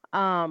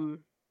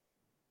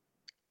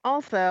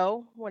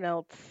 Also, what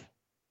else?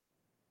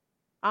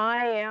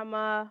 I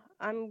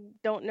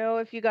don't know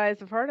if you guys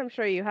have heard, I'm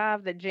sure you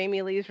have, that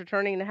Jamie Lee's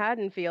returning to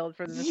Haddonfield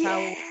for this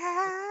Halloween.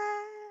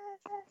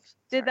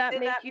 Did that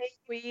make you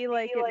squee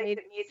like it made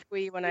me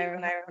squee when I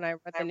read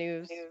the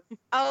news?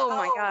 Oh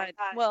my God.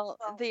 Well,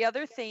 the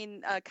other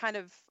thing kind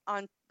of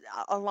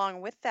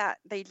along with that,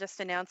 they just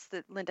announced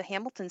that Linda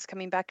Hamilton's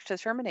coming back to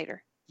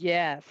Terminator.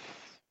 Yes.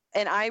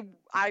 And I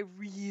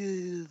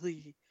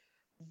really,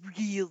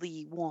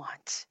 really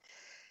want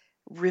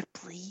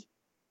Ripley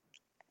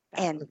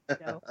and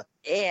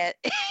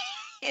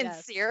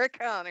Sarah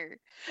Connor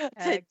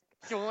to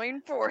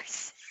join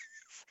forces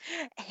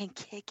and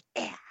kick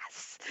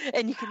ass,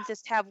 and you can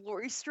just have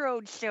Laurie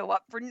Strode show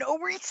up for no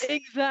reason.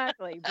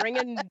 Exactly,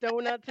 bringing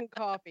donuts and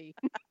coffee.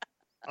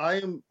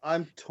 I'm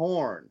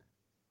torn.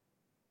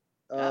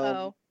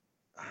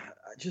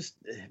 Just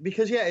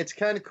because it's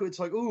kind of cool. It's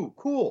like, ooh,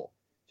 cool.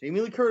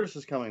 Jamie Lee Curtis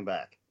is coming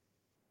back.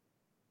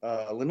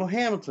 Linda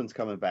Hamilton's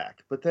coming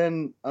back, but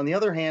then on the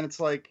other hand, it's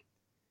like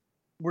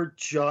we're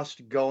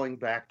just going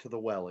back to the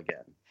well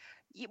again.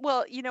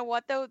 Well, you know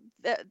what, though?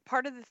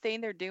 Part of the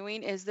thing they're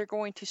doing is they're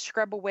going to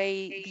scrub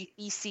away the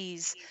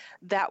feces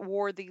that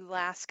wore the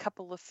last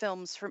couple of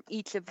films from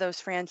each of those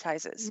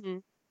franchises. Mm-hmm.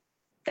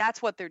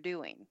 That's what they're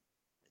doing.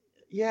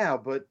 Yeah,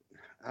 but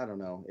I don't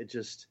know.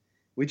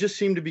 We just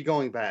seem to be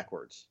going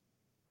backwards.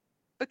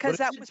 Because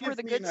that was where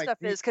the good stuff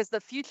is, because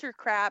the future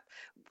crap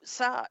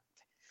sucked.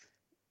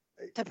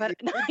 To put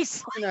it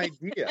nicely. An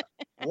idea.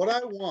 What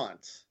I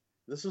want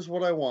This is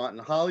what I want.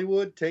 In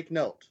Hollywood, take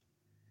note.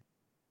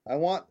 I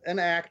want an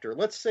actor,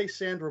 let's say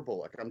Sandra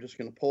Bullock, I'm just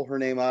going to pull her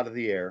name out of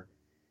the air,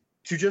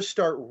 to just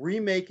start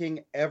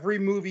remaking every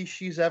movie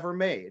she's ever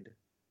made,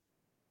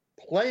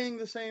 playing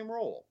the same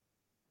role.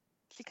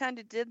 She kind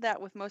of did that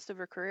with most of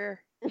her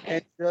career.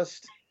 And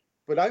just,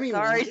 but I mean,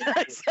 sorry,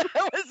 that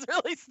was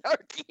really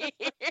snarky.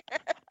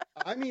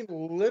 I mean,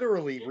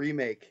 literally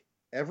remake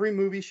every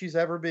movie she's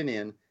ever been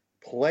in,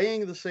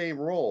 playing the same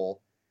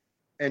role,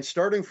 and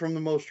starting from the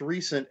most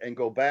recent and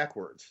go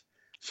backwards.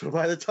 So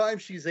by the time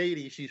she's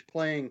 80, she's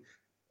playing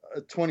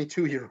a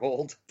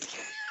 22-year-old.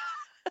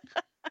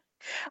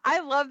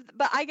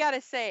 But I gotta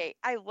say,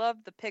 I love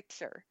the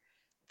picture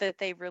that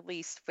they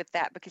released with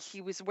that, because she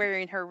was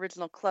wearing her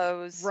original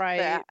clothes, right,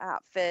 that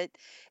outfit,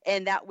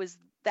 and that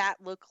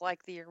looked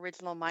like the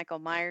original Michael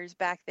Myers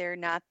back there,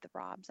 not the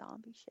Rob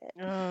Zombie shit.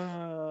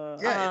 Yeah,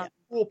 it's a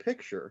cool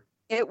picture.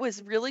 It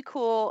was really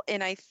cool,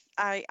 and I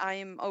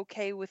am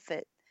okay with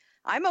it.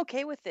 I'm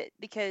okay with it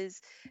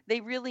because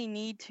they really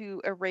need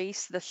to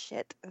erase the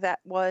shit that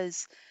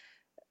was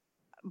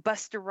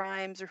Busta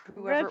Rhymes or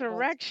whoever.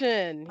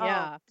 Resurrection,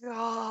 yeah.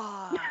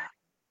 Oh God.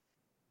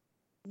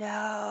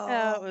 No.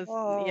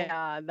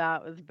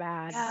 That was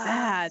bad.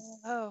 Bad.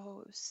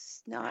 Oh,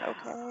 not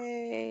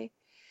okay.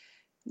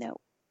 No,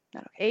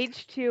 not okay.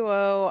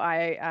 H2O,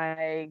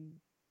 I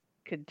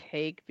could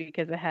take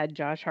because it had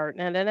Josh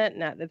Hartnett in it,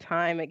 and at the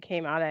time it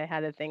came out, I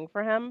had a thing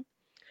for him,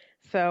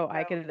 so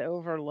I could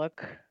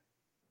overlook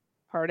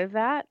part of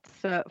that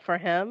for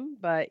him.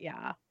 But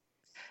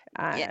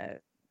I'm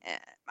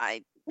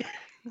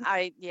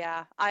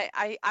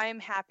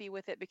happy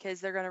with it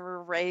because they're going to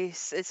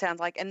erase, it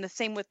sounds like, and the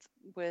same with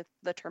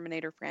the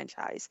Terminator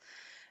franchise.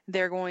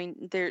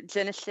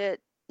 Jenna shit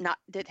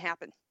didn't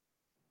happen.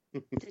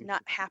 Did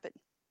not happen.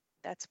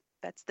 That's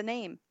the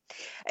name.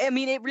 I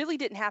mean, it really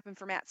didn't happen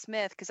for Matt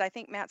Smith, because I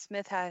think Matt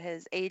Smith had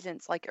his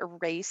agents like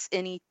erase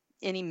any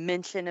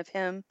mention of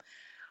him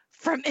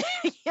from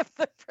any of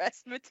the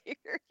press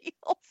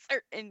materials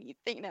or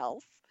anything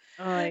else.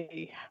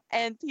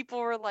 And people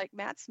were like,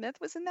 Matt Smith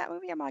was in that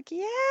movie? I'm like,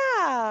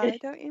 yeah.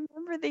 Don't you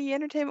remember the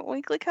Entertainment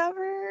Weekly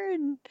cover?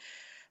 And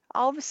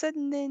all of a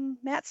sudden then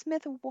Matt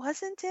Smith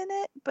wasn't in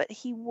it, but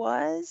he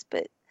was,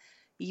 but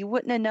you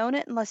wouldn't have known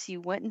it unless you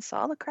went and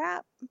saw the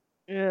crap.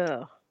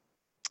 Yeah.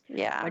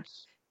 Yeah. Which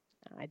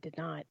I did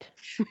not.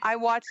 I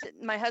watched it.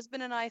 My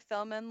husband and I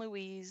Thelma and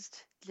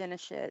Louised Jenna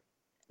shit.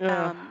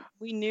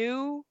 We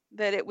knew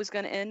that it was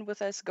going to end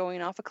with us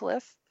going off a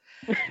cliff.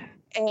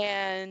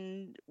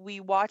 And we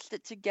watched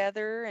it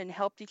together and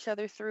helped each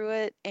other through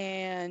it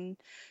and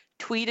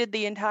tweeted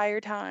the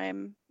entire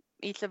time.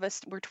 Each of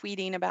us were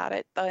tweeting about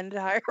it the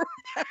entire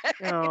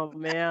time. Oh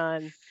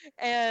man.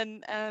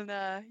 And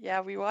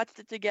we watched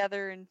it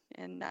together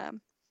and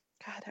God,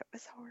 it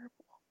was horrible.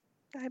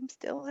 I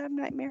still have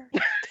nightmares.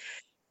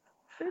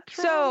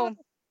 So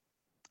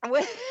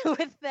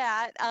with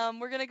that,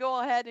 we're going to go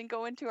ahead and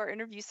go into our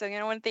interview. So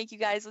I want to thank you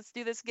guys. Let's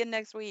do this again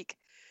next week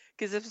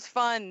because it was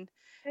fun.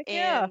 Heck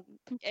and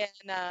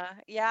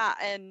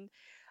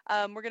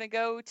we're going to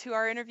go to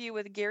our interview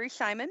with Gary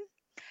Scheiman.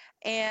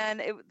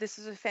 And this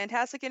is a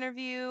fantastic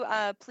interview.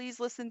 Please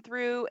listen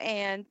through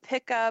and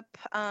pick up,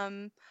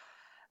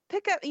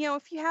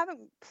 if you haven't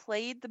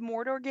played the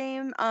Mordor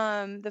game,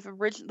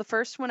 the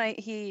first one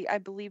I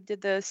believe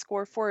did the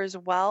score for as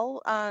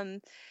well.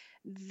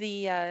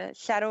 The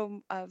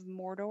Shadow of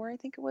Mordor, I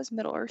think it was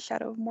Middle Earth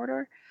Shadow of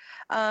Mordor,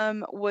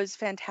 was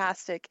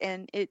fantastic,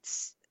 and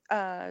it's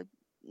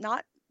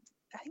not.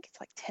 I think it's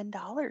like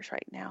 $10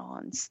 right now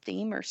on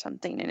Steam or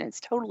something, and it's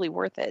totally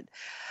worth it.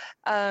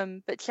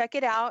 But check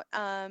it out.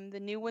 The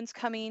new one's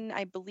coming,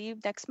 I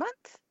believe, next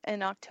month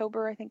in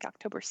October. I think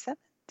October 7th,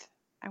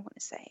 I want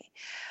to say.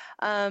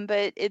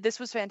 But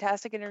this was a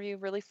fantastic interview,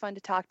 really fun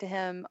to talk to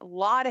him. A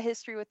lot of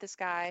history with this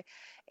guy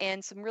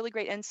and some really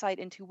great insight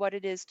into what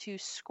it is to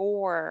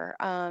score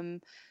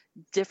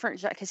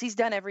different, because he's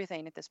done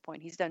everything at this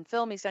point. He's done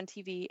film, he's done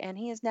TV, and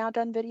he has now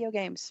done video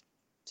games.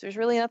 So there's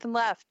really nothing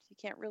left. You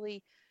can't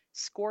really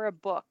score a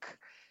book.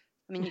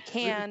 I mean, you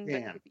can,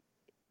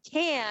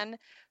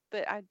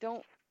 but I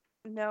don't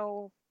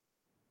know.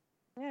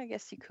 Yeah, I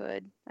guess you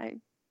could. I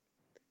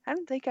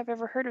don't think I've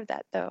ever heard of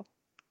that though,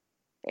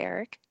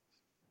 Eric.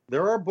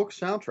 There are book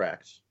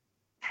soundtracks.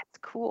 That's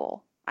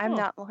cool. I've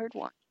not heard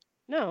one.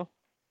 No.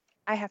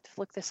 I have to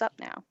look this up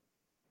now.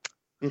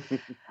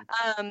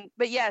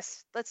 But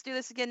yes, let's do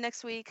this again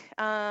next week.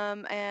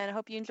 And I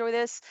hope you enjoy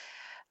this.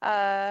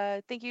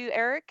 Thank you,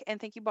 Eric,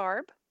 and thank you,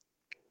 Barb.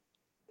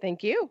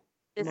 Thank you.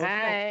 Yes,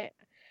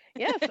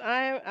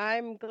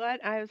 I'm glad.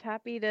 I was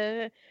happy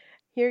to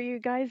hear you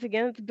guys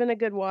again. It's been a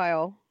good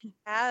while. It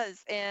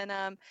has,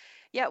 and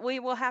we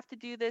will have to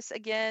do this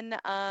again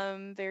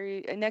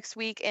next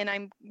week. And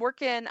I'm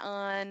working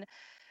on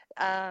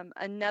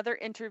another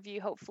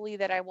interview, hopefully,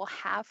 that I will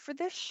have for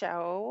this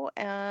show.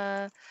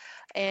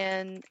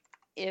 And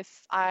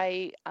if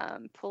I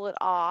pull it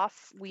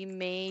off, we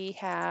may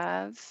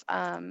have.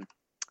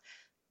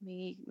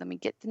 Let me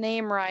get the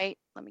name right.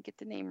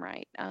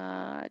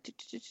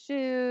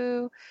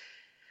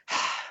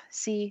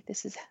 See,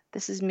 this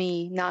is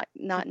me not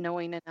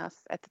knowing enough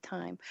at the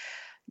time.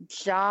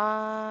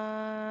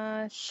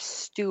 Josh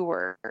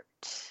Stewart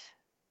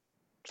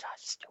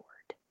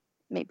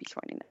may be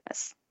joining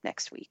us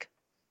next week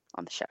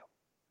on the show.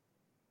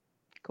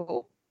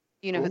 Cool.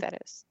 You know who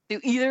that is? Do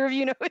either of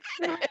you know who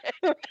that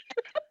is?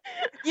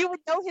 You would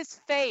know his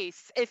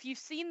face if you've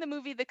seen the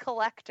movie The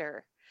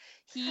Collector.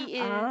 He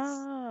is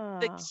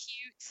the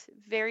cute,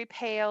 very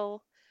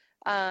pale,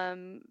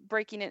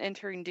 breaking and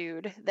entering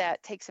dude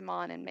that takes him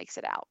on and makes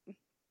it out.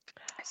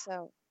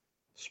 So,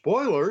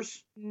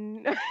 spoilers.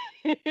 Well,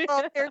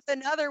 there's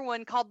another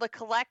one called The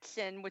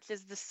Collection, which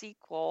is the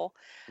sequel.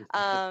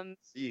 But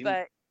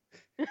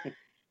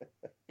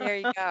there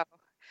you go.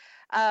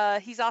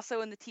 He's also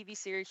in the TV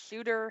series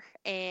Shooter,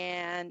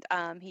 and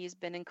he's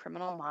been in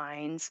Criminal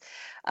Minds.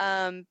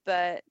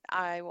 But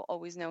I will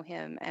always know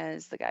him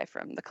as the guy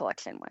from The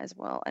Collection as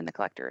well, and The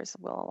Collector as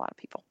well, a lot of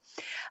people.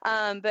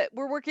 But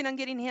we're working on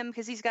getting him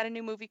because he's got a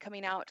new movie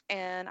coming out,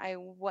 and I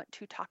want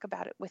to talk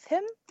about it with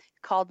him,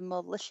 called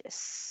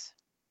Malicious.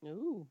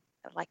 Ooh.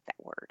 I like that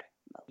word.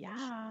 Malicious.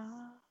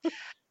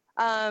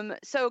 Yeah.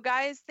 So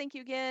guys, thank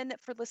you again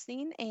for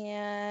listening,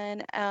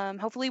 and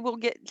hopefully we'll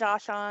get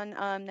Josh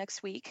on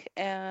next week,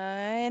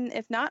 and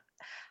if not,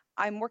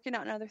 I'm working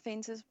on other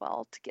things as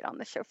well to get on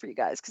the show for you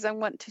guys, because I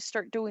want to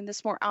start doing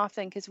this more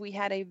often, because we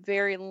had a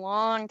very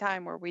long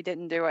time where we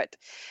didn't do it,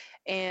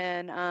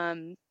 and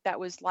that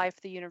was Life,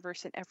 the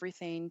Universe, and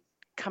Everything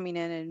coming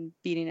in and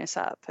beating us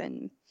up.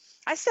 And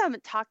I still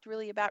haven't talked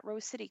really about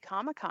Rose City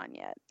Comic-Con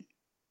yet.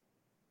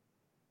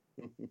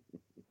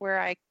 Where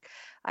I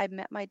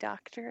met my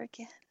doctor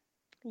again.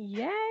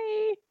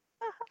 Yay!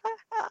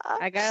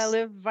 I gotta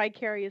live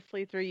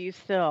vicariously through you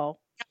still,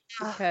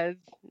 because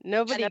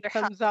nobody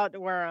comes out to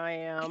where I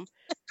am.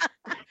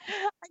 I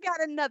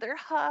got another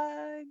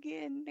hug,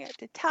 and I got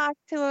to talk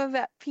to him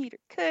about Peter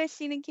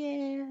Cushing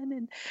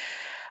again,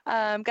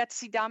 and got to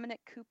see Dominic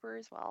Cooper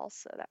as well,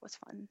 so that was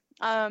fun.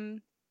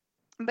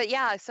 But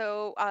yeah,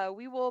 so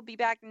we will be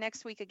back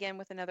next week again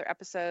with another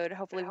episode,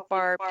 hopefully with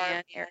Barb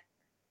and Eric.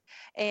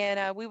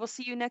 And we will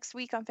see you next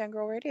week on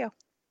Fangirl Radio.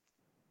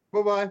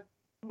 Bye-bye.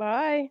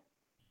 Bye.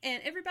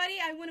 And everybody,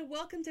 I want to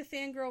welcome to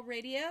Fangirl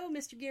Radio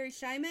Mr. Gary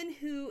Scheinman,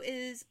 who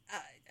is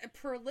a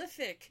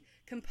prolific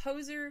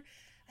composer.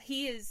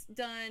 He has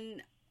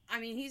done,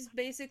 he's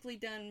basically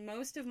done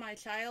most of my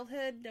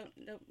childhood.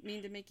 Don't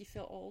mean to make you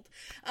feel old.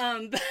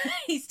 But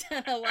he's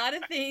done a lot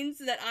of things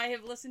that I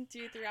have listened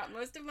to throughout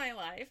most of my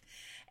life.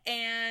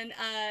 And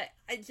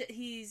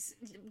he's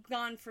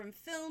gone from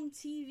film,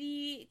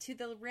 TV, to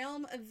the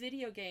realm of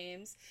video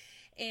games.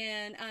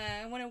 And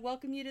I want to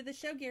welcome you to the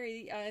show,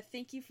 Gary.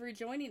 Thank you for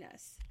joining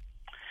us.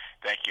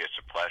 Thank you. It's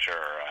a pleasure.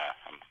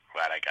 I'm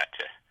glad I got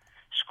to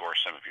score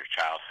some of your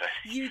childhood.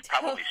 You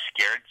probably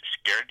scared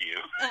you.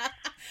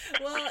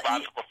 Well,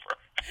 responsible for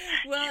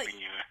keeping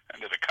you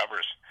under the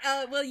covers.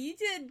 Well, you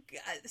did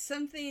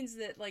some things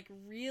that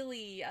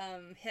really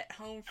hit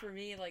home for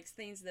me, like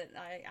things that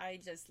I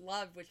just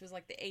loved, which was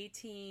like the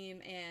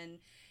A-Team and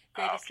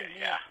Greatest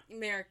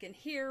American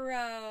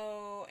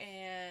Hero,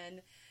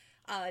 and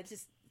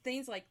just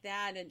things like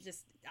that. And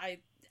just I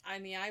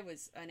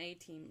was an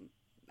A-Team.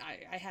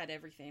 I had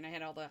everything. I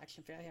had all the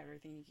action figures. I had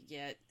everything you could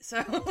get.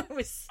 So it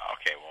was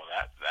okay. Well,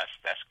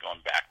 that's going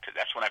back to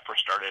that's when I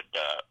first started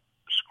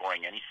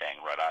scoring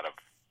anything right out of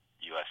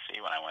USC.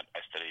 When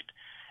I studied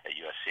at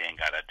USC and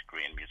got a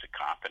degree in music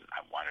comp, and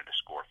I wanted to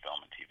score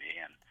film and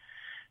TV. And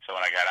so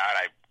when I got out,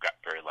 I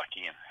got very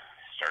lucky and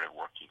started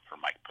working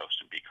for Mike Post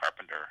and B.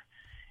 Carpenter.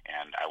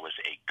 And I was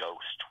a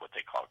ghost, what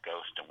they call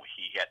ghost. And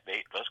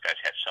those guys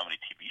had so many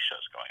TV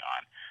shows going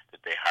on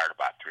that they hired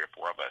about 3 or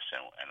 4 of us.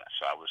 And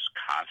so I was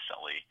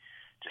constantly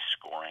just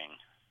scoring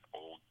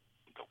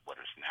what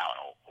is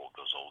now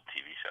those old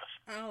TV shows.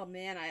 Oh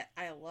man,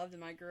 I loved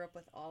them. I grew up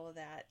with all of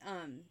that.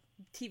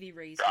 TV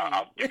raised me.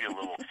 I'll give you a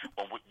little.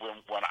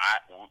 When I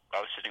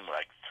was sitting with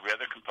like 3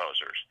 other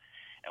composers,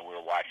 and we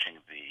were watching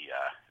the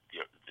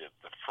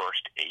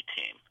first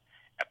A-Team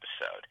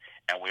episode,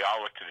 and we all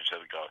looked at each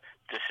other and go,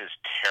 "This is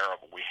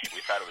terrible." We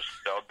thought it was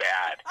so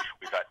bad.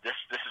 We thought this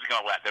is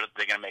going to last. They're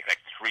going to make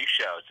like 3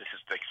 shows. This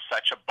is like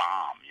such a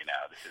bomb.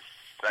 This is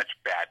such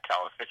bad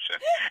television.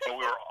 And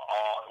we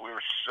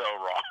were so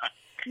wrong.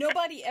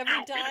 Nobody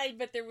ever died,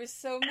 but there was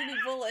so many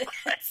bullets.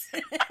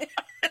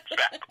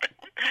 Exactly.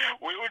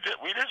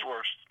 We just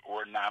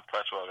were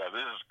nonplussed. Well,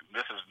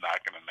 this is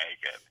not going to make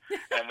it.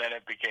 And then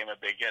it became a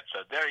big hit.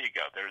 So there you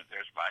go. There's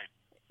my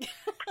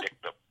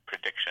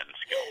prediction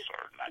skills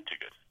are not too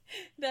good.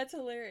 That's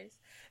hilarious.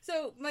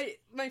 So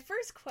my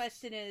first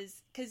question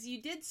is, because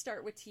you did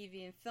start with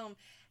TV and film,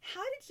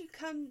 how did you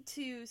come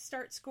to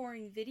start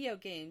scoring video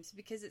games?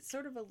 Because it's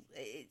sort of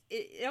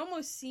it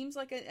almost seems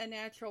like a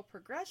natural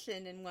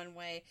progression in one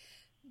way,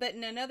 but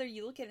in another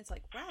you look at it, it's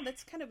like, wow,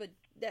 that's kind of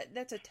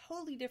that's a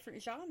totally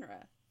different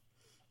genre.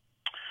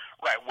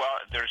 Right.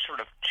 Well, there's sort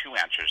of 2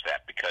 answers to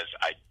that, because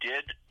I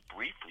did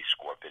briefly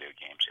score video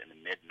games in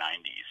the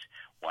mid-'90s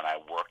when I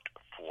worked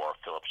for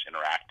Philips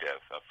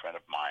Interactive. A friend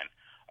of mine,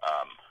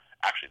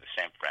 actually the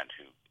same friend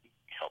who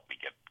helped me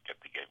get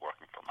the gig gig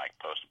working for Mike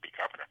Post and Pete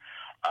Carpenter.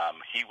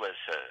 He was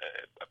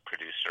a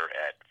producer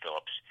at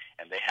Philips,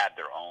 and they had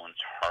their own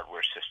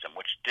hardware system,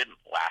 which didn't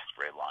last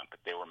very long,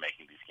 but they were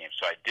making these games.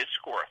 So I did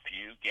score a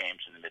few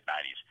games in the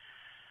mid-'90s,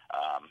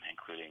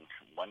 including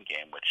one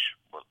game which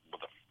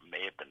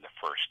may have been the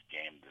first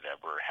game that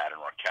ever had an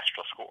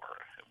orchestral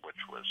score, which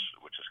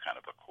is kind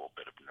of a cool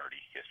bit of nerdy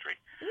history.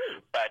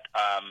 But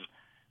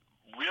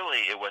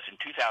really, it was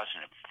in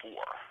 2004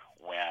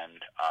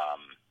 when,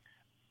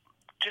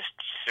 just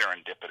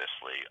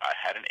serendipitously, I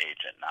had an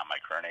agent, not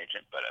my current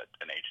agent, but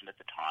an agent at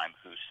the time,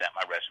 who sent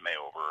my resume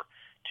over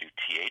to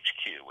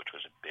THQ, which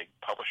was a big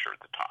publisher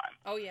at the time.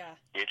 Oh, yeah.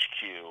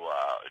 THQ,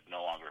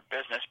 no longer in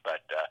business,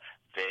 but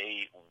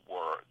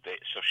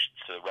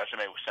so the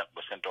resume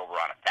was sent over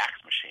on a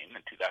fax machine. In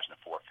 2004,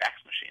 fax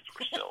machines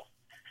were still,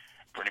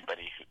 for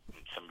anybody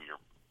some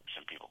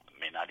people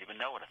may not even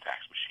know what a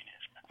fax machine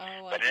is.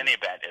 But in any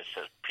event, it's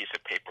a piece of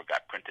paper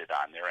got printed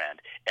on their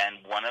end, and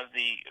one of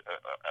the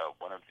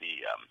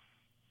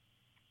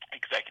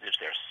executives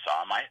there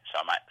saw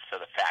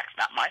the fax,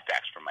 not my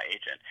fax from my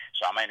agent,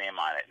 saw my name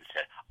on it and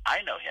said,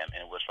 "I know him."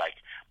 And it was like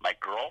my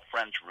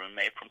girlfriend's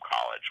roommate from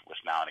college was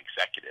now an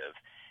executive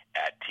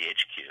at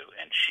THQ,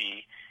 and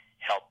she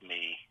helped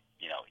me,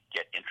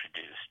 get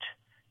introduced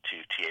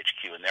to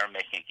THQ, and they're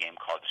making a game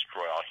called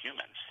Destroy All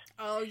Humans.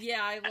 Oh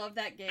yeah, I love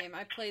that game.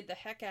 I played the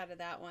heck out of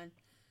that one.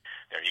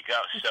 There you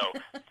go. So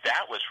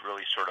that was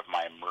really sort of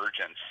my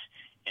emergence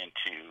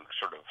into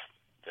sort of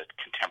the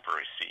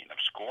contemporary scene of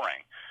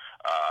scoring.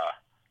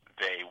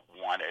 They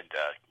wanted,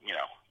 you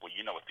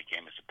know what the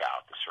game is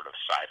about, the sort of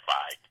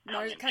sci-fi.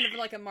 Kind of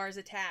like a Mars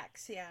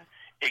Attacks, yeah.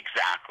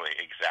 Exactly.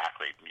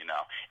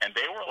 And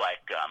they were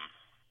like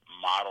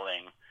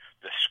modeling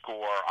the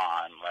score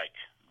on like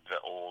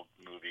the old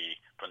movie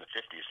from the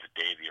 50s, The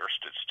Day the Earth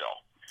Stood Still.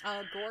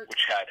 Gort.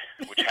 Which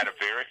had a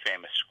very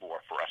famous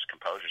score for us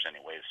composers,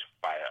 anyways,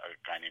 by a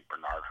guy named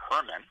Bernard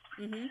Herrmann,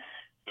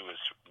 who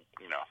was,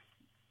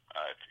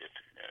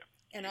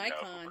 an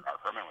icon. Bernard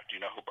Herrmann. Do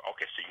you know who?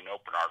 Okay, so you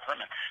know Bernard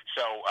Herrmann.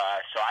 So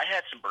I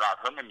had some Bernard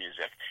Herrmann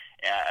music,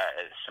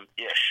 some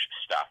ish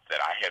stuff that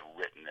I had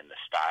written in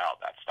that style,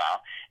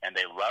 and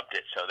they loved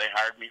it. So they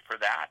hired me for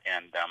that,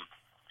 and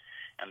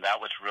that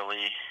was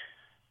really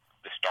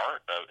the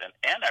start of,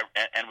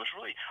 and was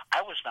really, I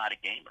was not a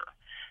gamer.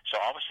 So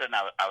all of a sudden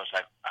I was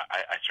like,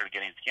 I started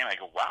getting into the game. I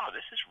go, wow,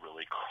 this is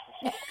really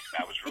cool.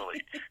 I was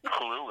really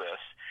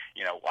clueless.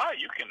 Wow,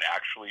 you can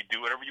actually do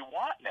whatever you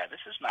want now.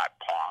 This is not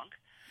Pong.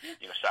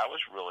 So I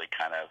was really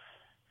kind of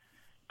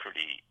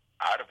pretty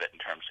out of it in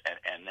terms,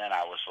 and then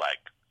I was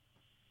like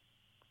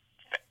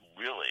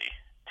really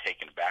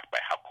taken aback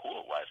by how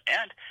cool it was,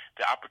 and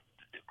the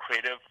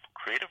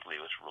creatively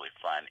it was really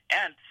fun,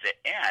 and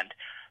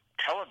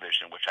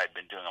television, which I'd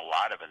been doing a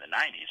lot of in the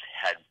 90s,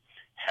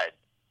 had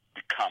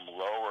become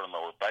lower and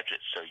lower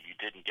budget, so you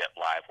didn't get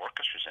live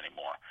orchestras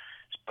anymore.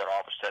 But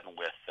all of a sudden,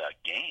 with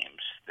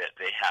games, that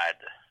they had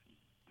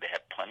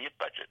plenty of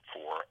budget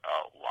for a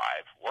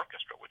live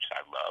orchestra, which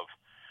I love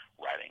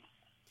writing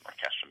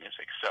orchestral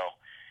music. So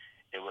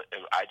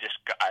I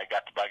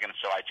got the bug, and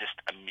so I just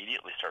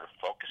immediately started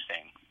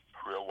focusing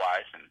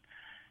career-wise, and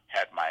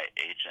had my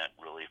agent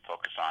really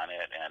focus on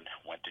it, and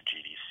went to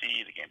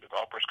GDC, the Game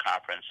Developers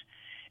Conference.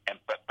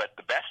 But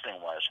the best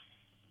thing was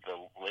the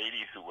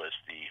lady who was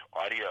the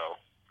audio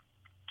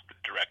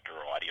director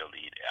or audio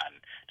lead on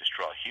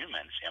Destroy All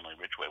Humans, Emily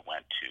Ridgway,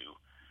 went to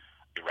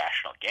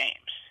Irrational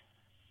Games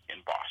in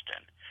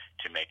Boston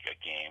to make a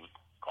game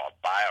called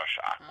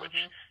BioShock, which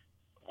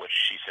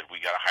she said,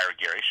 we got to hire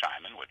Gary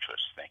Shyman, which was,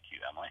 thank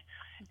you, Emily.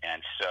 And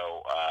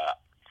so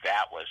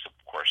that was, of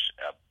course,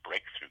 a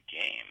breakthrough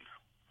game,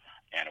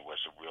 and it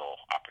was a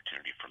real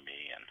opportunity for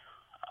me, and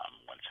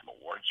won some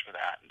awards for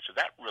that. And so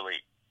that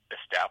really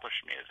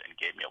established me and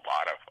gave me a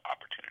lot of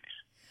opportunities.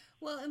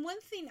 Well, and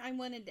one thing I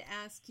wanted to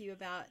ask you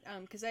about,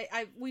 because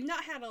we've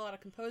not had a lot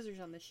of composers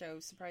on the show,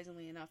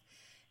 surprisingly enough,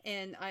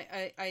 and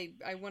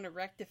I want to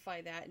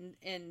rectify that,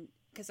 and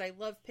because I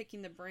love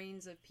picking the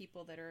brains of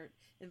people that are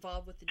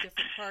involved with the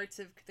different parts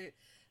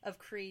of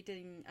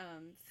creating,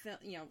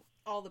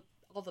 all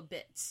the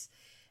bits.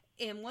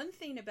 And one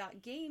thing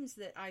about games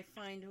that I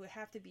find would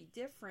have to be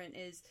different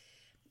is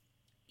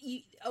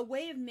a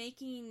way of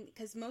making,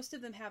 because most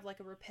of them have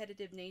like a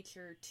repetitive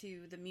nature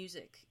to the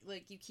music.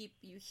 Like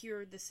you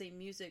hear the same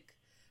music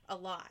a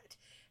lot.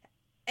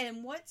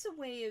 And what's a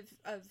way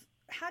of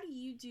how do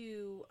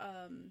you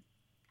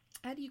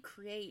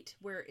create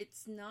where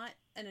it's not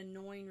an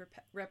annoying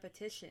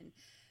repetition?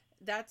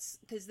 That's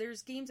because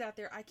there's games out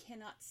there I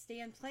cannot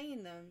stand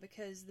playing them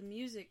because the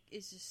music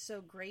is just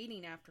so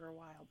grating after a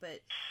while.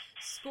 But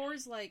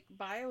scores like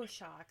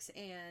BioShocks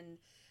and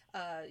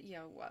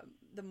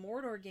the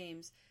Mordor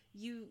games,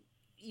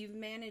 you've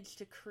managed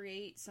to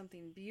create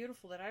something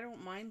beautiful that I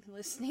don't mind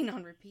listening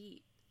on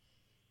repeat.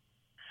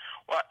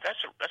 Well,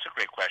 that's a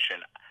great question.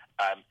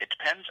 It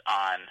depends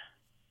on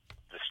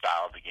the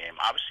style of the game.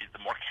 Obviously, the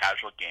more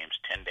casual games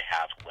tend to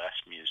have less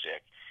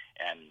music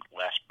and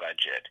less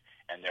budget,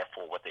 and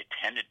therefore what they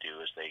tend to do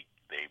is they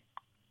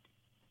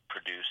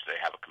produce, they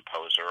have a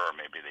composer, or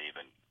maybe they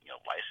even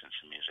license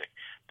music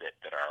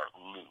that are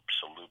loops.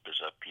 A loop is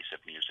a piece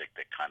of music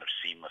that kind of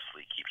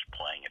seamlessly keeps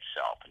playing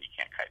itself, and you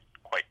can't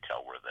quite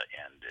tell where the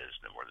end is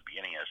and where the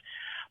beginning is.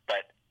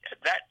 But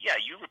that,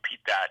 you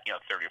repeat that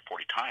 30 or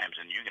 40 times,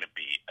 and you're going to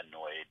be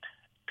annoyed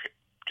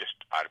just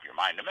out of your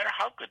mind, no matter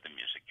how good the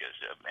music is.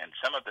 And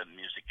some of the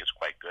music is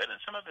quite good,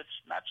 and some of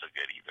it's not so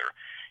good either.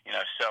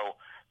 So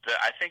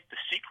I think the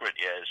secret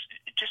is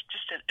just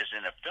as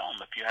in a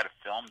film. If you had a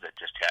film that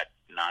just had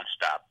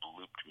nonstop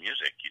looped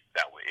music,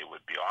 it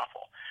would be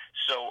awful.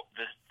 So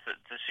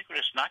the secret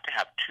is not to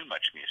have too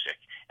much music,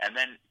 and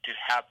then to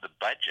have the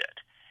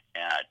budget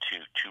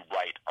to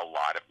write a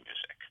lot of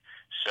music.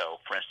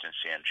 So, for instance,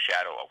 in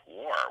Shadow of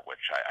War,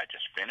 which I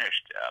just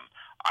finished,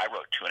 I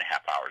wrote 2.5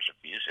 hours of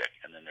music,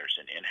 and then there's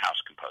an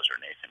in-house composer,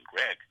 Nathan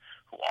Grigg,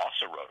 who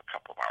also wrote a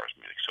couple of hours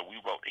of music. So we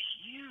wrote a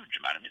huge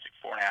amount of music,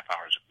 4.5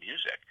 hours of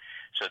music.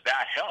 So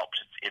that helps.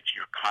 It's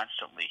you're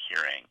constantly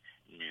hearing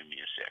new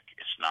music.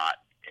 It's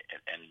not,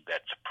 and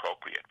that's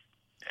appropriate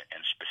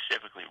and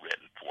specifically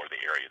written for the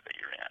area that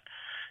you're in.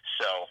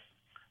 So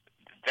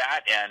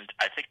that, and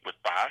I think with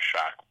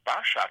Bioshock,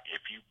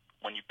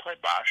 when you play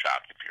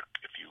Bioshock, if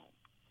you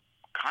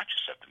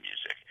conscious of the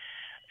music,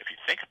 if you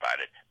think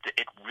about it,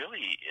 it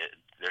really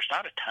there's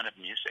not a ton of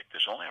music.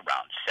 There's only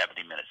around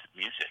 70 minutes of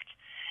music,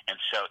 and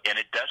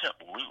it doesn't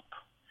loop.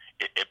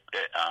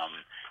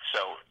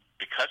 So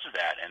because of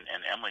that, and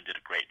Emily did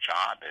a great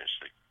job as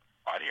the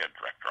audio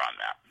director on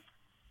that.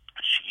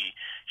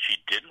 She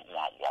didn't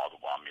want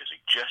wall-to-wall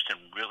music, just in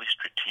really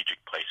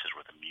strategic places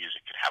where the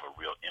music could have a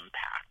real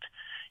impact.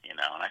 And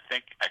I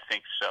think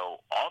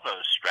so. All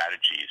those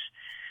strategies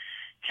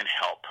can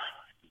help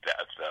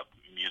the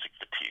music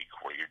fatigue,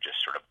 where you're just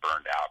sort of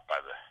burned out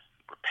by the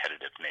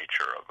repetitive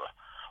nature of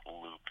a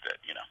loop that,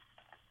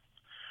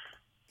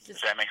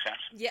 Does that make sense?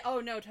 Yeah. Oh,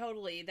 no,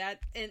 totally.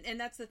 And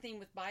that's the thing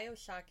with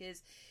BioShock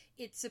is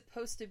it's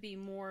supposed to be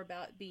more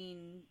about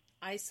being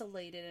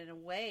isolated in a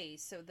way,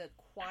 so the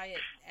quiet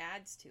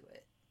adds to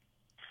it.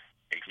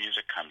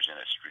 Music comes in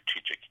as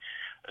strategic.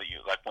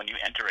 Like when you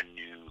enter a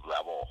new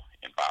level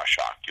in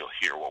BioShock, you'll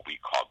hear what we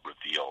call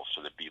reveals.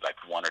 So there'd be like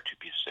 1 or 2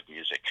 pieces of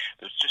music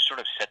that just sort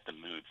of set the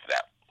mood for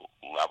that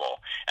level.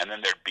 And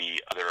then there'd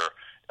be other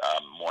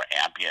more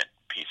ambient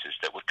pieces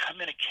that would come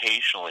in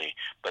occasionally,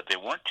 but they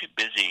weren't too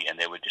busy, and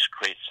they would just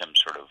create some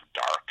sort of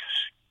dark,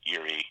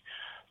 eerie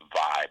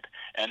vibe.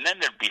 And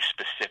then there'd be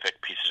specific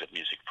pieces of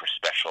music for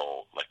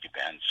special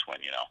events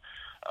when,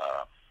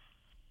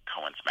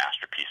 Cohen's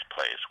masterpiece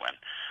plays, when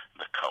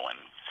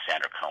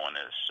Sandra Cohen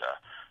is,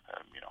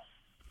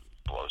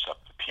 blows up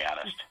the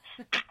pianist.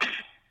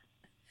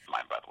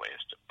 Mine, by the way,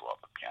 is to blow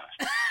up the pianist.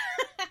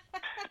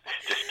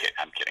 Just kidding.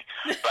 I'm kidding.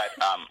 But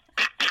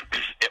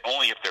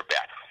only if they're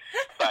bad.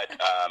 But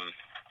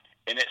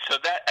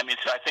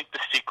so I think the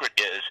secret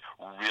is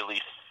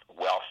really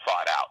well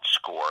thought out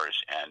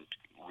scores and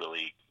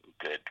really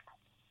good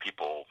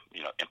people,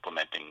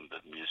 implementing the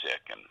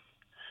music and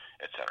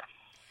et cetera.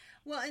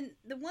 Well, and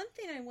the one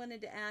thing I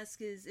wanted to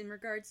ask is in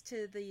regards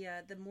to the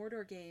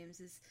Mordor games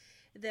is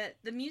that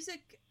the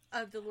music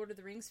of the Lord of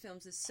the Rings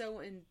films is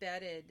so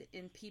embedded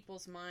in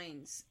people's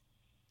minds.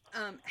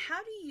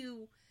 How do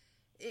you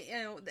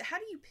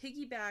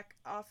piggyback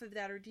off of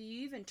that, or do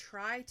you even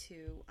try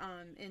to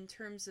in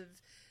terms of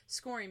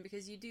scoring,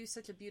 because you do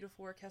such a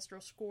beautiful orchestral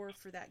score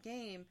for that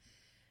game?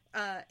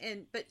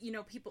 But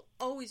people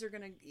always are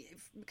going to,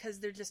 because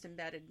they're just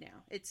embedded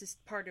now. It's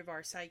just part of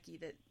our psyche,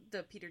 that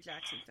the Peter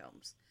Jackson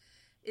films.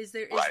 Is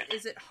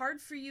it hard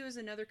for you as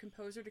another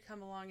composer to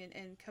come along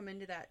and come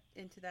into that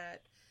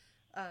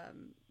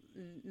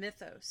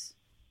mythos?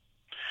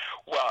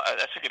 Well,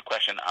 that's a good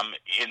question.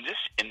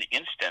 In the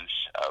instance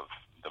of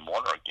the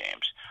Mordor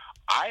games,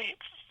 I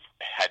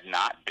had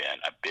not been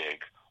a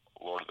big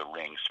Lord of the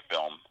Rings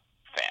film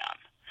fan.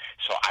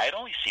 So I had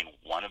only seen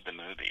one of the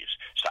movies,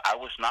 so I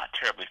was not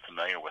terribly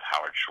familiar with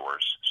Howard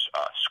Shore's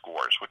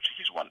scores, which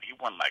he won 2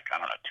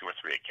 or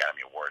 3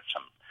 Academy Awards,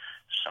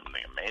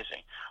 something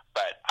amazing.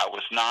 But I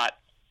was not.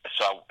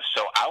 So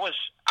I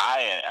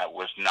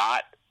was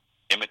not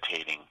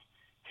imitating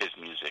his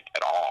music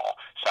at all.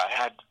 So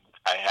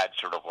I had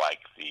sort of like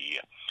the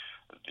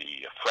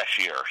fresh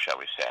ear, shall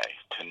we say,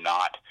 to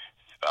not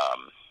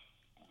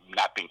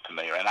being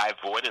familiar, and I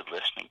avoided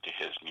listening to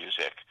his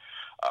music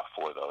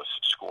for those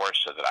scores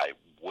so that I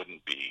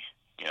wouldn't be,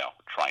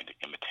 trying to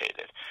imitate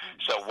it. Mm-hmm.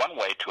 So one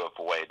way to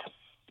avoid,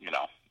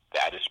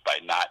 that is by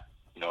not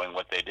knowing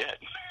what they did.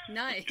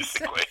 Nice.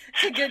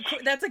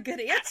 That's a good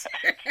answer.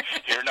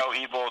 Hear no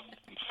evil,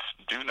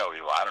 do no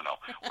evil. I don't know,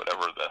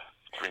 whatever the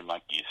 3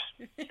 monkeys.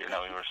 Hear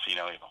no evil, see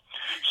no evil.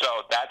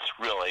 So that's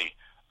really,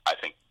 I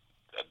think,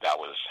 that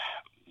was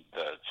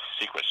the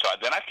secret. So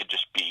then I could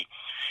just be,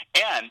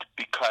 and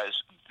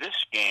because this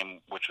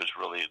game, which was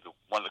really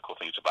one of the cool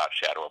things about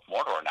Shadow of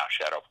Mordor, now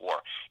Shadow of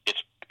War,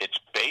 it's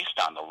based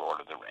on the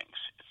Lord of the Rings.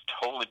 It's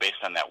totally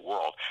based on that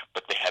world,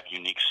 but they have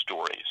unique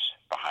stories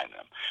behind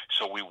them.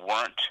 So we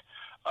weren't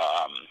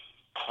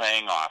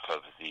playing off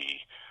of the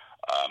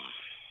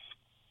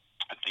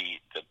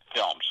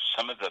films.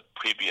 Some of the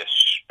previous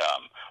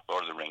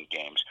the Ring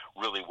games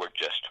really were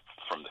just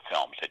from the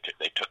films.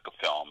 They took the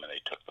film and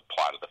they took the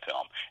plot of the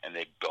film and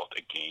they built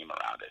a game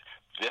around it.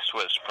 This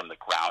was from the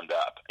ground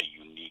up a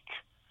unique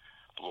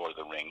Lord of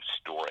the Rings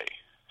story.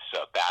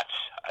 So that's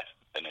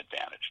an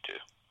advantage too.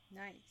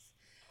 Nice.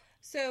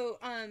 So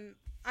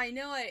I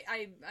know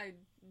I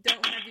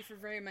don't have you for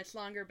very much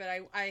longer, but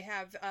I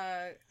have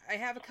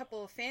a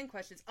couple of fan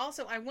questions.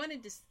 Also, I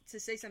wanted to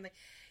say something.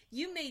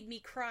 You made me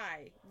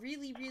cry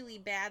really, really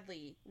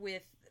badly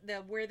with the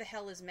 "Where the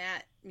Hell Is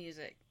Matt"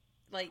 music.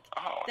 Like,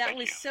 that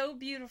was so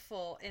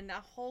beautiful, and the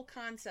whole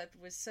concept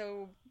was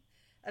so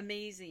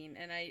amazing.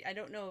 And I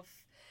don't know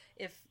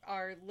if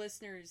our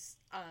listeners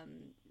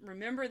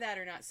remember that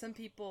or not. Some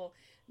people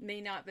may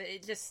not, but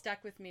it just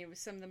stuck with me. It was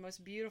some of the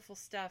most beautiful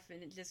stuff,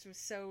 and it just was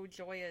so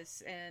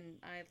joyous,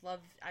 and I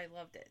loved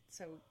it.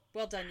 So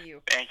well done,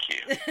 you. Thank you.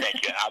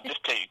 I'll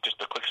just tell you just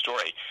a quick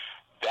story.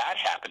 That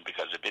happened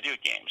because of video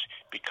games.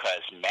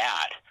 Because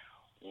Matt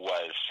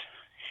was,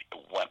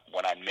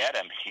 when I met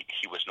him,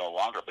 he was no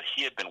longer, but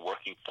he had been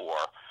working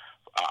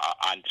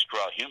on Destroy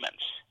All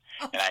Humans,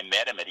 and I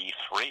met him at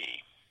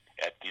E3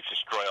 at the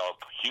Destroy All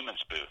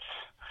Humans booth.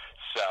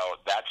 So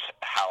that's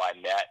how I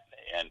met.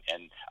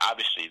 And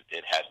obviously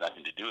it has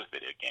nothing to do with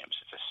video games.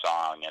 It's a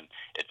song, and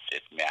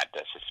it's Matt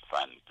does his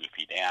fun,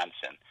 goofy dance,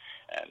 and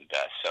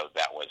so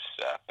that was,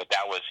 but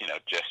that was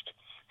just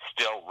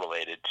still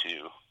related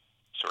to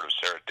sort of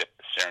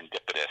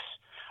serendipitous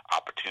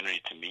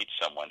opportunity to meet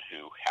someone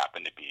who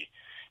happened to be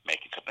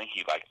making something.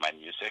 He liked my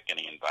music, and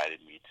he invited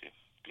me to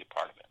be a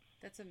part of it.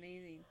 That's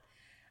amazing.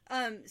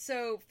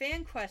 So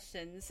fan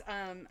questions.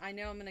 I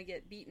know I'm going to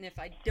get beaten if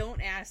I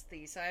don't ask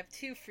these, so I have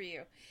two for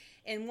you.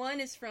 And one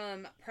is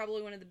from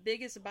probably one of the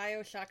biggest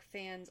BioShock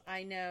fans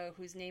I know,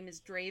 whose name is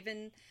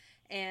Draven,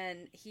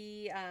 and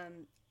he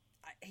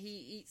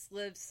eats,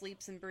 lives,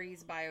 sleeps, and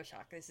breathes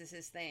BioShock. This is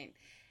his thing.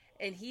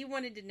 And he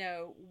wanted to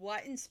know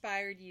what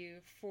inspired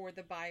you for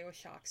the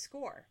BioShock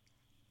score.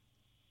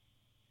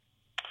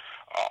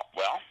 Oh,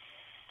 well,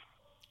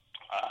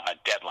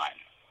 Deadline.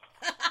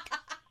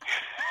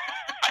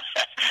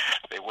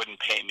 They wouldn't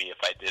pay me if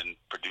I didn't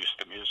produce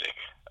the music.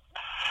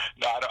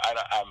 No,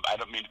 I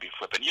don't mean to be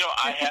flippant.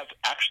 I have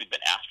actually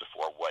been asked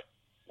before what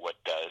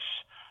does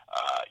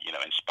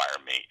inspire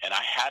me, and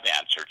I have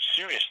answered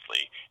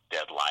seriously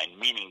Deadline,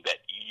 meaning that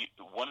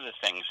one of the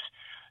things,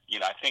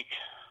 I think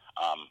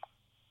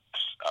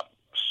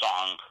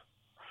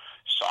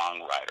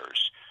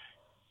songwriters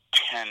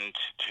tend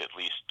to at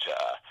least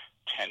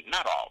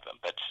not all of them,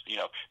 but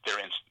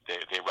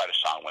they write a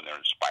song when they're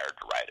inspired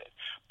to write it.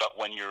 But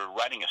when you're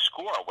writing a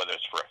score, whether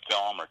it's for a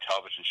film or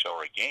television show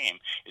or a game,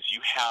 is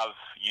you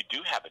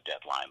do have a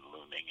deadline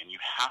looming, and you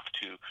have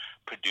to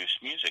produce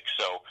music.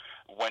 So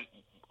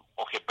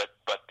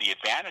but the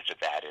advantage of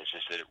that is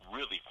that it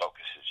really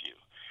focuses you.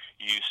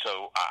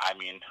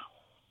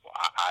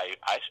 I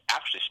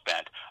actually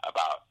spent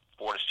about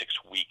 4 to 6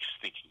 weeks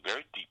thinking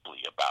very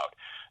deeply about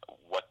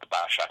what the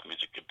BioShock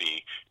music could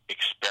be,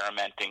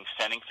 experimenting,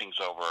 sending things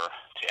over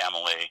to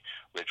Emily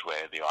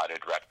Ridgway, the audio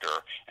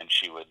director, and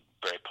she would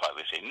very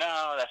politely say,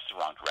 no, that's the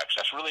wrong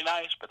direction. That's really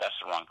nice, but that's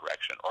the wrong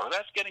direction. Or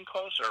that's getting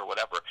closer, or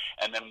whatever.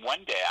 And then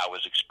one day I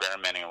was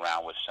experimenting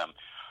around with some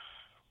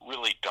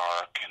really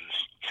dark and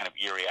kind of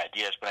eerie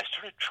ideas, but I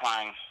started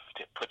trying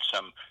to put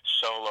some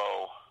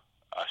solo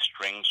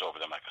strings over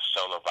them, like a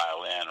solo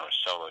violin or a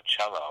solo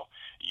cello,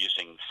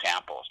 using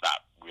samples,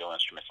 not real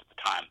instruments at the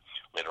time.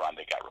 Later on,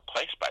 they got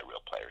replaced by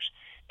real players.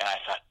 And I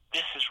thought,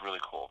 this is really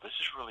cool. This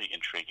is really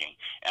intriguing.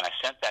 And I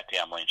sent that to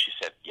Emily, and she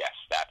said, yes,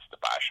 that's the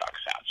BioShock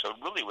sound. So it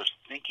really was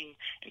thinking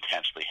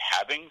intensely,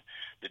 having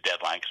the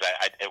deadline, because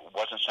it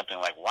wasn't something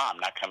like, wow, I'm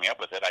not coming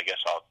up with it. I guess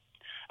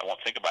I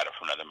won't think about it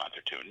for another month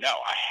or two. No,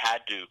 I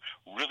had to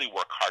really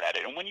work hard at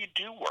it. And when you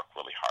do work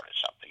really hard at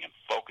something and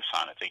focus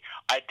on it, the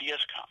ideas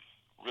come.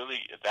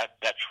 Really,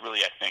 that's really,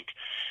 I think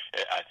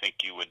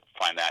you would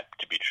find that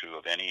to be true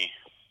of any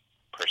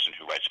person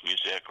who writes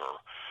music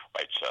or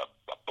writes a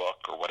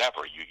book or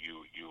whatever.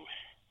 You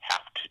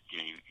have to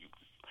you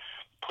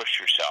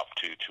push yourself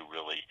to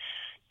really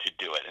to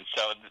do it. And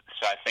so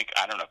I think,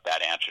 I don't know if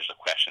that answers the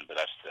question, but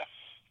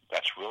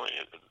that's really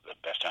the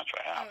best answer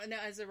I have. Oh, no,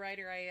 as a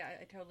writer,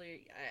 I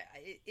totally.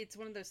 It's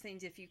one of those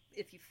things. If you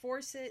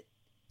force it,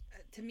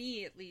 to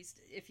me at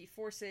least, if you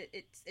force it,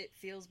 it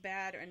feels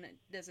bad and it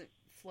doesn't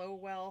flow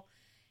well.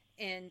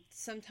 And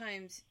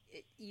sometimes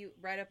you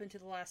right up into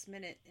the last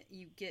minute,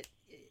 you get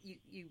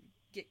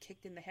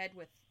kicked in the head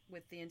with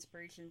the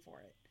inspiration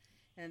for it,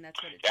 and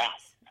that's what it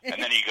takes.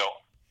 And then you go,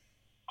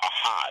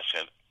 aha! I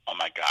said, oh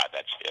my God,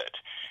 that's it.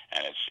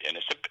 And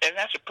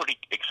that's a pretty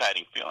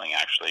exciting feeling,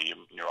 actually.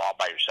 You're all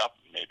by yourself,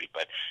 maybe,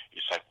 but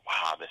it's like,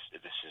 wow, this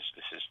is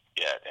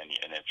it,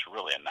 and it's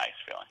really a nice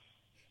feeling.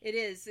 It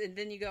is, and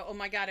then you go, oh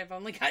my God, I've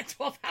only got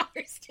 12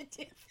 hours to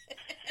do this.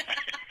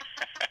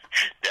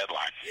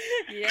 Deadline.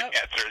 Yep.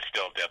 The answer is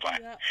still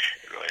deadline. Yep.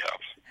 It really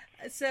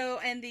helps. So,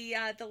 and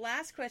the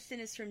last question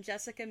is from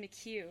Jessica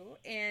McHugh,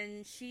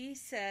 and she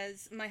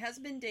says, my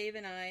husband Dave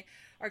and I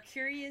are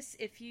curious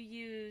if you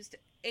used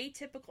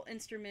atypical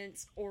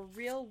instruments or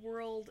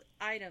real-world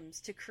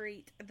items to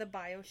create the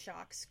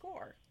BioShock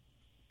score.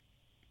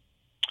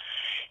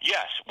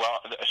 Yes,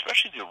 well,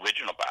 especially the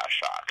original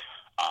BioShock.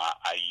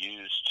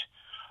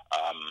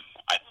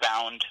 I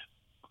found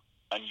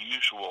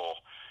unusual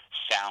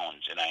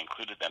sounds, and I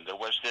included them. There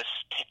was this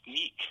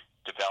technique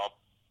developed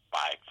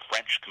by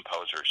French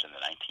composers in the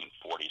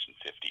 1940s and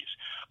 50s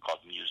called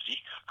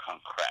musique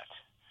concrète.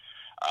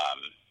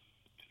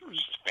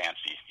 It's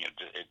fancy.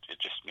 It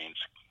just means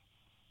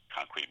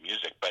concrete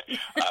music. But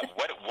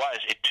what it was,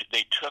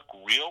 they took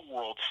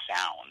real-world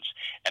sounds,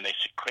 and they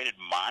created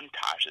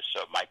montages.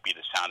 So it might be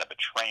the sound of a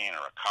train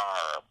or a car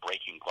or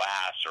breaking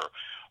glass or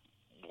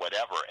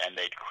whatever, and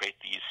they'd create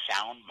these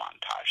sound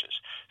montages.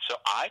 So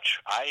I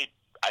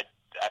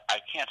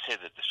can't say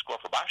that the score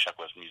for BioShock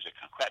was musique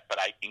concrète, but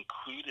I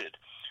included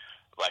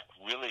like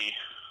really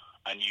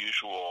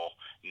unusual,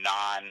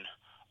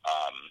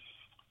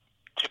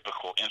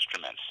 typical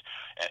instruments,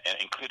 and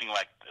including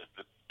like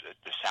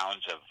the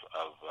sounds of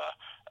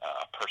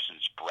a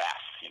person's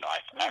breath. I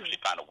actually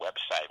found a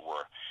website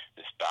where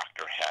this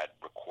doctor had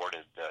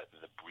recorded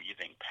the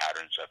breathing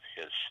patterns of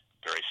his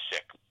very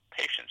sick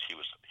patients. He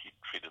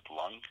treated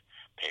lung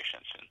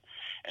patients,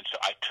 and so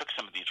I took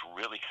some of these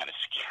really kind of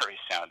scary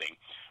sounding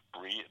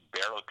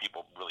barely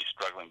people really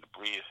struggling to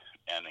breathe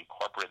and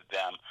incorporated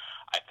them.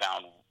 I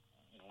found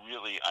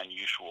really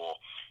unusual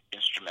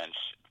instruments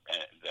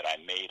that I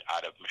made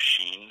out of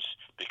machines,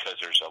 because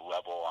there's a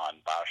level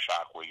on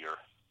BioShock where you're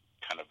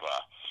kind of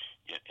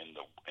in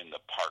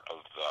the part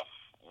of the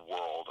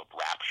world of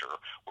Rapture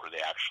where they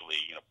actually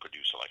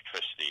produce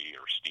electricity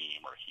or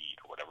steam or heat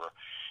or whatever.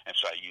 And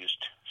so I used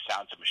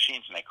sounds of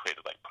machines, and I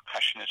created like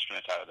percussion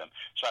instruments out of them.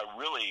 So I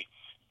really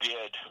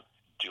did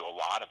do a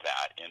lot of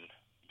that in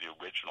the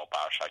original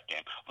BioShock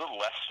game. A little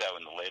less so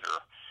in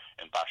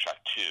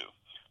BioShock 2,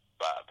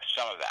 but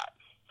some of that.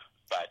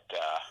 But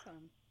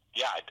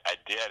yeah, I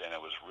did, and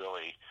it was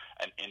really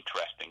an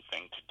interesting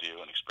thing to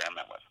do and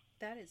experiment with.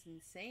 That is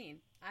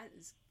insane.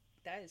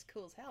 That is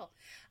cool as hell.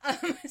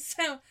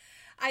 So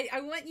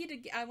I want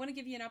to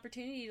give you an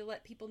opportunity to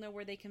let people know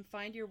where they can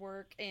find your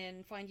work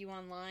and find you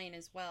online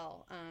as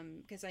well.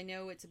 Because I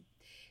know it's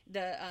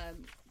the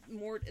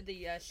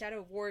Shadow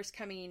of War is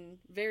coming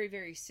very,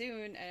 very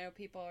soon. I know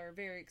people are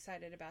very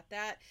excited about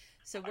that.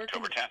 So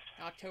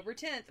October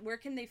 10th. Where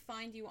can they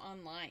find you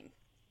online?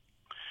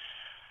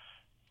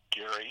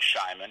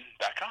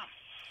 GaryShyman.com.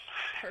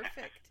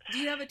 Perfect. Do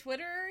you have a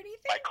Twitter or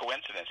anything? By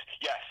coincidence,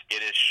 yes.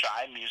 It is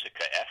Shy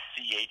Musica,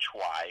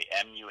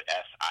 SCHYMUSICA.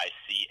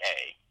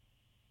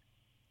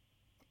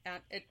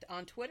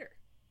 On Twitter.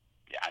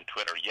 Yeah, on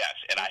Twitter, yes.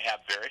 And I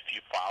have very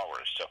few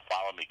followers, so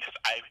follow me. Because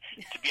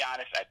to be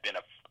honest, I've been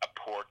a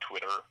poor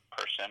Twitter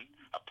person,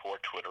 a poor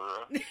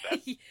Twitterer.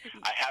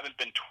 I haven't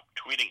been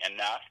tweeting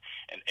enough,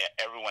 and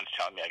everyone's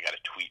telling me I got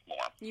to tweet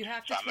more. You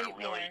have to tweet more. So I'm going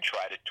to really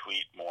try to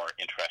tweet more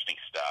interesting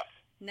stuff.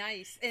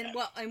 Nice. And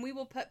and we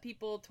will put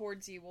people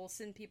towards you. We'll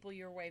send people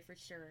your way for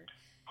sure.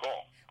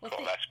 Cool.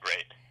 That's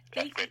great.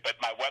 That's great.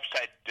 But my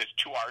website, there's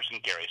 2 R's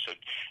in Gary,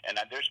 and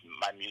there's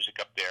my music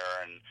up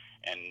there and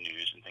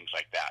news and things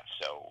like that.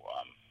 So,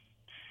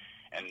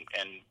 and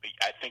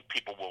I think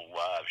people will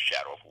love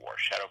Shadow of War.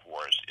 Shadow of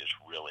War is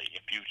really,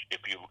 if you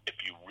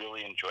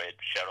really enjoyed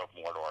Shadow of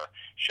Mordor,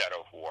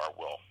 Shadow of War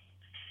will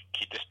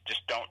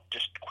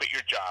just quit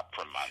your job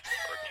for a month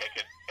or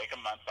take a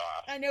month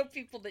off. I know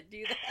people that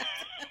do that.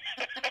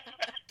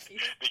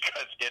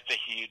 Because it's a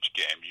huge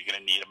game. You're going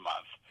to need a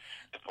month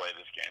to play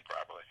this game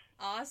properly.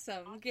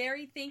 Awesome.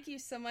 Gary, thank you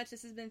so much.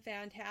 This has been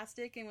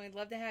fantastic, and we'd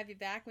love to have you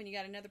back when you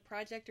got another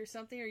project or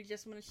something, or you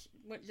just want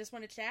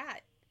to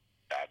chat.